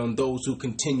judgment on those who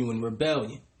continue in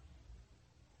rebellion.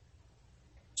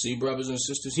 See, brothers and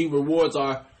sisters, he rewards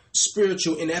our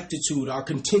spiritual ineptitude, our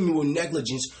continual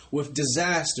negligence with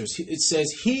disasters. It says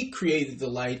he created the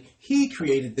light, he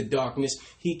created the darkness.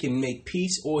 He can make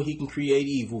peace or he can create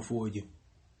evil for you.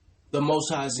 The Most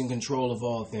High is in control of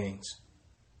all things.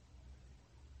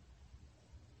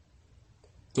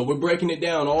 So we're breaking it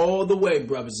down all the way,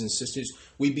 brothers and sisters.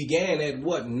 We began at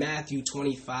what? Matthew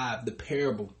 25, the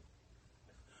parable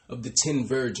of the 10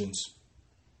 virgins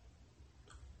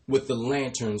with the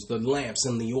lanterns, the lamps,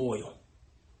 and the oil.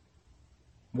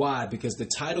 Why? Because the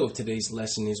title of today's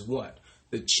lesson is what?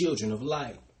 The children of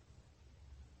light.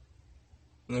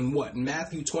 And what?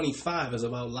 Matthew 25 is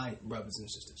about light, brothers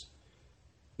and sisters.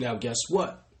 Now, guess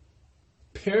what?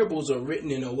 Parables are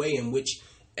written in a way in which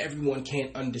everyone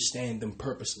can't understand them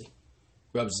purposely,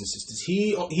 brothers and sisters.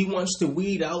 He wants to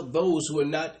weed out those who are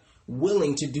not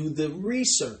willing to do the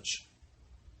research.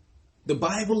 The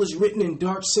Bible is written in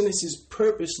dark sentences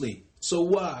purposely. So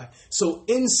why? So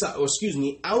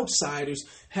outsiders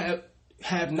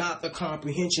have not the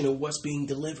comprehension of what's being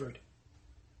delivered.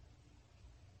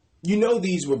 You know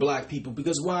these were black people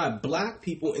because why? Black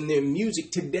people in their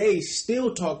music today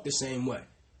still talk the same way.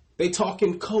 They talk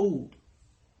in code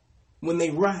when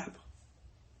they rap.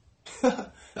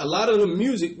 A lot of the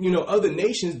music, other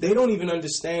nations, they don't even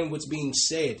understand what's being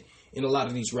said in a lot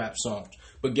of these rap songs.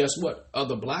 But guess what?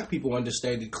 Other black people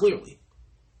understand it clearly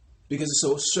because it's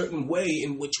a certain way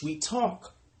in which we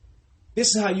talk.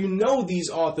 This is how you know these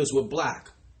authors were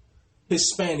black,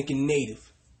 Hispanic, and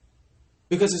Native.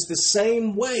 Because it's the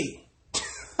same way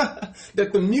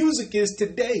that the music is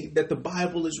today that the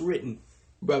Bible is written,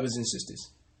 brothers and sisters.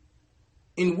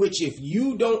 In which if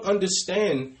you don't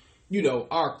understand,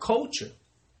 our culture,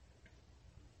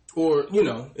 or,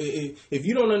 if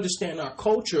you don't understand our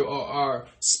culture or our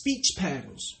speech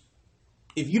patterns,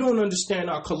 if you don't understand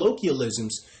our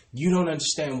colloquialisms, you don't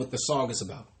understand what the song is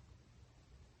about.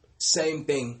 Same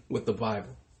thing with the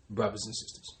Bible, brothers and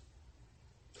sisters.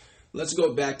 Let's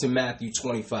go back to Matthew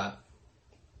 25.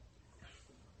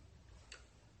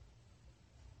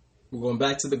 We're going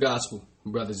back to the gospel,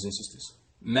 brothers and sisters.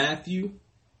 Matthew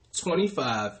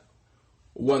 25,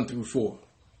 1 through 4.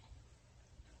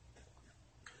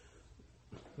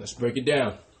 Let's break it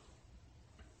down.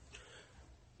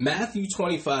 Matthew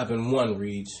 25:1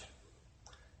 reads,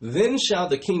 Then shall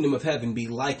the kingdom of heaven be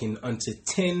likened unto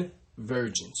 10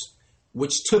 virgins,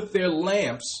 which took their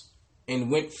lamps and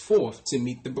went forth to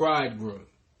meet the bridegroom.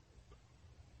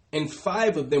 And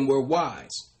 5 of them were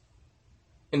wise,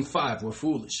 and 5 were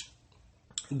foolish.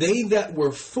 They that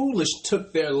were foolish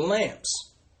took their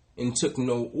lamps, and took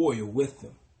no oil with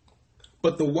them.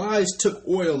 But the wise took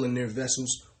oil in their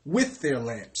vessels with their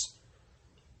lamps.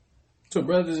 So,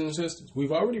 brothers and sisters,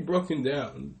 we've already broken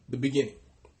down the beginning.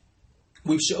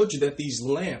 We've showed you that these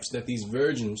lamps that these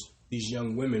virgins, these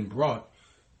young women brought,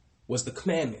 was the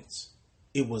commandments.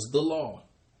 It was the law.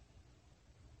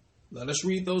 Let us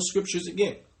read those scriptures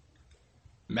again.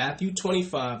 Matthew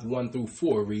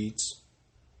 25:1-4 reads,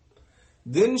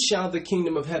 Then shall the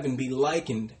kingdom of heaven be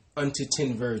likened unto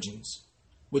 10 virgins,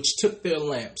 which took their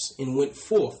lamps and went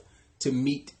forth to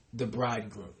meet the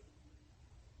bridegroom.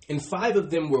 And 5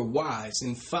 of them were wise,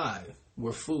 and 5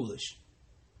 were foolish.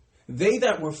 They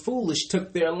that were foolish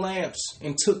took their lamps,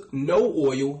 and took no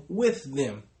oil with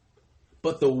them.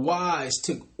 But the wise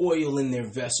took oil in their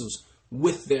vessels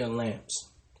with their lamps.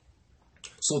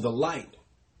 So the lamp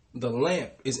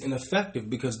is ineffective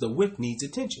because the wick needs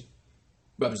attention,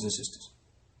 brothers and sisters.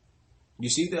 You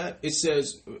see that? It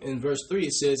says in verse 3,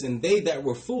 it says, And they that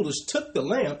were foolish took the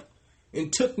lamp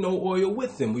and took no oil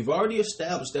with them. We've already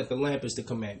established that the lamp is the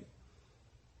commandment.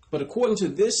 But according to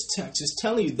this text, it's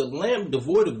telling you the lamp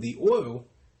devoid of the oil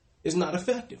is not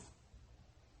effective.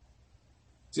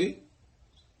 See?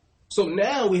 So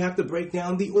now we have to break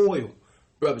down the oil,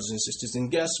 brothers and sisters. And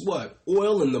guess what?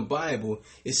 Oil in the Bible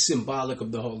is symbolic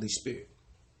of the Holy Spirit.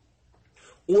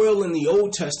 Oil in the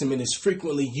Old Testament is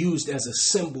frequently used as a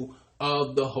symbol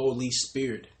of the Holy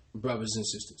Spirit, brothers and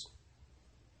sisters.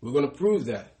 We're going to prove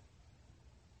that.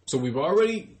 So we've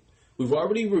already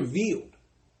revealed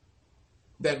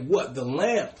that what? The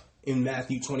lamp in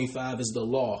Matthew 25 is the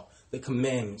law, the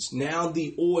commandments. Now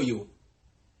the oil,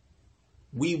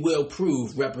 we will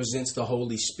prove, represents the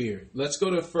Holy Spirit. Let's go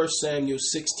to 1 Samuel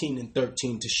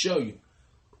 16:13 to show you.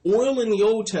 Oil in the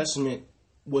Old Testament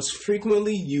was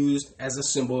frequently used as a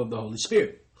symbol of the Holy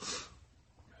Spirit.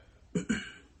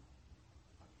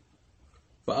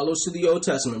 Follow us to the Old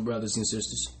Testament, brothers and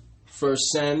sisters. 1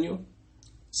 Samuel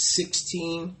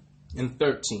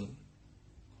 16:13.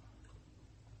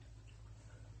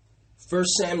 1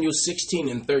 Samuel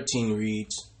 16:13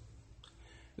 reads,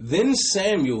 Then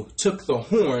Samuel took the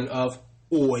horn of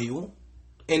oil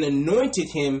and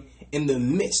anointed him in the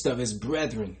midst of his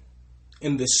brethren.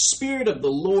 And the Spirit of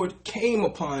the Lord came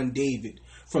upon David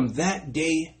from that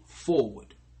day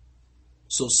forward.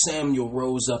 So Samuel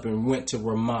rose up and went to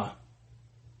Ramah.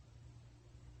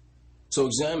 So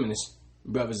examine this,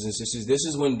 brothers and sisters. This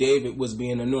is when David was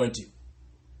being anointed.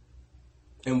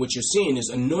 And what you're seeing is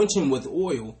anointing with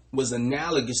oil was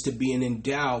analogous to being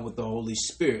endowed with the Holy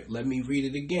Spirit. Let me read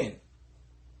it again.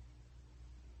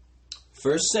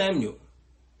 1 Samuel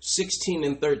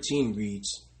 16:13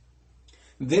 reads,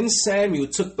 Then Samuel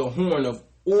took the horn of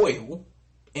oil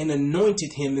and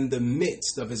anointed him in the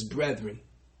midst of his brethren.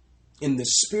 And the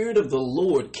Spirit of the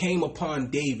Lord came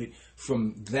upon David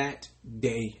from that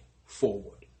day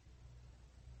forward.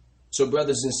 So,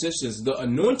 brothers and sisters, the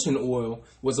anointing oil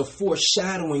was a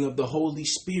foreshadowing of the Holy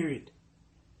Spirit.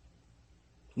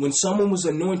 When someone was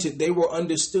anointed, they were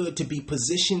understood to be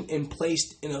positioned and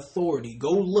placed in authority.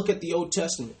 Go look at the Old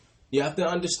Testament. You have to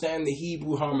understand the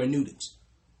Hebrew hermeneutics.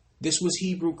 This was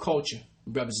Hebrew culture,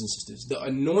 brothers and sisters. The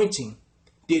anointing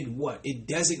did what? It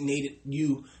designated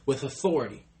you with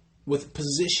authority, with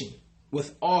position,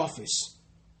 with office.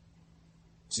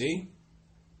 See?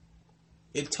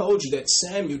 It told you that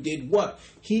Samuel did what?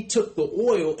 He took the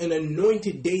oil and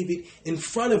anointed David in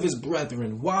front of his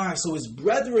brethren. Why? So his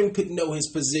brethren could know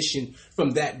his position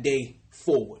from that day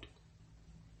forward.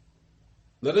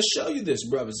 Let us show you this,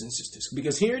 brothers and sisters,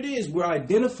 because here it is. We're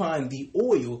identifying the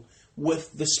oil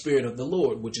with the Spirit of the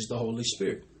Lord, which is the Holy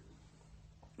Spirit.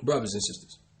 Brothers and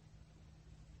sisters,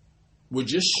 we're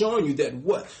just showing you that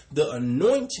what? The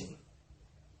anointing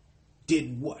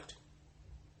did what?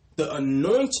 The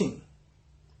anointing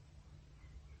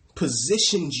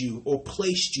positioned you or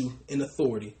placed you in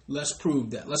authority. Let's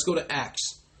prove that. Let's go to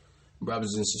Acts,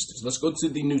 brothers and sisters. Let's go to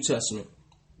the New Testament.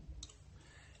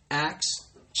 Acts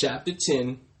chapter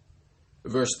 10,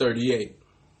 verse 38.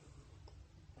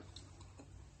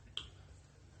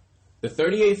 The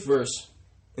 38th verse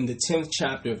in the 10th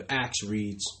chapter of Acts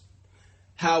reads,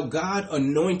 How God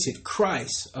anointed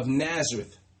Christ of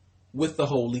Nazareth with the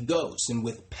Holy Ghost and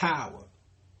with power,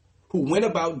 who went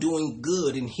about doing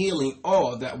good and healing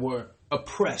all that were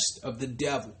oppressed of the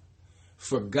devil,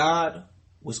 for God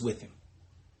was with him.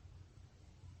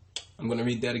 I'm going to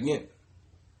read that again.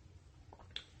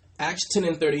 Acts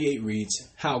 10:38 reads,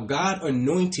 how God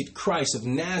anointed Christ of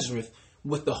Nazareth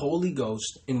with the Holy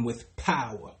Ghost and with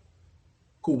power,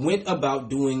 who went about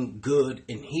doing good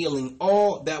and healing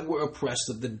all that were oppressed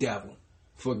of the devil,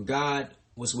 for God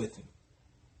was with him.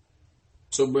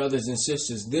 So, brothers and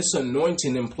sisters, this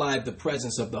anointing implied the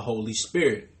presence of the Holy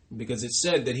Spirit, because it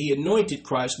said that he anointed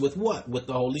Christ with what? With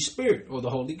the Holy Spirit or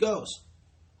the Holy Ghost.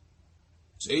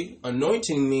 See,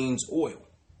 anointing means oil.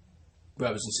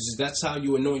 Brothers and sisters, that's how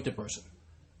you anoint a person.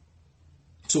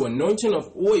 So anointing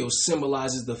of oil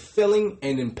symbolizes the filling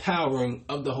and empowering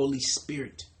of the Holy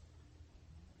Spirit.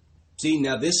 See,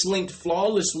 now this linked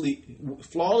flawlessly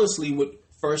with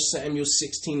 1 Samuel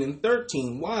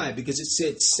 16:13. Why? Because it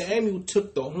said Samuel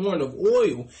took the horn of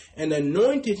oil and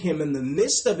anointed him in the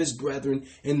midst of his brethren,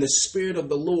 and the Spirit of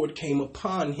the Lord came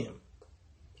upon him.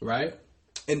 Right?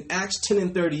 And Acts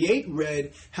 10:38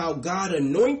 read how God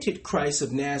anointed Christ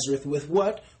of Nazareth with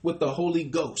what? With the Holy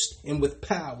Ghost and with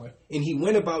power. And he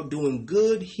went about doing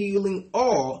good, healing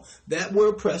all that were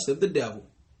oppressed of the devil.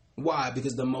 Why?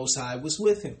 Because the Most High was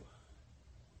with him.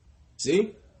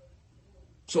 See?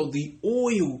 So the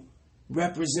oil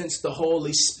represents the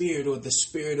Holy Spirit or the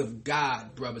Spirit of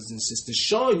God, brothers and sisters,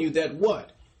 showing you that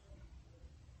what?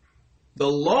 The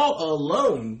law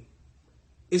alone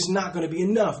is not going to be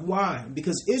enough. Why?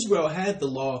 Because Israel had the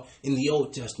law in the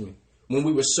Old Testament when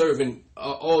we were serving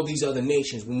all these other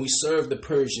nations, when we served the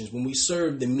Persians, when we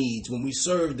served the Medes, when we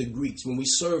served the Greeks, when we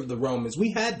served the Romans.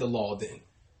 We had the law then.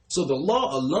 So the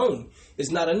law alone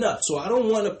is not enough. So I don't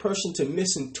want a person to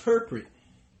misinterpret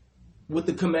what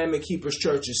the Commandment Keepers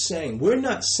Church is saying. We're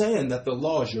not saying that the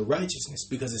law is your righteousness,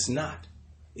 because it's not.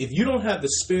 If you don't have the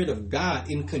Spirit of God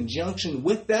in conjunction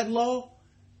with that law,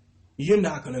 you're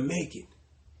not going to make it.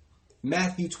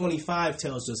 Matthew 25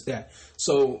 tells us that.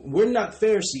 So we're not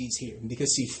Pharisees here,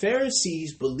 because see,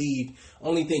 Pharisees believed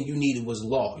only thing you needed was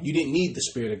law. You didn't need the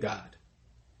Spirit of God.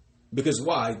 Because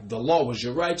why? The law was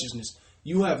your righteousness.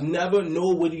 You have never,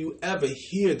 nor will you ever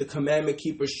hear the Commandment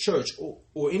Keepers Church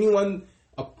or anyone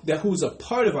who's a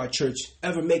part of our church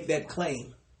ever make that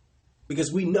claim,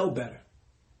 because we know better.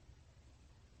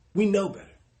 We know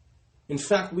better. In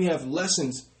fact, we have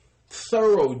lessons,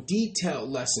 thorough, detailed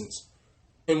lessons,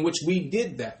 in which we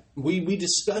did that. We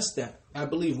discussed that. I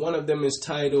believe one of them is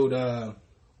titled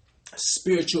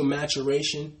Spiritual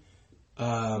Maturation.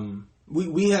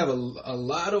 We have a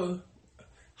lot of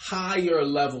higher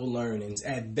level learnings,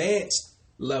 advanced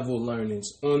level learnings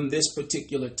on this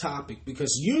particular topic,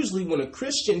 because usually when a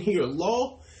Christian hear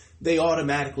law, they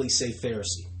automatically say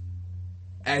Pharisee,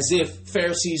 as if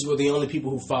Pharisees were the only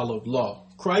people who followed law.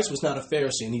 Christ was not a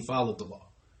Pharisee and he followed the law.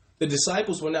 The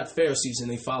disciples were not Pharisees and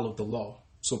they followed the law.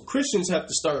 So Christians have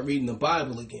to start reading the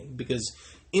Bible again, because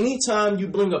anytime you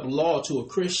bring up law to a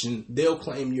Christian, they'll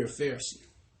claim you're a Pharisee.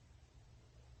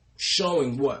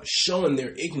 Showing what? Showing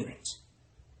their ignorance.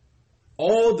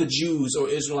 All the Jews or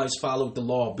Israelites followed the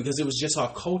law because it was just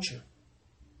our culture.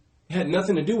 It had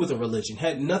nothing to do with a religion. It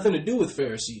had nothing to do with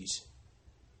Pharisees.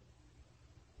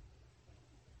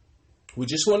 We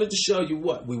just wanted to show you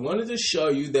what? We wanted to show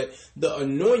you that the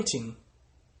anointing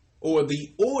or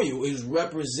the oil is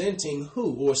representing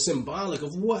who? Or symbolic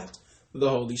of what? The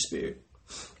Holy Spirit.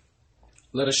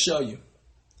 Let us show you.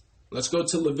 Let's go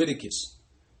to Leviticus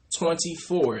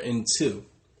 24:2.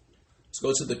 Let's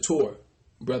go to the Torah,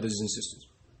 brothers and sisters.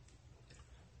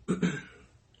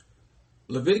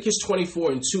 Leviticus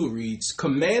 24:2 reads,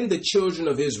 command the children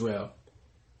of Israel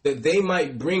that they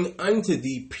might bring unto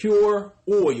thee pure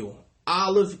oil,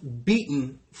 olive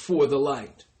beaten for the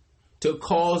light, to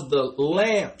cause the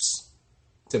lamps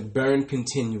to burn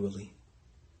continually.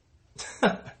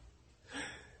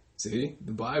 See,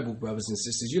 the Bible, brothers and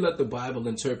sisters, you let the Bible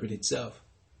interpret itself.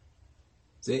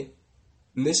 See,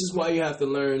 and this is why you have to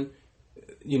learn,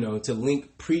 to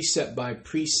link precept by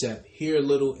precept, here a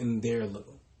little and there a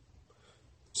little.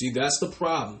 See, that's the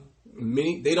problem.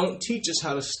 They don't teach us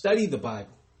how to study the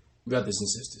Bible, brothers and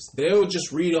sisters. They'll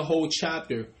just read a whole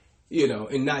chapter,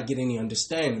 and not get any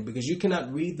understanding, because you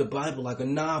cannot read the Bible like a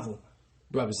novel,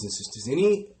 brothers and sisters.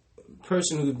 Any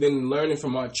person who's been learning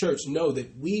from our church know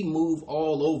that we move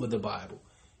all over the Bible,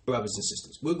 brothers and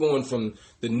sisters. We're going from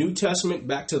the New Testament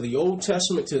back to the Old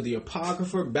Testament, to the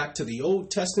Apocrypha, back to the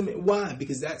Old Testament. Why?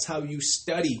 Because that's how you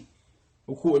study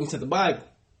according to the Bible,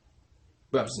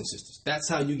 brothers and sisters. That's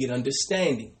how you get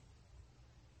understanding.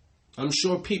 I'm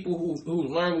sure people who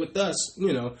learn with us,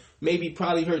 maybe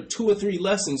probably heard 2 or 3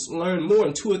 lessons, learned more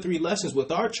in 2 or 3 lessons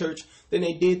with our church than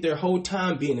they did their whole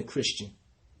time being a Christian.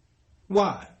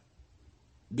 Why?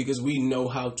 Because we know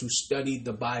how to study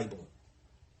the Bible.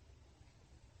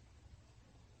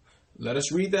 Let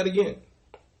us read that again.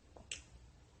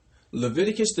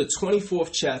 Leviticus, the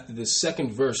 24th chapter, the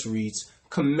 2nd verse reads,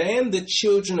 "Command the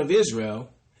children of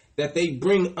Israel that they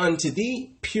bring unto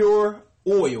thee pure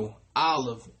oil,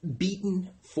 olive, beaten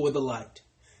for the light,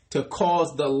 to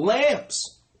cause the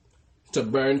lamps to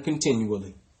burn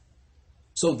continually."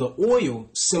 So the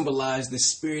oil symbolized the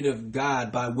Spirit of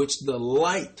God by which the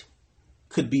light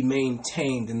could be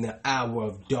maintained in the hour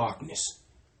of darkness,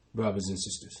 brothers and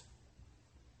sisters.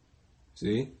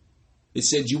 See? It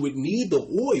said you would need the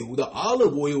oil, the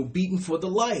olive oil beaten for the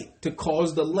light, to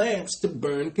cause the lamps to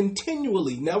burn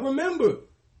continually. Now remember,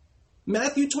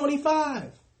 Matthew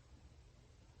 25.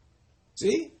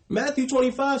 See? Matthew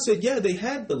 25 said, yeah, they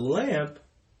had the lamp,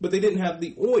 but they didn't have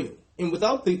the oil. And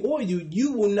without the oil,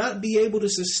 you will not be able to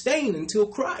sustain until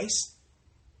Christ.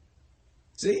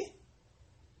 See?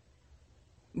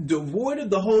 Devoid of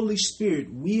the Holy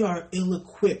Spirit, we are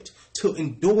ill-equipped to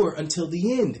endure until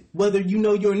the end, whether you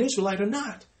know you're an Israelite or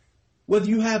not, whether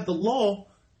you have the law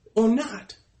or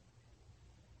not.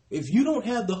 If you don't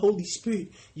have the Holy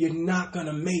Spirit, you're not going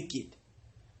to make it.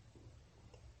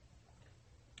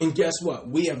 And guess what?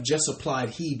 We have just applied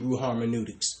Hebrew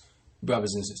hermeneutics,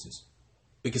 brothers and sisters.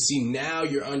 Because see, now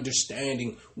you're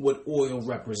understanding what oil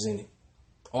represented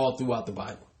all throughout the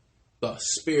Bible. The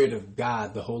Spirit of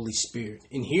God, the Holy Spirit.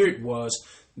 And here it was,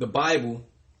 the Bible,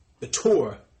 the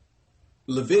Torah,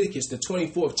 Leviticus, the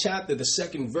 24th chapter, the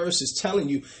 2nd verse is telling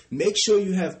you, make sure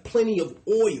you have plenty of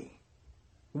oil.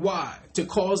 Why? To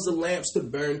cause the lamps to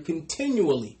burn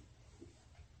continually.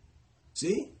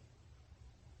 See?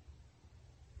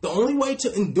 The only way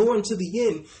to endure unto the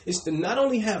end is to not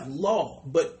only have law,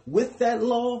 but with that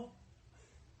law,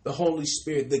 the Holy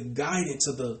Spirit, the guidance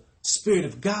of the Spirit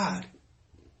of God.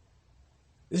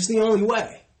 This is the only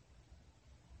way.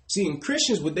 See, in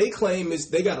Christians, what they claim is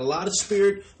they got a lot of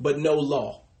spirit, but no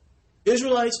law.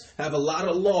 Israelites have a lot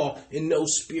of law and no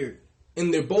spirit.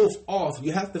 And they're both off.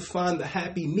 You have to find the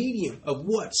happy medium of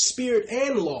what? Spirit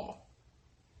and law.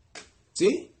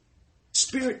 See?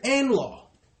 Spirit and law.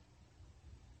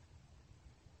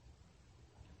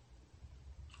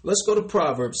 Let's go to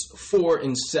Proverbs 4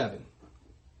 and 7.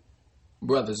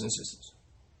 Brothers and sisters.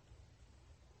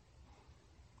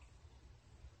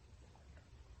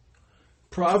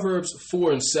 Proverbs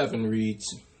 4 and 7 reads,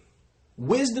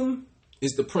 "Wisdom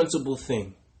is the principal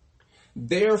thing.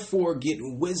 Therefore get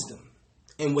wisdom,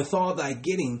 and with all thy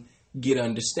getting, get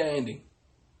understanding."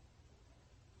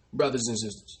 Brothers and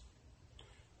sisters,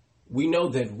 we know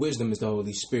that wisdom is the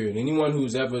Holy Spirit. Anyone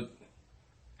who's ever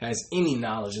has any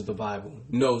knowledge of the Bible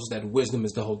knows that wisdom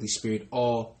is the Holy Spirit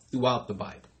all throughout the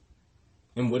Bible.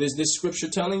 And what is this scripture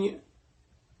telling you?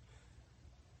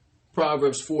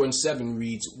 Proverbs 4 and 7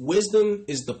 reads, "Wisdom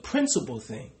is the principal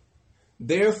thing.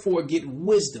 Therefore get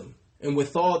wisdom, and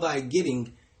with all thy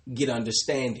getting, get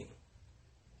understanding."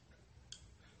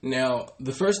 Now,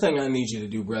 the first thing I need you to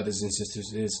do, brothers and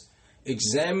sisters, is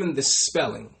examine the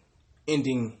spelling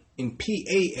ending in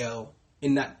P-A-L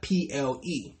and not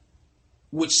P-L-E,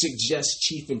 which suggests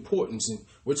chief importance. And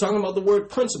we're talking about the word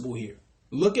principle here.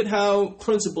 Look at how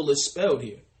principle is spelled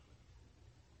here.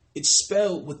 It's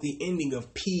spelled with the ending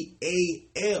of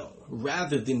P-A-L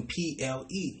rather than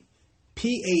P-L-E.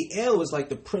 P-A-L is like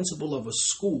the principal of a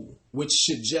school, which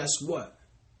suggests what?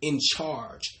 In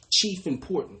charge, chief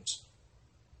importance.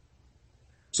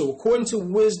 So according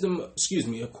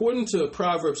to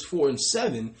Proverbs 4 and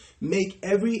 7, make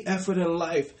every effort in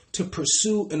life to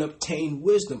pursue and obtain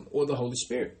wisdom or the Holy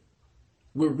Spirit.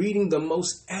 We're reading the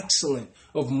most excellent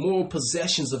of moral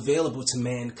possessions available to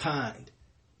mankind,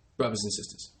 brothers and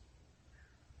sisters.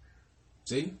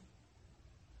 See?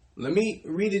 Let me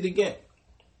read it again.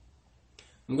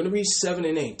 I'm going to read 7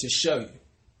 and 8 to show you.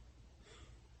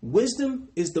 "Wisdom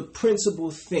is the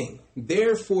principal thing.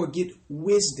 Therefore get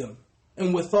wisdom.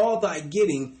 And with all thy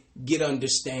getting, get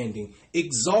understanding.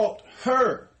 Exalt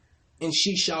her, and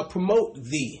she shall promote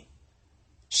thee.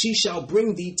 She shall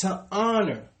bring thee to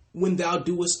honor when thou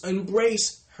doest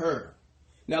embrace her."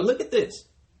 Now look at this.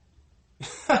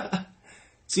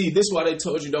 See, this is why they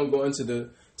told you don't go into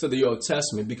the Old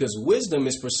Testament, because wisdom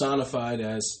is personified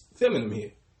as feminine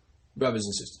here, brothers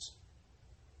and sisters.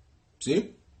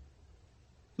 See?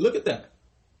 Look at that.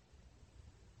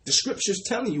 The scripture's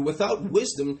telling you without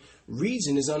wisdom,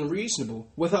 reason is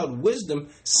unreasonable. Without wisdom,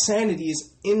 sanity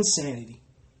is insanity,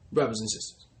 brothers and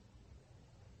sisters.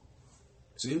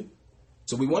 See?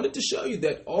 So we wanted to show you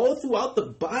that all throughout the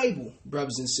Bible,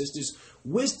 brothers and sisters,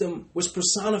 wisdom was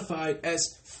personified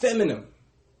as feminine,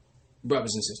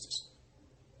 brothers and sisters.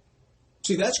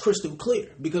 See, that's crystal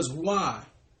clear. Because why?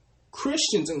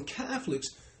 Christians and Catholics,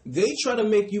 they try to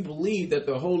make you believe that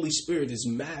the Holy Spirit is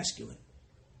masculine.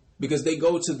 because they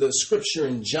go to the scripture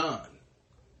in John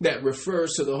that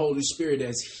refers to the Holy Spirit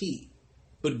as he.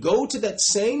 But go to that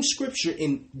same scripture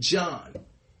in John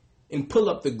and pull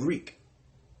up the Greek.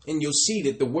 And you'll see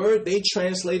that the word they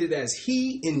translated as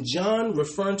he in John,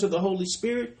 referring to the Holy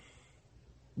Spirit,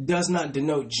 does not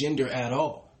denote gender at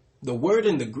all. The word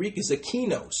in the Greek is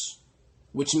akinos,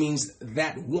 which means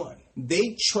that one.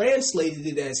 They translated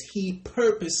it as he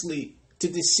purposely to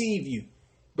deceive you,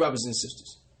 brothers and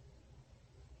sisters.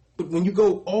 But when you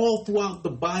go all throughout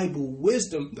the Bible,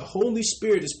 wisdom, the Holy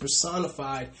Spirit is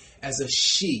personified as a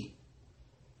she.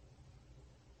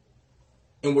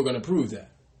 And we're going to prove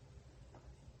that.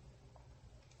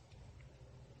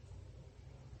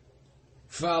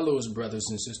 Follow us, brothers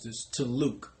and sisters, to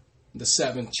Luke, the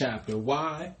 7th chapter.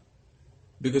 Why?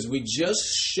 Because we just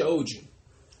showed you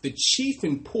the chief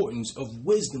importance of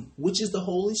wisdom, which is the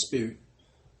Holy Spirit,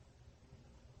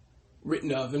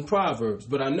 written of in Proverbs.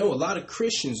 But I know a lot of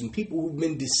Christians and people who've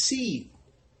been deceived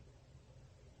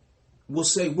will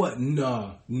say, what?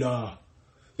 Nah.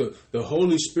 The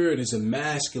Holy Spirit is a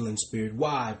masculine spirit.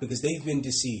 Why? Because they've been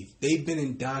deceived. They've been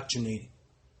indoctrinated.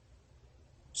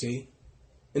 See?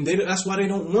 And that's why they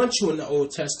don't want you in the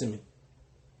Old Testament.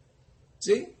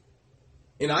 See?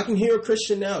 And I can hear a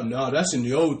Christian now, no, that's in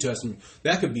the Old Testament.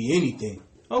 That could be anything.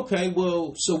 Okay,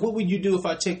 well, so what would you do if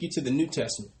I take you to the New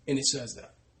Testament and it says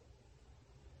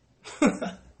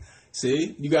that?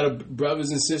 See? You got to,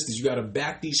 brothers and sisters, you got to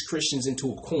back these Christians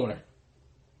into a corner.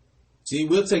 See,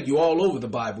 we'll take you all over the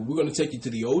Bible. We're going to take you to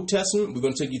the Old Testament. We're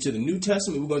going to take you to the New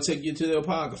Testament. We're going to take you to the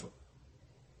Apocrypha.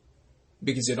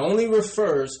 Because it only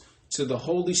refers to the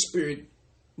Holy Spirit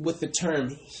with the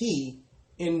term he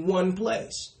in one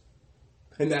place.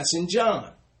 And that's in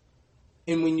John.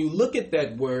 And when you look at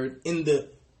that word in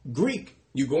the Greek,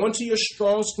 you go into your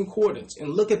Strong's Concordance and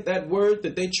look at that word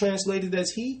that they translated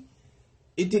as he,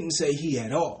 it didn't say he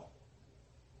at all.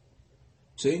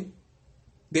 See?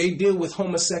 They deal with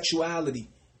homosexuality,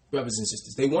 brothers and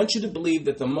sisters. They want you to believe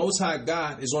that the Most High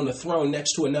God is on the throne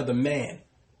next to another man.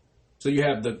 So you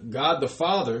have the God the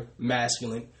Father,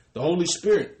 masculine, the Holy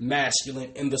Spirit,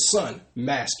 masculine, and the Son,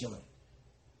 masculine.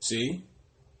 See?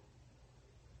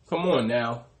 Come on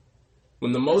now.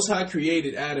 When the Most High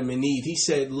created Adam and Eve, he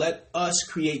said, let us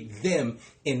create them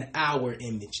in our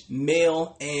image,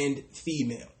 male and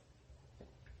female.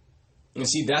 And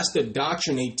see, that's the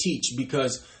doctrine they teach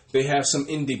because they have some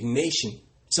indignation,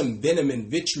 some venom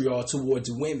and vitriol towards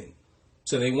women.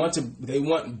 So they want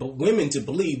women to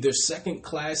believe they're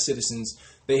second-class citizens.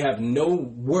 They have no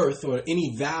worth or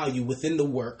any value within the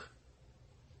work.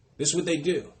 This is what they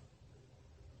do.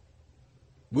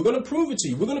 We're going to prove it to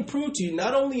you. We're going to prove to you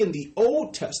not only in the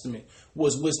Old Testament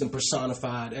was wisdom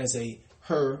personified as a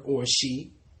her or a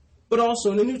she, but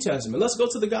also in the New Testament. Let's go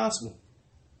to the gospel.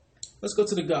 Let's go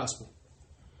to the gospel.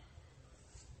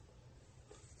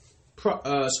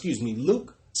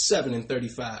 Luke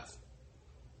 7:35.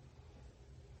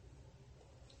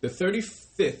 The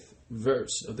 35th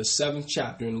verse of the 7th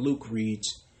chapter in Luke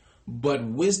reads, but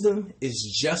wisdom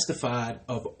is justified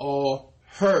of all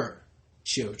her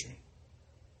children.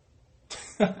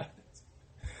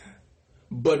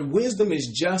 But wisdom is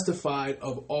justified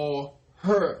of all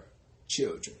her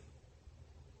children.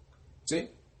 See?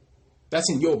 That's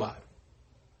in your Bible.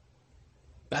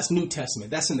 That's New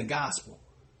Testament. That's in the gospel.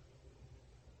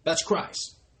 That's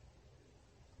Christ.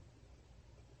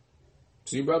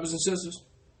 See, brothers and sisters?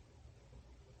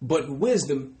 But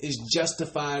wisdom is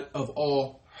justified of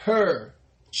all her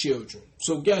children.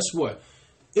 So guess what?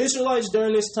 Israelites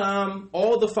during this time,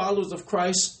 all the followers of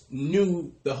Christ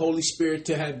knew the Holy Spirit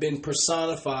to have been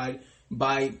personified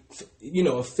by,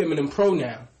 a feminine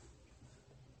pronoun.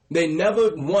 They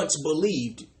never once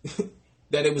believed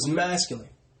that it was masculine.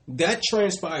 That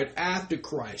transpired after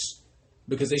Christ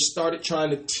because they started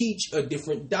trying to teach a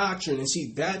different doctrine. And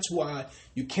see, that's why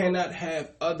you cannot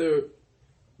have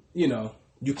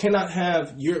you cannot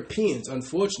have Europeans,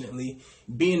 unfortunately,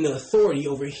 being the authority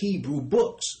over Hebrew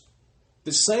books.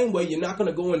 The same way you're not going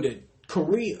to go into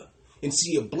Korea and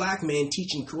see a black man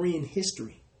teaching Korean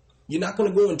history. You're not going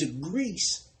to go into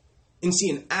Greece and see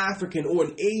an African or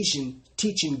an Asian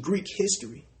teaching Greek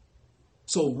history.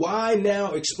 So why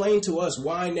now, explain to us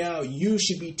why now you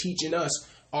should be teaching us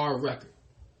our record?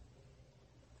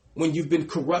 When you've been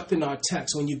corrupting our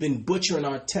text, when you've been butchering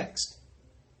our text.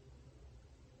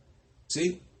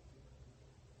 See?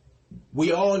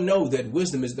 We all know that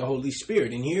wisdom is the Holy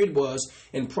Spirit. And here it was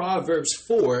in Proverbs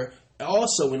 4,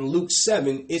 also in Luke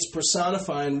 7, it's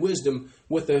personifying wisdom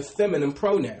with a feminine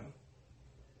pronoun.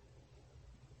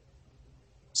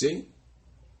 See?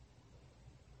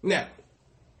 Now,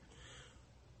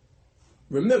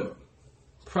 remember,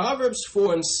 Proverbs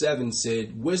 4 and 7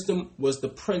 said wisdom was the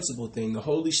principal thing. The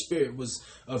Holy Spirit was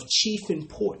of chief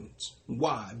importance.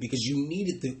 Why? Because you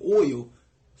needed the oil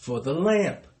for the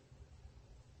lamp.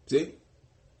 See?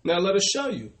 Now let us show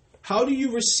you. How do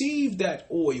you receive that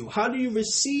oil? How do you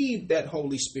receive that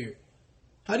Holy Spirit?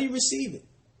 How do you receive it?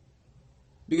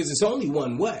 Because it's only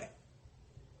one way.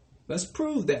 Let's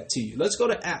prove that to you. Let's go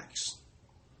to Acts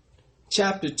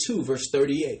chapter 2, verse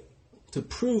 38 to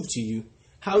prove to you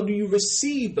how do you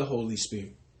receive the Holy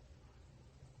Spirit.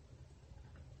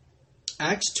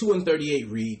 Acts 2 and 38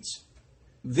 reads,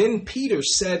 Then Peter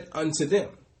said unto them,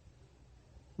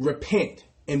 Repent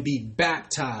and be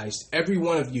baptized, every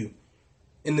one of you,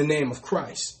 in the name of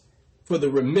Christ, for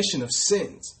the remission of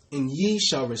sins, and ye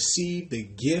shall receive the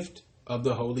gift of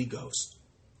the Holy Ghost.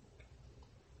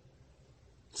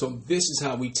 So this is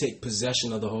how we take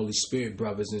possession of the Holy Spirit,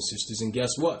 brothers and sisters. And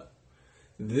guess what?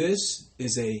 This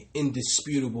is an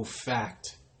indisputable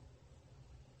fact.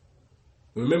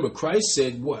 Remember, Christ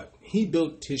said what? He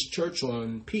built his church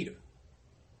on Peter.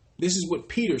 This is what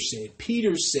Peter said.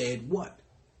 Peter said what?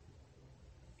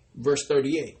 Verse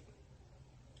 38.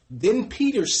 Then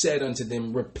Peter said unto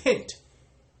them, Repent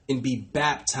and be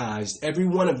baptized, every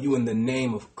one of you, in the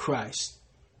name of Christ,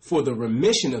 for the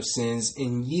remission of sins,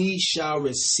 and ye shall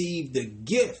receive the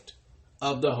gift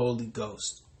of the Holy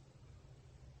Ghost.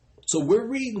 So we're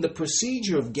reading the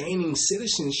procedure of gaining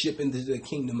citizenship into the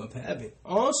kingdom of heaven.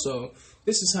 Also,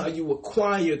 this is how you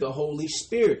acquire the Holy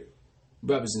Spirit,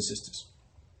 brothers and sisters.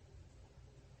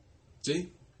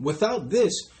 See? Without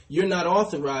this, you're not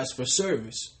authorized for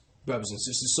service, brothers and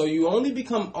sisters. So you only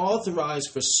become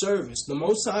authorized for service. The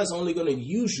Most High is only going to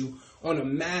use you on a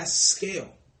mass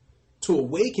scale to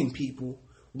awaken people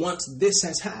once this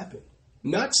has happened.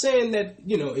 Not saying that,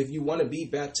 if you want to be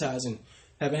baptized and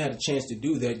haven't had a chance to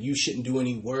do that, you shouldn't do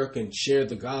any work and share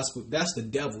the gospel. That's the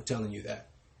devil telling you that.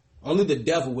 Only the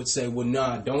devil would say, well,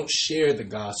 nah, don't share the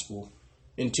gospel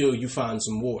until you find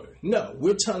some water. No,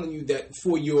 we're telling you that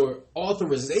for your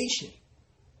authorization,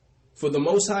 for the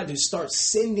Most High to start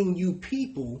sending you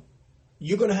people,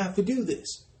 you're going to have to do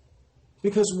this.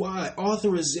 Because why?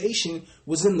 Authorization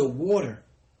was in the water.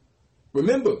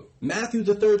 Remember, Matthew,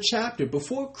 the 3rd chapter,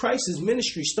 before Christ's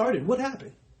ministry started, what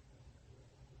happened?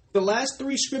 The last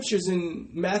 3 scriptures in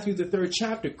Matthew, the 3rd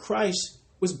chapter, Christ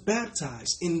was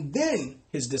baptized, and then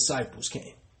his disciples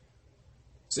came.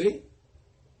 See?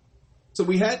 So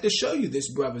we had to show you this,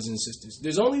 brothers and sisters.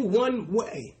 There's only one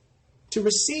way to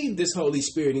receive this Holy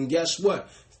Spirit, and guess what?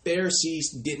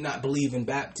 Pharisees did not believe in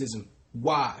baptism.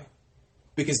 Why?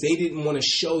 Because they didn't want to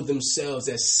show themselves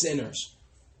as sinners.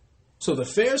 So the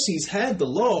Pharisees had the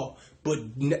law,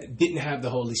 but didn't have the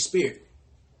Holy Spirit.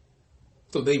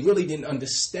 So they really didn't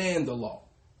understand the law.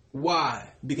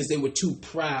 Why? Because they were too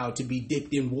proud to be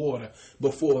dipped in water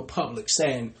before a public,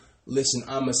 saying, listen,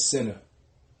 I'm a sinner.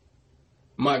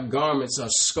 My garments are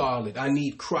scarlet. I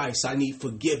need Christ. I need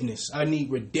forgiveness. I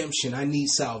need redemption. I need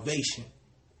salvation.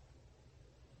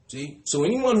 See? So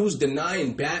anyone who's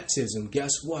denying baptism,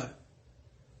 guess what?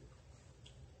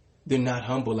 They're not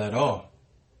humble at all.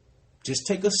 Just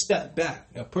take a step back.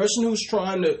 A person who's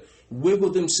trying to wiggle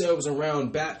themselves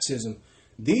around baptism,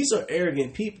 these are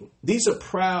arrogant people. These are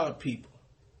proud people.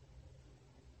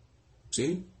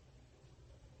 See?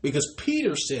 Because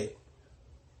Peter said,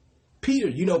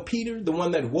 Peter, Peter, the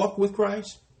one that walked with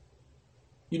Christ?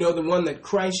 The one that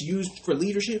Christ used for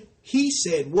leadership? He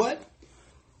said what?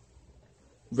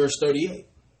 Verse 38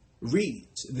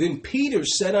 reads, Then Peter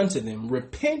said unto them,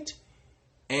 Repent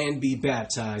and be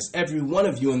baptized, every one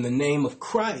of you, in the name of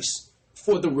Christ,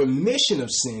 for the remission of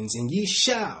sins, and ye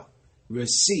shall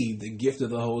receive the gift of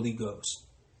the Holy Ghost.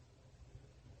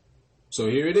 So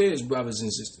here it is, brothers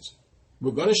and sisters.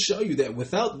 We're going to show you that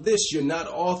without this, you're not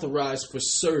authorized for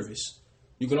service.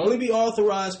 You can only be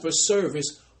authorized for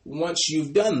service once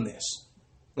you've done this.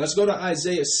 Let's go to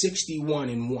Isaiah 61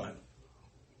 and 1.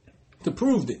 To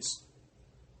prove this,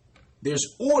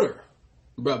 there's order,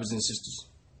 brothers and sisters.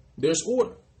 There's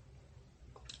order.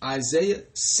 Isaiah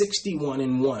 61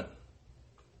 and 1.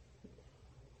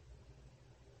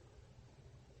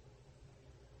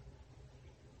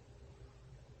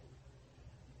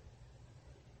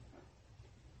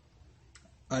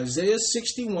 Isaiah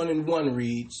 61 and 1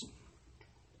 reads,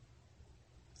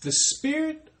 The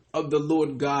Spirit of the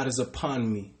Lord God is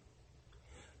upon me,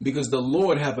 because the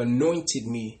Lord hath anointed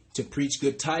me to preach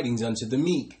good tidings unto the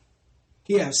meek.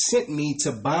 He hath sent me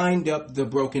to bind up the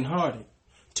brokenhearted,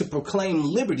 to proclaim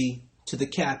liberty to the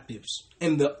captives,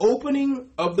 and the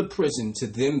opening of the prison to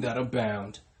them that are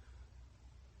bound.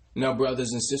 Now,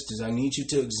 brothers and sisters, I need you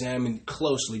to examine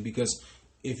closely, because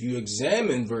if you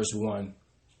examine verse 1,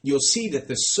 you'll see that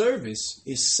the service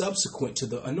is subsequent to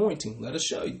the anointing. Let us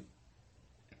show you.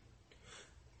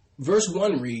 Verse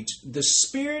 1 reads, "The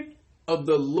Spirit of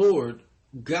the Lord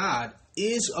God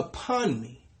is upon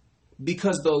me,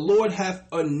 because the Lord hath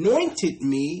anointed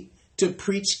me to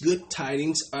preach good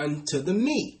tidings unto the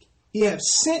meek. He hath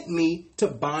sent me to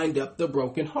bind up the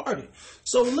brokenhearted."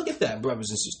 So look at that, brothers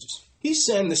and sisters. He's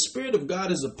saying the Spirit of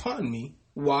God is upon me.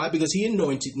 Why? Because he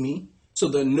anointed me. So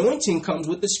the anointing comes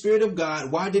with the Spirit of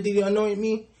God. Why did he anoint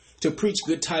me? To preach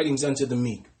good tidings unto the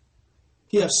meek.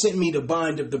 He hath sent me to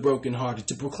bind up the brokenhearted,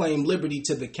 to proclaim liberty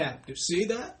to the captives. See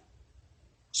that?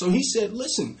 So he said,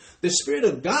 listen, the Spirit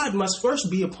of God must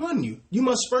first be upon you. You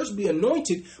must first be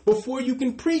anointed before you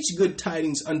can preach good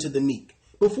tidings unto the meek,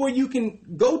 before you can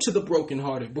go to the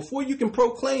brokenhearted, before you can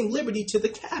proclaim liberty to the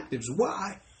captives.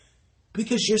 Why?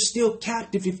 Because you're still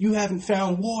captive if you haven't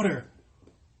found water.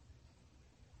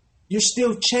 You're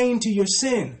still chained to your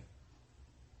sin.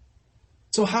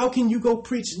 So how can you go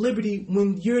preach liberty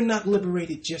when you're not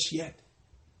liberated just yet?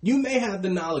 You may have the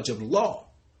knowledge of law,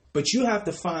 but you have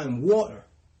to find water.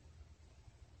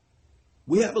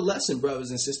 We have a lesson,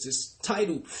 brothers and sisters,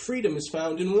 titled "Freedom is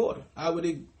Found in Water." I would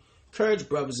encourage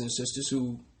brothers and sisters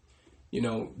who,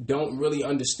 don't really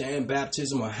understand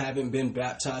baptism or haven't been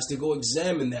baptized to go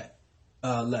examine that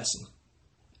lesson.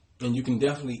 And you can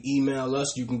definitely email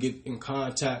us. You can get in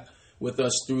contact with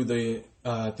us through the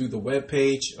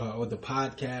webpage or the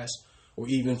podcast, or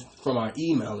even from our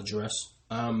email address.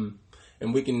 And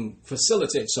we can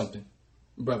facilitate something,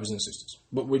 brothers and sisters.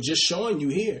 But we're just showing you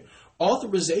here,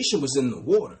 authorization was in the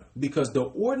water, because the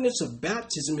ordinance of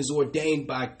baptism is ordained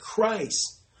by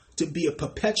Christ to be a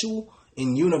perpetual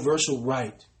and universal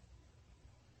rite.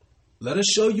 Let us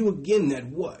show you again that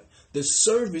what? The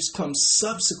service comes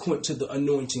subsequent to the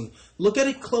anointing. Look at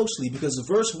it closely, because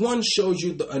verse 1 shows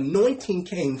you the anointing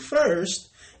came first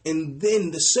and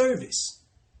then the service.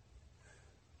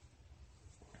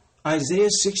 Isaiah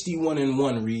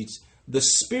 61:1 reads, "The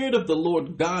Spirit of the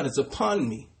Lord God is upon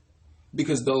me,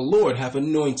 because the Lord hath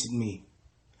anointed me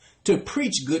to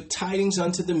preach good tidings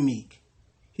unto the meek.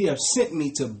 He hath sent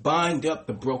me to bind up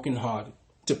the brokenhearted,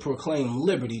 to proclaim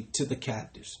liberty to the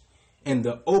captives, and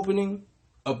the opening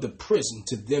of the prison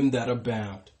to them that are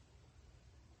bound."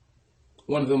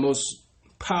 One of the most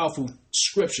powerful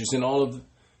scriptures in all of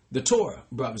the Torah,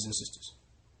 brothers and sisters.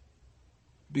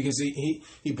 Because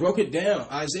he broke it down.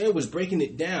 Isaiah was breaking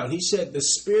it down. He said, the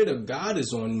Spirit of God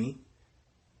is on me.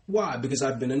 Why? Because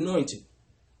I've been anointed.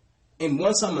 And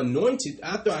once I'm anointed,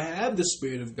 after I have the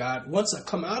Spirit of God, once I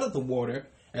come out of the water,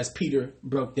 as Peter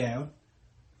broke down,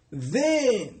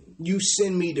 then you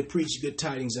send me to preach good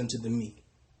tidings unto the meek.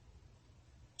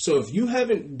 So if you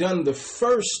haven't done the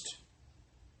first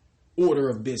order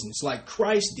of business like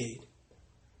Christ did,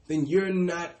 then you're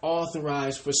not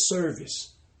authorized for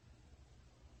service.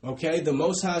 Okay? The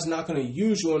Most High is not going to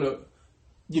use you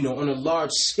on a large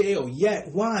scale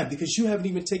yet. Why? Because you haven't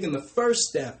even taken the first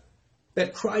step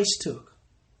that Christ took.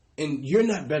 And you're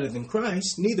not better than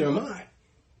Christ. Neither am I,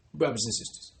 brothers and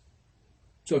sisters.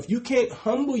 So if you can't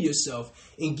humble yourself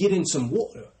and get in some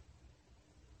water,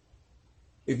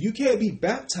 if you can't be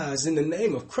baptized in the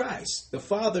name of Christ, the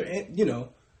Father, and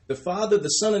the Father, the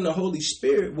Son, and the Holy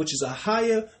Spirit, which is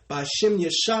Ahaya by Shem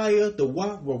Yeshaya, the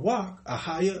Rawak.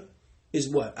 Ahaya is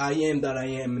what? I am that I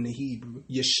am in the Hebrew.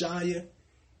 Yeshaya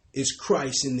is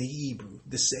Christ in the Hebrew,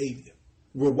 the Savior.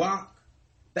 Rawak,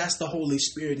 that's the Holy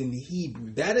Spirit in the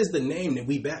Hebrew. That is the name that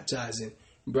we baptize in,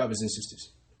 brothers and sisters.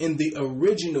 In the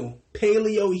original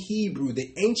Paleo-Hebrew,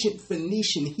 the ancient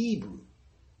Phoenician Hebrew.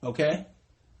 Okay?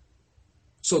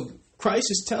 So Christ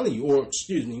is telling you,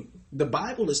 the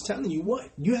Bible is telling you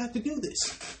what? You have to do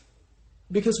this.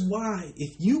 Because why?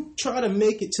 If you try to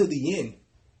make it to the end,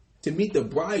 to meet the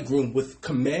bridegroom with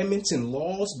commandments and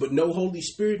laws, but no Holy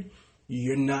Spirit,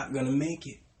 you're not going to make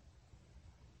it.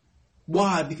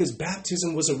 Why? Because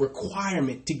baptism was a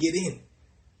requirement to get in.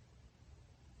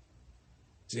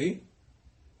 See?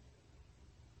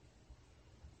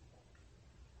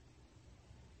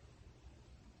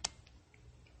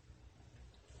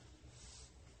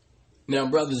 Now,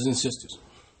 brothers and sisters,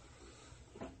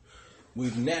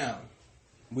 we've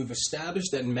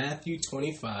established that Matthew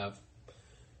 25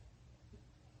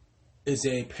 is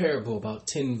a parable about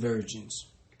 10 virgins,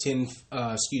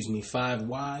 5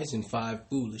 wise and 5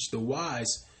 foolish. The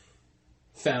wise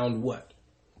found what?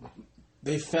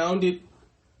 They found it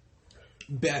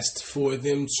best for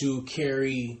them to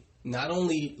carry not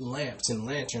only lamps and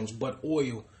lanterns, but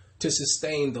oil to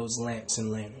sustain those lamps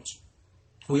and lanterns.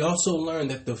 We also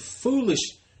learned that the foolish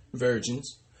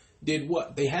virgins did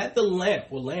what? They had the lamp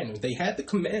or lantern. They had the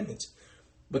commandments,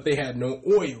 but they had no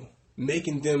oil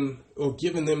making them or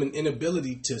giving them an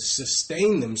inability to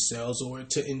sustain themselves or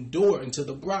to endure until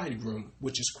the bridegroom,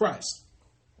 which is Christ,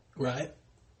 right?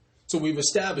 So we've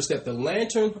established that the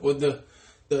lantern or the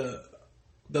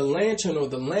lantern or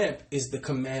the lamp is the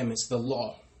commandments, the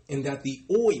law, and that the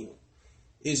oil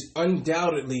is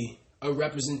undoubtedly a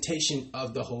representation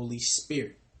of the Holy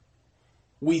Spirit.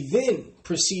 We then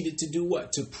proceeded to do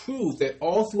what? To prove that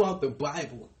all throughout the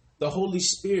Bible, the Holy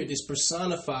Spirit is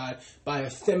personified by a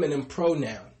feminine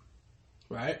pronoun,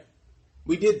 right?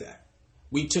 We did that.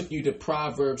 We took you to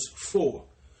Proverbs 4.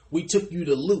 We took you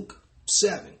to Luke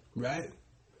 7, right?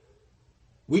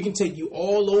 We can take you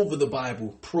all over the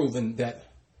Bible proving that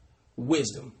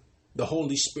wisdom, the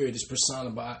Holy Spirit, is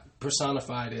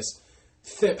personified as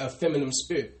a feminine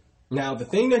spirit. Now, the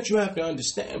thing that you have to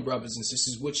understand, brothers and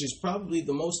sisters, which is probably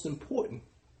the most important,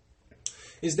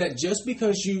 is that just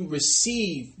because you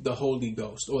receive the Holy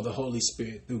Ghost or the Holy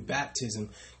Spirit through baptism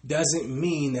doesn't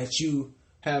mean that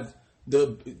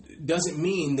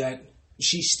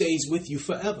she stays with you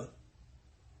forever.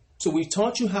 So we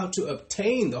taught you how to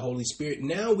obtain the Holy Spirit.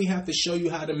 Now we have to show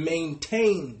you how to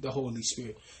maintain the Holy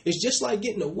Spirit. It's just like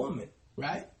getting a woman,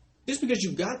 right? Just because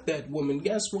you got that woman,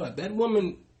 guess what? That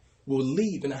woman will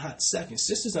leave in a hot second.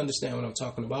 Sisters understand what I'm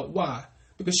talking about. Why?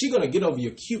 Because she's going to get over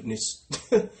your cuteness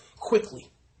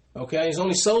quickly. Okay? There's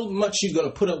only so much she's going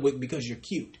to put up with because you're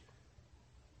cute.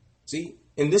 See?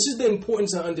 And this is the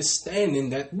importance of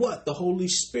understanding that what? The Holy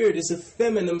Spirit is a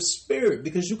feminine spirit,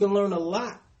 because you can learn a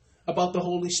lot about the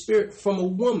Holy Spirit from a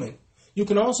woman. You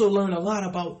can also learn a lot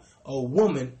about a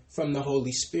woman from the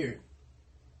Holy Spirit.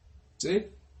 See?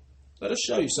 Let us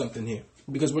show you something here.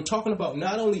 Because we're talking about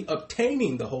not only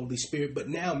obtaining the Holy Spirit, but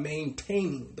now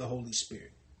maintaining the Holy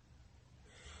Spirit.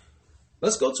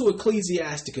 Let's go to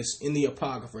Ecclesiasticus in the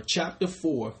Apocrypha, chapter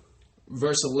 4,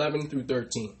 verse 11 through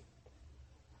 13.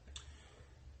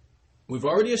 We've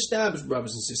already established,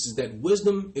 brothers and sisters, that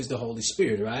wisdom is the Holy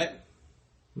Spirit, right?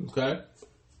 Okay.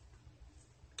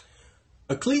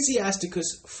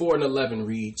 Ecclesiasticus 4 and 11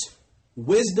 reads,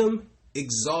 "Wisdom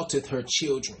exalteth her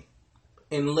children,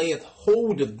 and layeth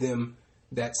hold of them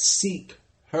that seek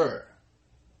her.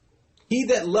 He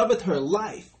that loveth her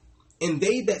life, and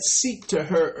they that seek to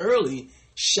her early,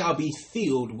 shall be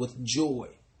filled with joy."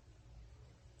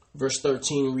 Verse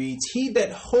 13 reads, "He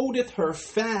that holdeth her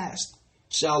fast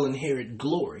shall inherit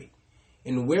glory,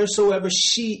 and wheresoever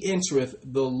she entereth,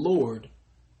 the Lord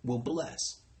will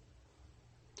bless."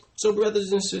 So,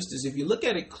 brothers and sisters, if you look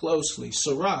at it closely,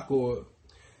 Sirach, or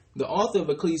the author of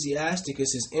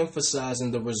Ecclesiasticus, is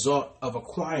emphasizing the result of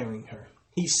acquiring her.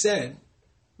 He said,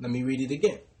 let me read it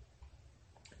again.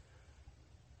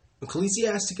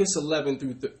 Ecclesiasticus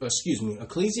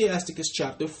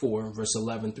chapter 4, verse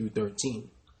 11 through 13.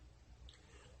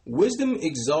 "Wisdom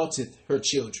exalteth her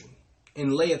children,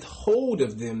 and layeth hold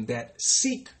of them that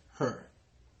seek her.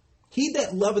 He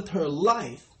that loveth her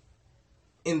life,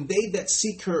 and they that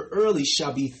seek her early,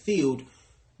 shall be filled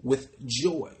with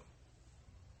joy.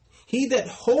 He that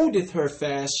holdeth her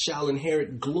fast shall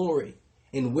inherit glory,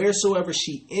 and wheresoever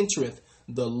she entereth,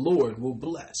 the Lord will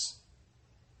bless."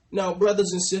 Now,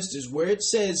 brothers and sisters, where it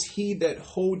says, "He that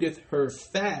holdeth her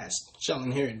fast shall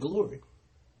inherit glory,"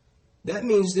 that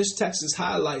means this text is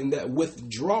highlighting that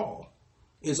withdrawal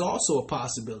is also a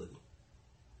possibility.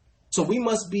 So we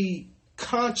must be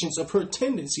conscious of her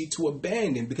tendency to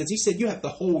abandon, because he said you have to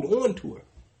hold on to her.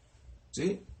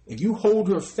 See? If you hold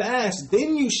her fast,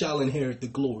 then you shall inherit the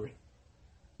glory.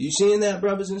 You seeing that,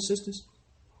 brothers and sisters?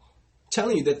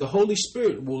 Telling you that the Holy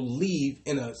Spirit will leave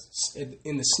in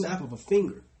the snap of a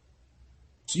finger.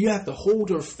 So you have to hold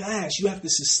her fast. You have to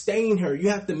sustain her. You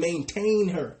have to maintain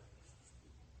her.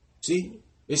 See?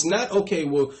 It's not, okay,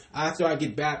 well, after I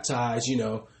get baptized,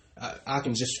 I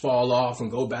can just fall off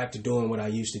and go back to doing what I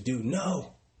used to do.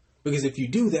 No. Because if you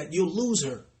do that, you'll lose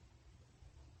her.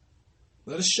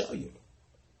 Let us show you.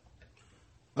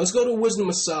 Let's go to Wisdom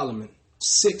of Solomon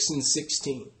 6 and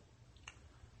 16.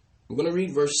 We're going to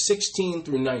read verse 16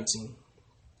 through 19.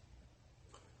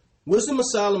 Wisdom of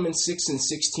Solomon 6 and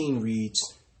 16 reads,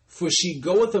 "For she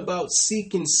goeth about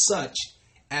seeking such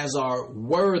as are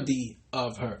worthy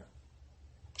of her,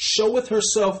 showeth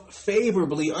herself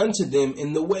favorably unto them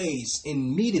in the ways,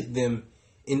 and meeteth them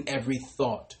in every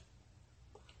thought."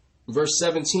 Verse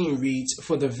 17 reads,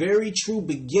 "For the very true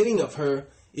beginning of her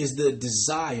is the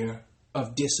desire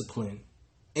of discipline,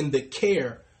 and the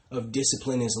care of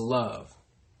discipline is love."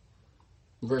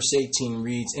 Verse 18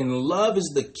 reads, "And love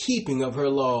is the keeping of her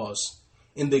laws,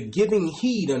 and the giving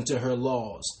heed unto her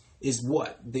laws is"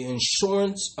 what? "The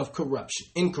insurance of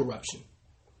incorruption."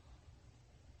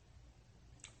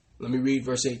 Let me read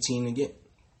verse 18 again.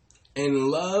 And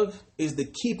love is the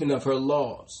keeping of her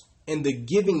laws, and the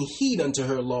giving heed unto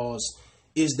her laws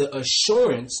is the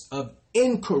assurance of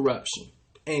incorruption,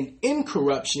 and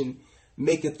incorruption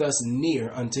maketh us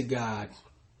near unto God.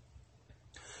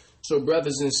 So,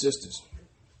 brothers and sisters,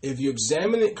 if you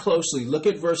examine it closely, look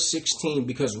at verse 16,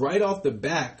 because right off the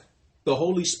back, the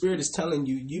Holy Spirit is telling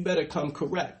you, you better come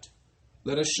correct.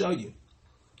 Let us show you.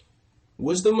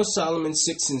 Wisdom of Solomon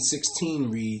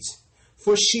 6:16 reads,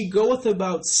 for she goeth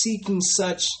about seeking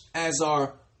such as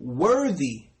are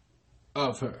worthy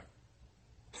of her.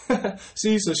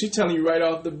 See, so she's telling you right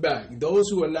off the back, those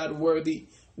who are not worthy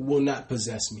will not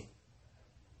possess me.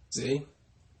 See?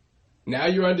 Now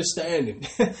you're understanding.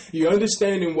 You're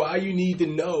understanding why you need to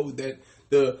know that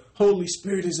the Holy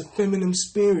Spirit is a feminine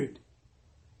spirit.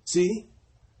 See?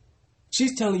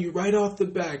 She's telling you right off the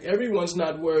back, everyone's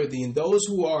not worthy, and those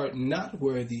who are not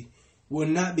worthy will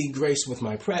not be graced with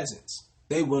my presence.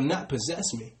 They will not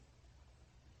possess me.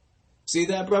 See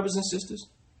that, brothers and sisters?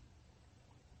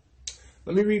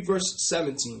 Let me read verse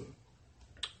 17.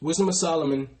 Wisdom of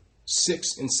Solomon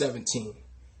 6:17.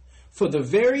 For the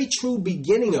very true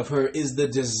beginning of her is the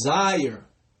desire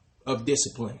of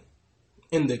discipline,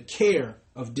 and the care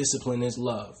of discipline is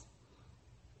love.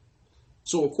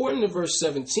 So according to verse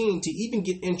 17, to even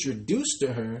get introduced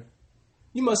to her,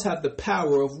 you must have the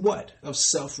power of what? Of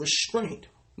self-restraint.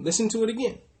 Listen to it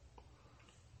again.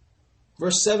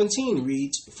 Verse 17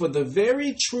 reads, for the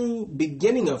very true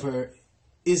beginning of her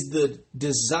is the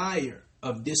desire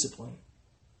of discipline.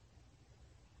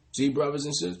 See, brothers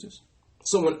and sisters?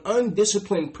 So an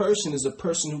undisciplined person is a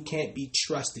person who can't be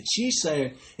trusted. She's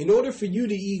saying, in order for you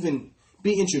to even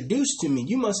be introduced to me,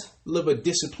 you must live a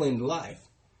disciplined life.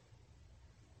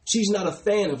 She's not a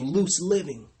fan of loose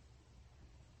living.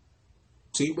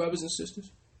 See, brothers and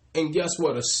sisters? And guess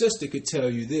what? A sister could tell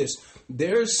you this.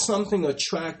 There's something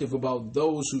attractive about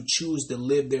those who choose to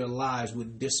live their lives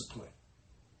with discipline.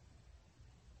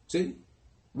 See?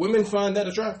 Women find that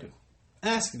attractive.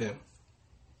 Ask them.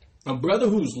 A brother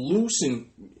who's loose and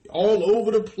all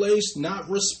over the place, not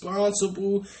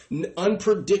responsible,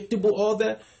 unpredictable, all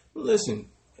that. Listen,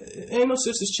 ain't no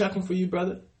sisters checking for you,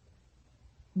 brother.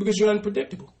 Because you're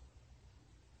unpredictable.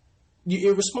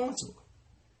 You're irresponsible.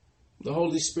 The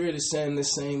Holy Spirit is saying the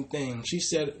same thing. She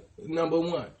said, number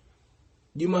one,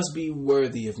 you must be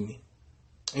worthy of me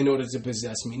in order to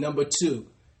possess me. Number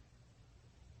two,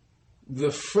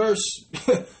 the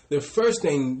first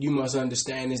thing you must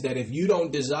understand is that if you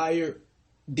don't desire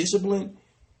discipline,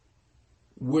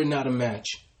 we're not a match,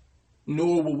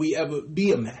 nor will we ever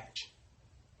be a match.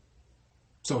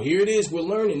 So here it is. We're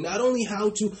learning not only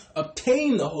how to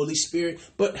obtain the Holy Spirit,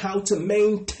 but how to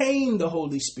maintain the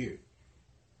Holy Spirit.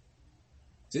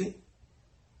 See?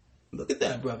 Look at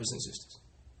that, brothers and sisters.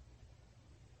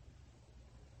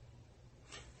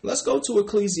 Let's go to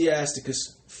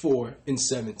Ecclesiasticus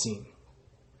 4:17.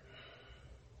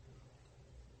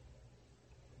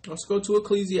 Let's go to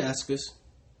Ecclesiasticus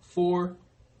 4.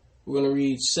 We're going to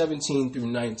read 17 through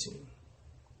 19.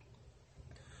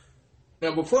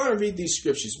 Now, before I read these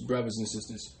scriptures, brothers and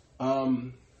sisters,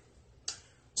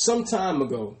 some time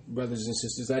ago, brothers and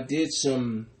sisters, I did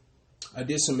some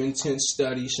intense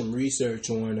study, some research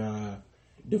on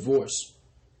divorce.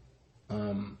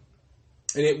 And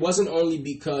it wasn't only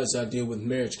because I deal with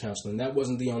marriage counseling. That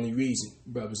wasn't the only reason,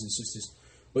 brothers and sisters.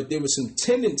 But there were some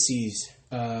tendencies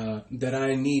that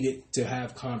I needed to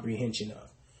have comprehension of,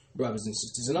 brothers and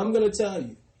sisters. And I'm going to tell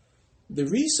you, the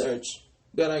research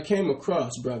that I came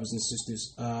across, brothers and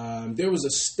sisters, there was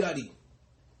a study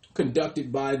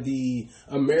conducted by the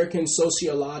American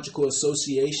Sociological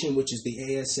Association, which is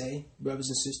the ASA, brothers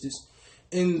and sisters.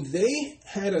 And they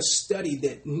had a study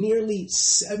that nearly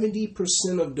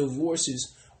 70% of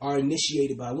divorces are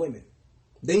initiated by women.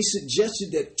 They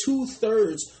suggested that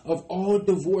 2/3 of all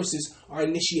divorces are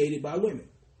initiated by women.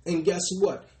 And guess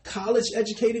what?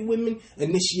 College-educated women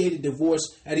initiated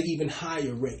divorce at an even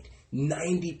higher rate,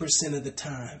 90% of the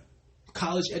time.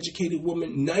 College-educated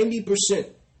woman,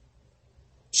 90%,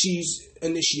 she's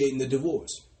initiating the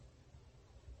divorce.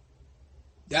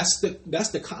 That's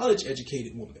the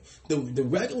college-educated woman. The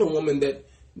regular woman that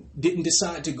didn't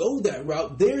decide to go that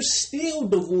route, they're still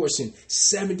divorcing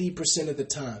 70% of the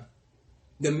time.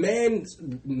 The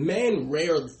man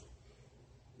rarely,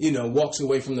 walks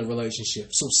away from the relationship.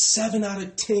 So 7 out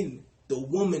of 10, the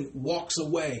woman walks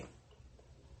away.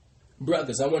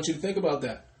 Brothers, I want you to think about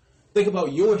that. Think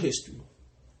about your history.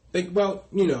 Think about,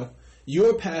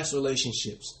 your past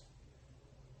relationships.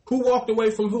 Who walked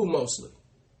away from who mostly?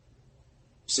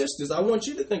 Sisters, I want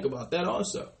you to think about that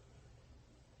also.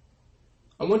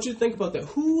 I want you to think about that.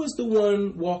 Who was the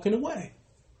one walking away?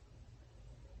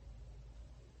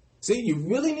 See, you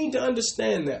really need to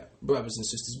understand that, brothers and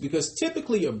sisters, because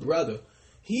typically a brother,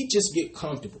 he just get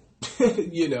comfortable.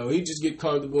 He just get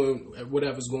comfortable in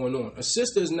whatever's going on. A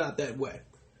sister is not that way.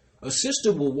 A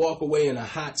sister will walk away in a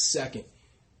hot second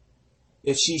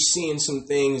if she's seeing some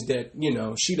things that,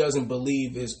 she doesn't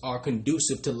believe are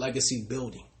conducive to legacy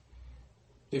building.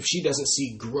 If she doesn't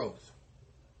see growth.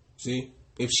 See?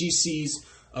 If she sees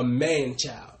a man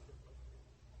child.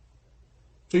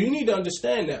 So you need to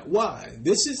understand that. Why?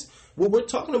 This is what we're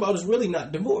talking about is really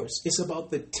not divorce. It's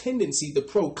about the tendency, the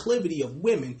proclivity of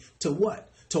women to what?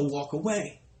 To walk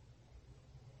away.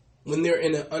 When they're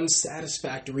in an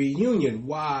unsatisfactory union.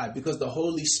 Why? Because the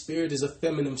Holy Spirit is a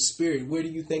feminine spirit. Where do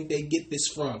you think they get this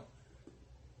from?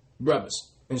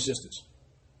 Brothers and sisters.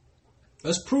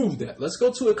 Let's prove that. Let's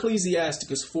go to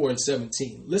Ecclesiasticus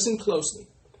 4:17. Listen closely.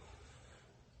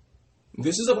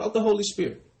 This is about the Holy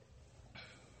Spirit.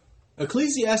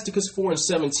 Ecclesiasticus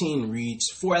 4:17 reads,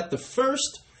 "For at the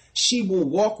first she will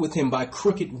walk with him by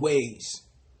crooked ways,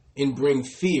 and bring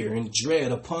fear and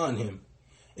dread upon him,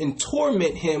 and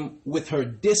torment him with her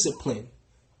discipline,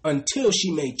 until she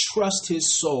may trust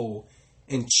his soul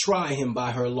and try him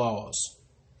by her laws.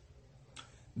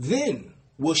 Then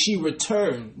will she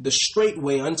return the straight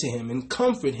way unto him, and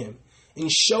comfort him, and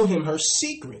show him her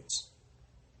secrets."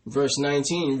 Verse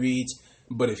 19 reads,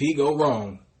 "But if he go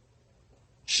wrong,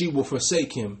 she will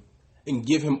forsake him and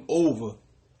give him over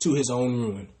to his own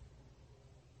ruin."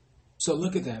 So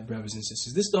look at that, brothers and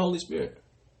sisters. This is the Holy Spirit.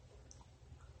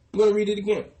 I'm going to read it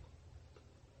again.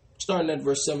 Starting at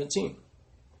verse 17.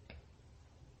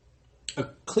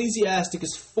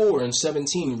 Ecclesiasticus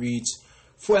 4:17 reads,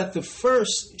 "For at the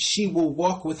first she will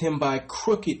walk with him by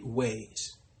crooked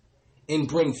ways, and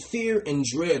bring fear and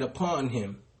dread upon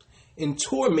him, and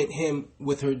torment him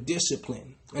with her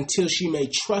discipline, until she may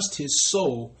trust his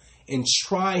soul and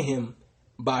try him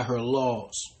by her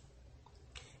laws.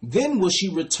 Then will she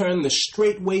return the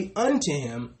straight way unto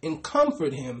him, and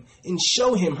comfort him, and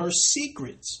show him her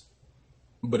secrets.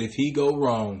 But if he go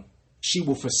wrong, she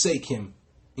will forsake him,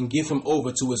 and give him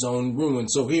over to his own ruin."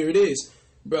 So here it is,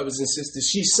 brothers and sisters.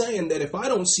 She's saying that if I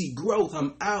don't see growth,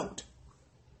 I'm out.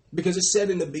 Because it said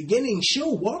in the beginning,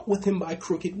 she'll walk with him by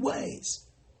crooked ways.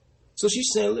 So she's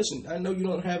saying, listen, I know you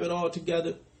don't have it all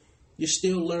together. You're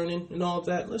still learning and all of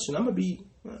that. Listen, I'm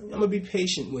gonna be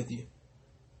patient with you.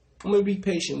 I'm going to be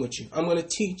patient with you. I'm going to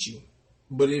teach you.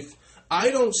 But if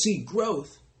I don't see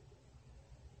growth,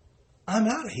 I'm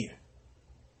out of here.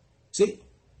 See?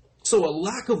 So a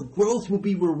lack of growth will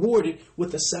be rewarded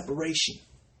with a separation.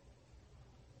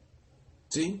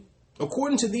 See?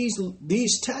 According to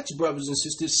these texts, brothers and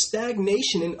sisters,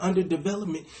 stagnation and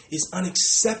underdevelopment is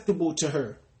unacceptable to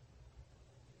her.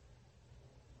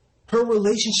 Her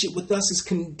relationship with us is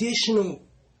conditional.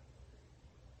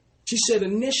 She said,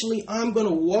 initially, I'm going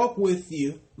to walk with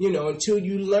you, until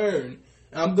you learn.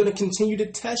 I'm going to continue to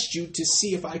test you to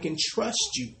see if I can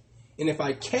trust you. And if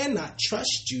I cannot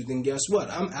trust you, then guess what?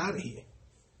 I'm out of here.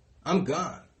 I'm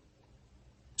gone.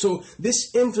 So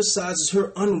this emphasizes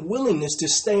her unwillingness to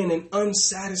stay in an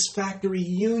unsatisfactory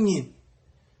union.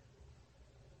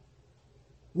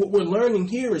 What we're learning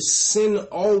here is sin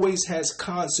always has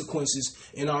consequences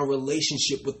in our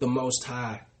relationship with the Most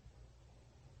High.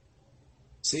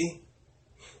 See?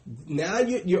 Now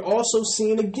you're also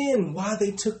seeing again why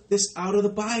they took this out of the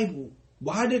Bible.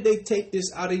 Why did they take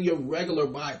this out of your regular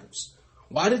Bibles?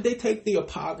 Why did they take the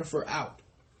Apocrypha out?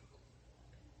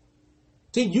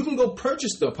 See, you can go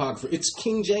purchase the Apocrypha. It's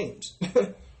King James.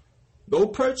 Go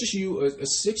purchase you a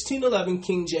 1611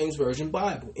 King James Version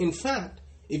Bible. In fact,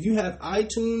 if you have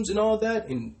iTunes and all that,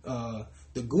 and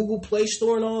the Google Play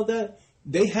Store and all that,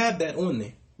 they have that on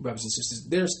there, brothers and sisters.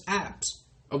 There's apps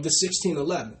of the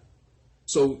 1611.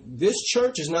 So this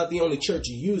church is not the only church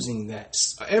using that.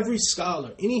 Every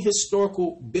scholar, any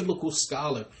historical biblical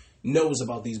scholar knows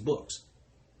about these books.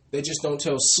 They just don't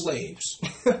tell slaves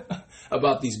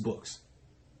about these books.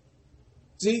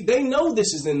 See, they know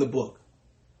this is in the book.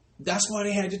 That's why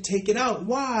they had to take it out.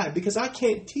 Why? Because I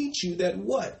can't teach you that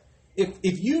what?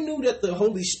 If you knew that the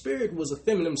Holy Spirit was a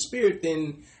feminine spirit,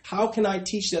 then how can I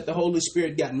teach that the Holy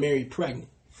Spirit got Mary pregnant?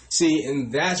 See,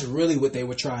 and that's really what they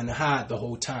were trying to hide the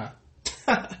whole time.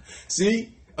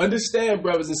 See, understand,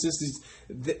 brothers and sisters,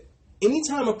 that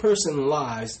anytime a person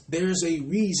lies, there's a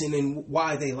reason in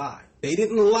why they lied. They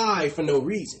didn't lie for no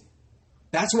reason.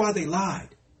 That's why they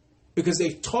lied. Because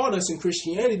they taught us in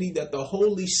Christianity that the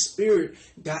Holy Spirit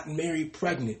got Mary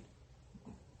pregnant.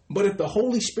 But if the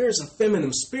Holy Spirit is a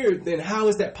feminine spirit, then how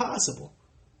is that possible?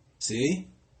 See,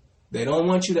 they don't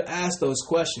want you to ask those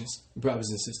questions, brothers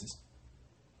and sisters.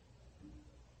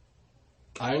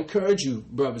 I encourage you,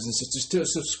 brothers and sisters, to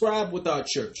subscribe with our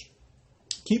church.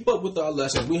 Keep up with our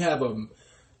lessons. We have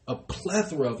a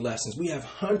plethora of lessons. We have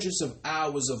hundreds of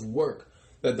hours of work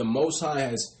that the Most High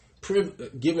has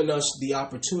given us the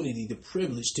opportunity, the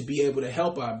privilege to be able to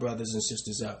help our brothers and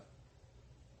sisters out.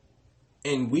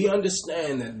 And we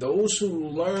understand that those who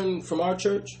learn from our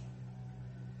church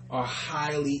are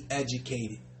highly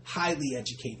educated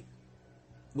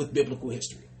with biblical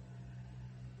history.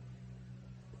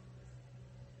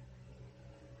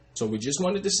 So we just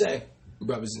wanted to say,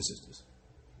 brothers and sisters,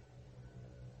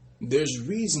 there's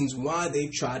reasons why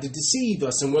they've tried to deceive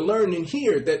us. And we're learning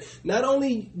here that not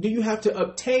only do you have to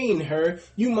obtain her,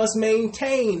 you must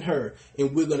maintain her.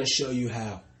 And we're going to show you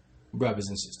how, brothers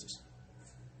and sisters.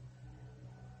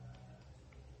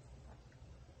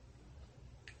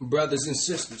 Brothers and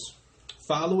sisters,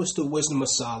 follow us to Wisdom of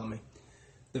Solomon,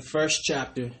 the first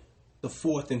chapter, the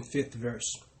 4th and 5th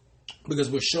verse.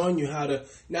 Because we're showing you how to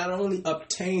not only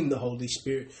obtain the Holy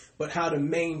Spirit, but how to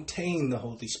maintain the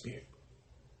Holy Spirit.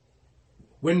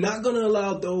 We're not going to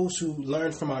allow those who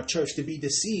learn from our church to be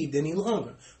deceived any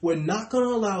longer. We're not going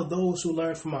to allow those who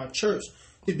learn from our church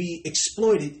to be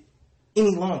exploited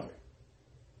any longer.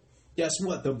 Guess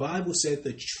what? The Bible said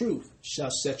the truth shall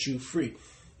set you free.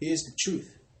 Here's the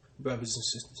truth, brothers and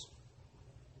sisters.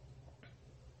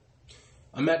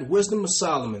 I'm at Wisdom of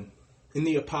Solomon in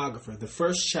the Apocrypha, the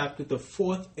first chapter, the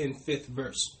 4th and 5th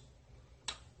verse.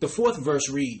 The 4th verse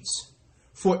reads,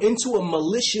 "For into a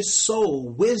malicious soul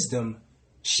wisdom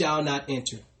shall not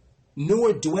enter,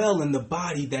 nor dwell in the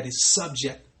body that is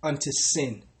subject unto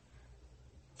sin.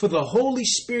 For the Holy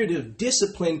Spirit of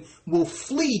discipline will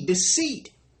flee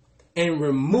deceit and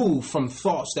remove from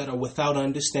thoughts that are without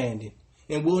understanding,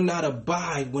 and will not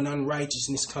abide when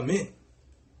unrighteousness come in."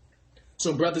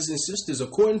 So, brothers and sisters,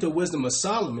 according to Wisdom of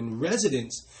Solomon,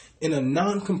 residence in a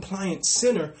non-compliant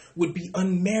sinner would be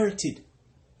unmerited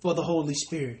for the Holy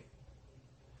Spirit.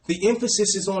 The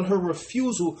emphasis is on her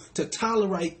refusal to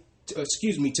tolerate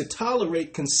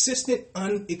consistent,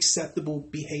 unacceptable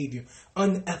behavior,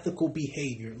 unethical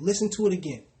behavior. Listen to it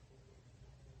again.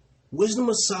 Wisdom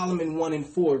of Solomon 1 and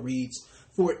 4 reads,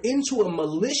 "For into a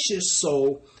malicious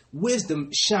soul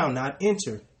wisdom shall not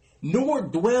enter, nor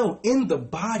dwell in the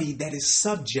body that is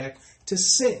subject to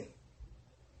sin.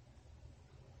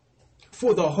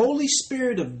 For the Holy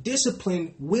Spirit of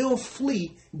discipline will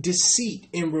flee deceit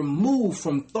and remove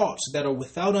from thoughts that are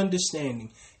without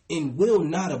understanding, and will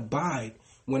not abide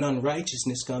when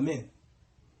unrighteousness come in."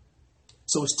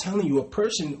 So it's telling you a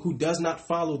person who does not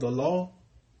follow the law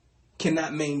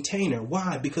cannot maintain her.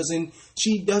 Why? Because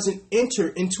she doesn't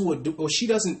enter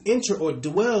or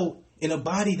dwell in a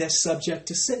body that's subject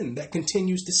to sin, that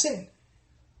continues to sin.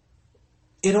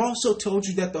 It also told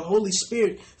you that the Holy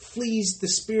Spirit flees the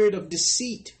spirit of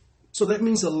deceit. So that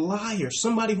means a liar,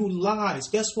 somebody who lies.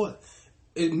 Guess what?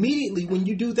 Immediately when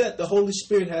you do that, the Holy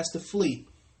Spirit has to flee.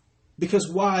 Because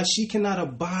why? She cannot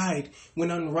abide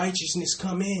when unrighteousness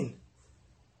come in.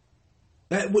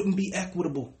 That wouldn't be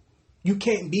equitable. You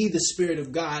can't be the Spirit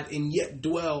of God and yet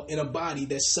dwell in a body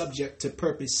that's subject to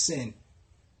purpose sin.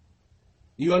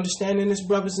 You understanding this,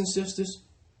 brothers and sisters?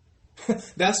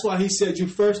 That's why he said you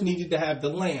first needed to have the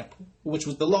lamp, which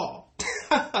was the law.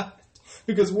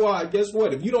 Because why? Guess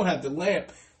what? If you don't have the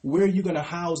lamp, where are you going to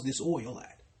house this oil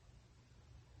at?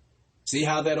 See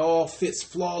how that all fits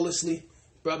flawlessly,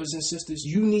 brothers and sisters?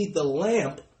 You need the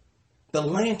lamp, the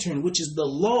lantern, which is the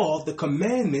law, the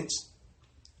commandments,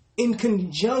 in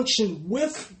conjunction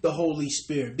with the Holy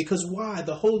Spirit. Because why?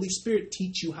 The Holy Spirit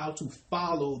teach you how to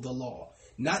follow the law.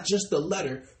 Not just the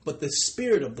letter, but the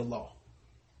spirit of the law.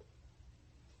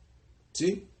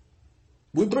 See?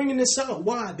 We're bringing this out.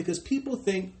 Why? Because people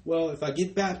think, well, if I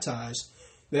get baptized,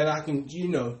 then I can,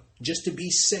 just to be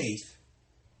safe,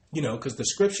 because the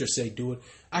scriptures say do it,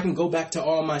 I can go back to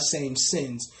all my same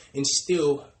sins and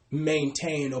still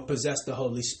maintain or possess the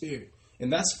Holy Spirit.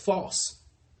 And that's false.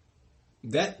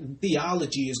 That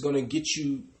theology is going to get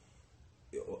you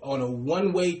on a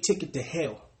one-way ticket to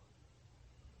hell.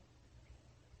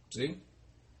 See?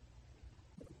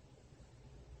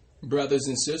 Brothers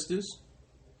and sisters,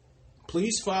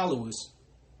 please follow us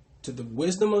to the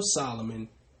Wisdom of Solomon,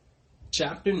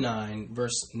 chapter 9,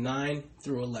 verse 9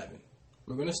 through 11.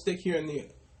 We're going to stick here in the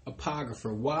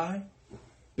Apocrypha. Why?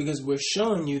 Because we're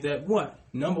showing you that what?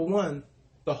 Number one,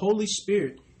 the Holy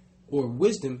Spirit or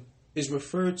wisdom is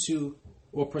referred to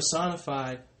or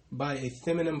personified by a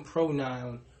feminine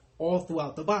pronoun all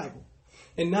throughout the Bible.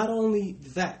 And not only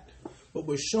that, but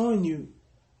we're showing you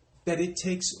that it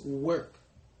takes work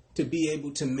to be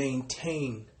able to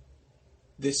maintain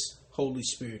this Holy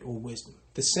Spirit or wisdom.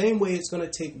 The same way it's going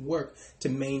to take work to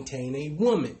maintain a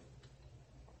woman.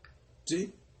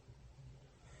 See?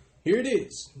 Here it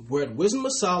is. We're at Wisdom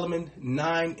of Solomon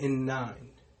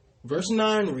 9:9. Verse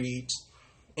 9 reads,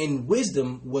 "And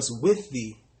wisdom was with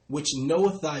thee, which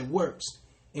knoweth thy works,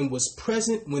 and was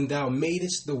present when thou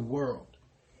madest the world,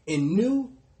 and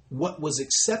knew what was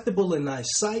acceptable in thy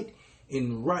sight,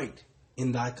 and right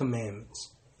in thy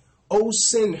commandments. O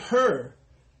send her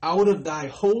out of thy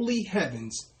holy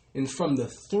heavens, and from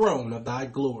the throne of thy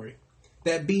glory,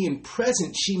 that being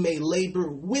present she may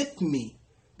labor with me,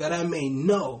 that I may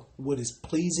know what is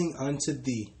pleasing unto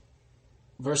thee."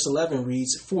 Verse 11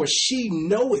 reads, "For she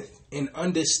knoweth and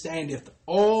understandeth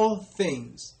all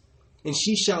things, and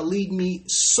she shall lead me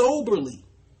soberly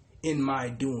in my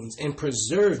doings, and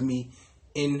preserve me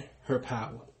in her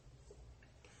power."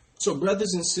 So,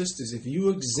 brothers and sisters, if you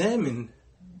examine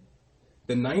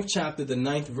the 9th chapter, the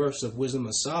 9th verse of Wisdom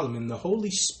of Solomon, the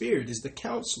Holy Spirit is the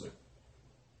counselor.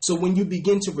 So when you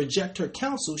begin to reject her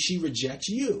counsel, she rejects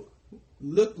you.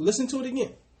 Listen to it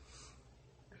again.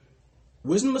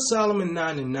 Wisdom of Solomon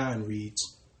 9:9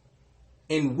 reads,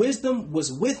 "And wisdom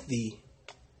was with thee,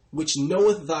 which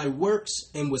knoweth thy works,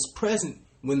 and was present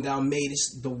when thou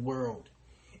madest the world,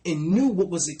 and knew what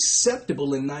was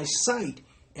acceptable in thy sight,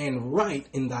 and right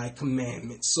in thy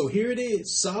commandments." So here it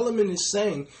is. Solomon is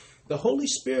saying the Holy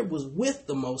Spirit was with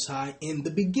the Most High in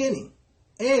the beginning.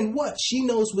 And what? She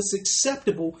knows what's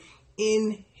acceptable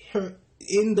in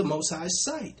the Most High's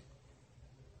sight.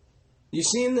 You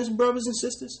seeing this, brothers and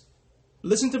sisters?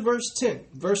 Listen to verse 10.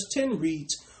 Verse 10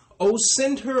 reads, "O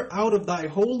send her out of thy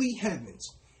holy heavens,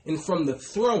 and from the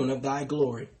throne of thy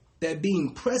glory, that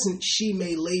being present she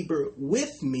may labor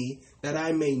with me, that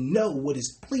I may know what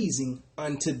is pleasing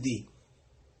unto thee."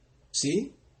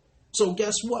 See? So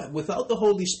guess what? Without the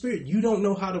Holy Spirit, you don't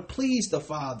know how to please the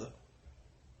Father.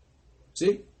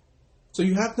 See? So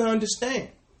you have to understand.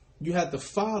 You have the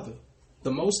Father,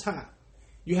 the Most High.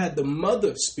 You had the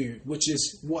Mother Spirit, which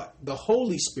is what? The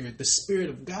Holy Spirit, the Spirit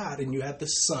of God, and you have the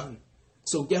Son.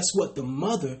 So guess what? The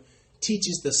mother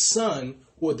teaches the son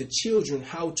or the children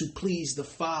how to please the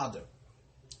Father.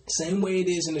 Same way it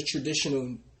is in a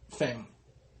traditional family.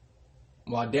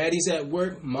 While daddy's at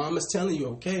work, mama's telling you,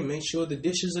 okay, make sure the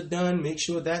dishes are done, make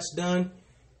sure that's done.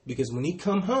 Because when he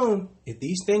come home, if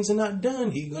these things are not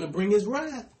done, he's going to bring his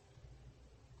wrath.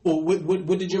 Or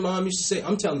what did your mom used to say?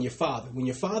 I'm telling your father. When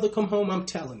your father come home, I'm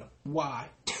telling him.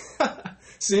 Why?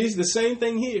 See, it's the same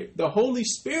thing here. The Holy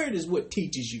Spirit is what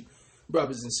teaches you,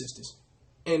 brothers and sisters.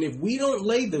 And if we don't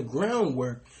lay the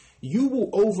groundwork, you will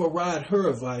override her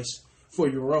advice for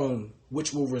your own,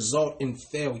 which will result in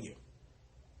failure.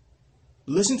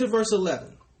 Listen to verse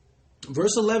 11.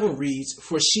 Verse 11 reads,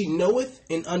 "For she knoweth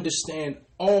and understand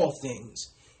all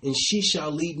things, and she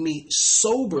shall lead me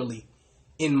soberly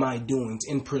in my doings,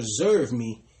 and preserve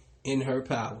me in her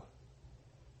power."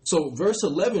 So verse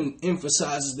 11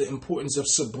 emphasizes the importance of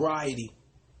sobriety.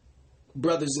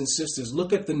 Brothers and sisters,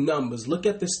 look at the numbers, look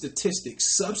at the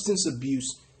statistics. Substance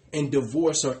abuse and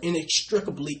divorce are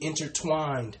inextricably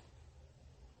intertwined.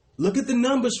 Look at the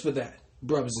numbers for that,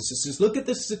 brothers and sisters. Look at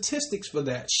the statistics for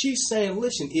that. She's saying,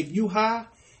 listen, if you high,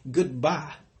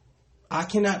 goodbye. I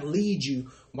cannot lead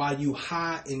you while you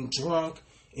high and drunk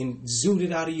and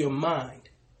zooted out of your mind.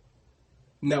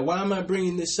 Now, why am I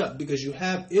bringing this up? Because you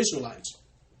have Israelites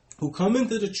who come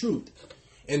into the truth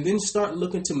and then start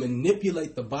looking to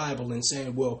manipulate the Bible and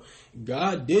saying, well,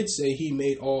 God did say he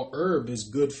made all herb is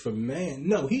good for man.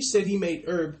 No, he said he made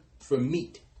herb for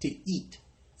meat, to eat,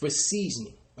 for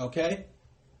seasoning, okay?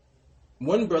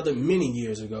 One brother many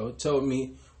years ago told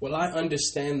me, well, I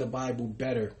understand the Bible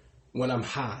better when I'm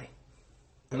high.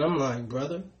 And I'm like,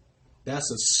 brother,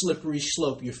 that's a slippery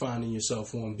slope you're finding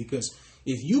yourself on, because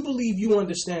if you believe you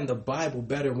understand the Bible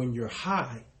better when you're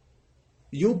high,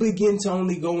 you'll begin to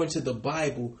only go into the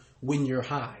Bible when you're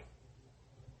high.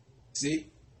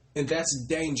 See? And that's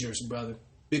dangerous, brother,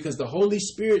 because the Holy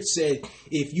Spirit said,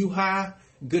 if you high,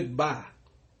 goodbye.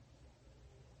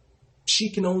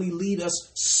 She can only lead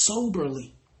us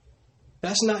soberly.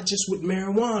 That's not just with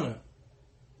marijuana.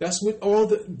 That's with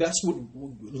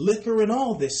liquor and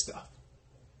all this stuff.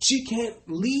 She can't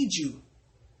lead you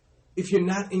if you're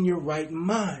not in your right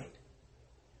mind.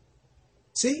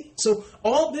 See? So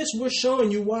all this we're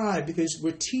showing you why, because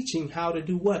we're teaching how to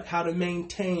do what? How to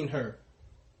maintain her.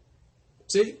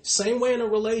 See? Same way in a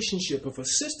relationship. If a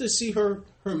sister see her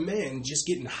man just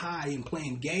getting high and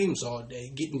playing games all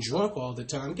day, getting drunk all the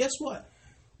time, guess what?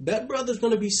 That brother's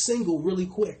going to be single really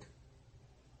quick.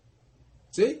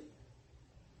 See?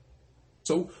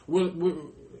 So we're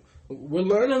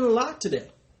learning a lot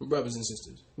today, brothers and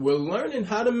sisters. We're learning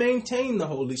how to maintain the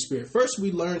Holy Spirit. First,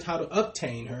 we learned how to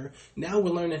obtain her. Now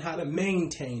we're learning how to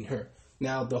maintain her.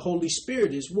 Now, the Holy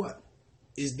Spirit is what?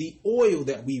 is the oil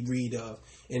that we read of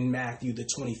in Matthew, the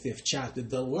 25th chapter.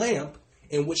 The lamp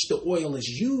in which the oil is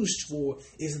used for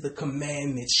is the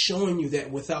commandments, showing you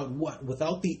that without what?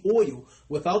 Without the oil,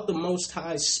 without the Most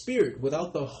High Spirit,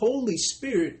 without the Holy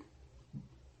Spirit,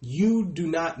 you do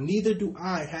not, neither do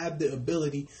I, have the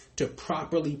ability to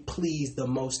properly please the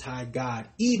Most High God,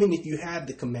 even if you have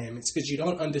the commandments, because you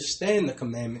don't understand the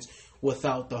commandments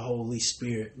without the Holy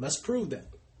Spirit. Let's prove that.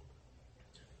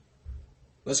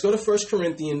 Let's go to 1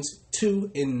 Corinthians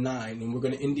 2 and 9, and we're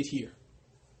going to end it here.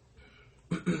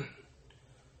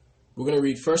 We're going to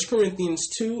read 1 Corinthians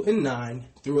 2 and 9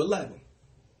 through 11.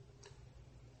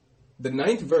 The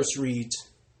 9th verse reads,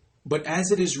 "But as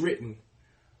it is written,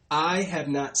 I have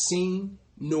not seen,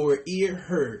 nor ear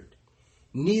heard,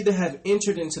 neither have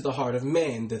entered into the heart of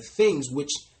man the things which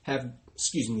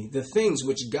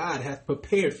God hath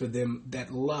prepared for them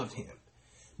that love him.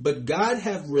 But God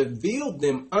hath revealed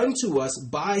them unto us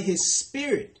by his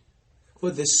Spirit.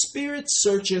 For the Spirit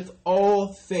searcheth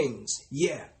all things,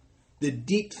 the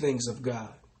deep things of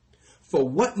God. For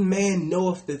what man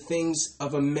knoweth the things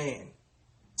of a man,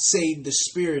 save the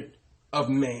Spirit of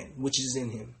man which is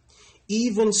in him?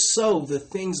 Even so, the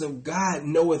things of God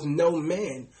knoweth no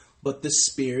man, but the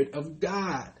Spirit of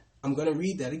God." I'm going to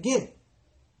read that again.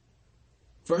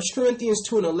 1 Corinthians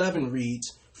 2 and 11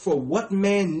 reads, "For what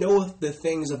man knoweth the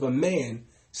things of a man,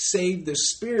 save the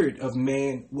Spirit of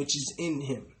man which is in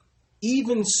him?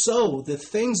 Even so, the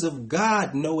things of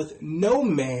God knoweth no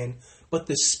man, but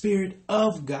the Spirit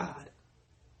of God."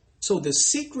 So the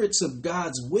secrets of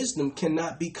God's wisdom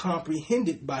cannot be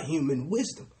comprehended by human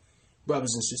wisdom.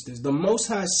 Brothers and sisters, the Most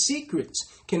High secrets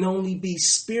can only be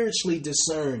spiritually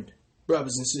discerned.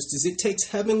 Brothers and sisters, it takes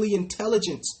heavenly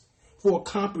intelligence for a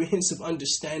comprehensive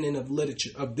understanding of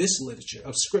literature,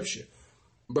 of Scripture.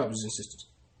 Brothers and sisters,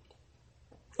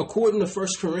 according to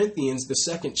 1 Corinthians, the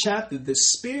 2nd chapter, the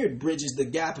Spirit bridges the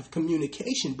gap of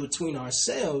communication between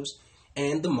ourselves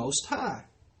and the Most High.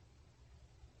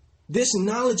 This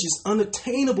knowledge is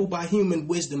unattainable by human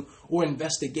wisdom or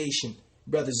investigation,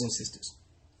 brothers and sisters.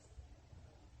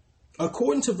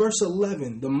 According to verse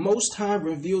 11, the Most High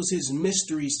reveals his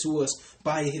mysteries to us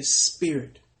by his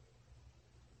Spirit.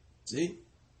 See?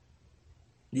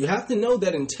 You have to know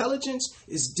that intelligence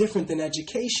is different than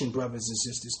education, brothers and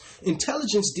sisters.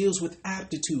 Intelligence deals with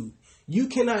aptitude. You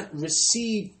cannot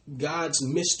receive God's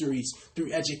mysteries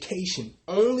through education,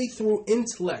 only through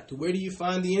intellect. Where do you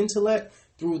find the intellect?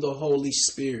 Through the Holy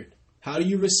Spirit. How do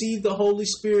you receive the Holy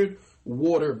Spirit?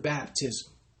 Water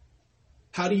baptism.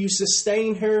 How do you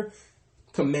sustain her?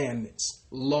 Commandments,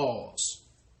 laws.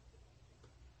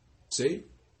 See?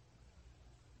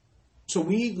 So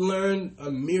we learned a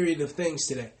myriad of things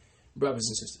today, brothers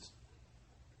and sisters.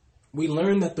 We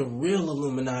learned that the real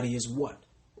Illuminati is what?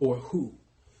 Or who?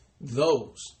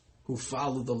 Those who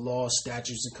follow the law,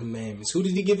 statutes, and commandments. Who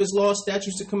did he give his law,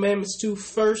 statutes, and commandments to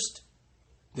first?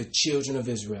 The children of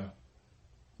Israel.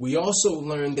 We also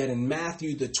learned that in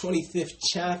Matthew, the 25th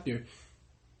chapter,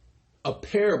 a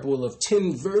parable of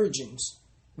 10 virgins,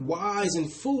 wise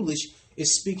and foolish,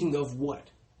 is speaking of what?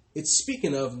 It's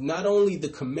speaking of not only the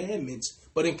commandments,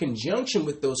 but in conjunction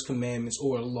with those commandments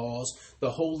or laws,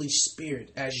 the Holy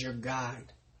Spirit as your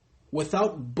guide.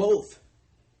 Without both,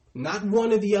 not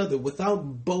one or the other,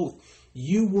 without both,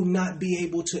 you will not be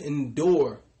able to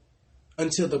endure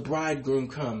until the bridegroom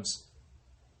comes.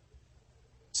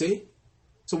 See?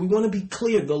 So we want to be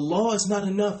clear. The law is not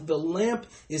enough. The lamp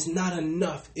is not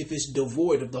enough if it's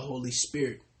devoid of the Holy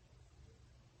Spirit.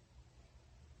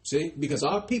 See? Because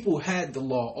our people had the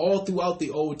law all throughout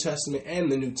the Old Testament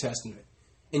and the New Testament.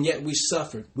 And yet we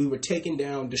suffered. We were taken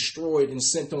down, destroyed, and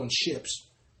sent on ships.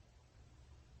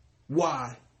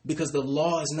 Why? Because the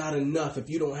law is not enough if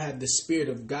you don't have the Spirit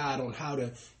of God on how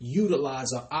to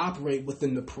utilize or operate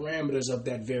within the parameters of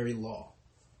that very law.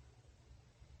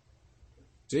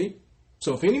 See?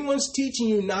 So if anyone's teaching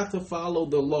you not to follow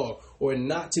the law or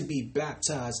not to be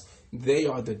baptized, they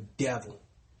are the devil,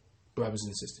 brothers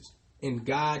and sisters. And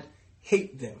God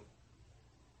hates them.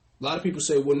 A lot of people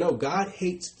say, well, no, God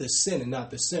hates the sinner, not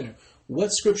the sinner.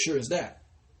 What scripture is that?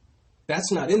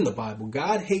 That's not in the Bible.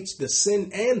 God hates the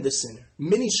sin and the sinner.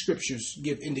 Many scriptures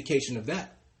give indication of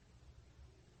that.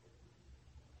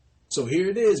 So here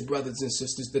it is, brothers and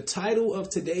sisters. The title of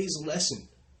today's lesson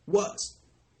was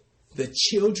The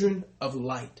Children of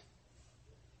Light.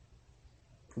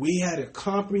 We had a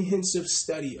comprehensive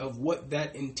study of what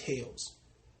that entails.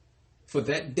 For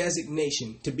that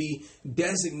designation, to be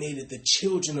designated the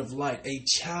children of light, a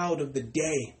child of the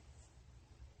day,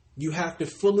 you have to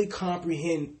fully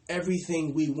comprehend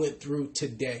everything we went through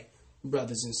today,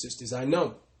 brothers and sisters. I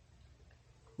know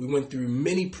We went through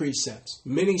many precepts,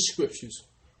 many scriptures.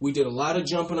 We did a lot of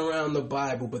jumping around the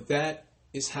Bible, but that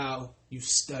is how you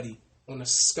study on a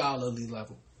scholarly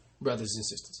level, brothers and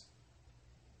sisters.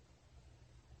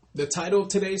 The title of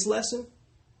today's lesson,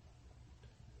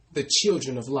 The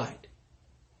Children of Light.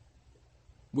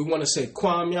 We want to say,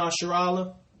 Kwam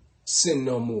Yasharala, sin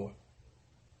no more.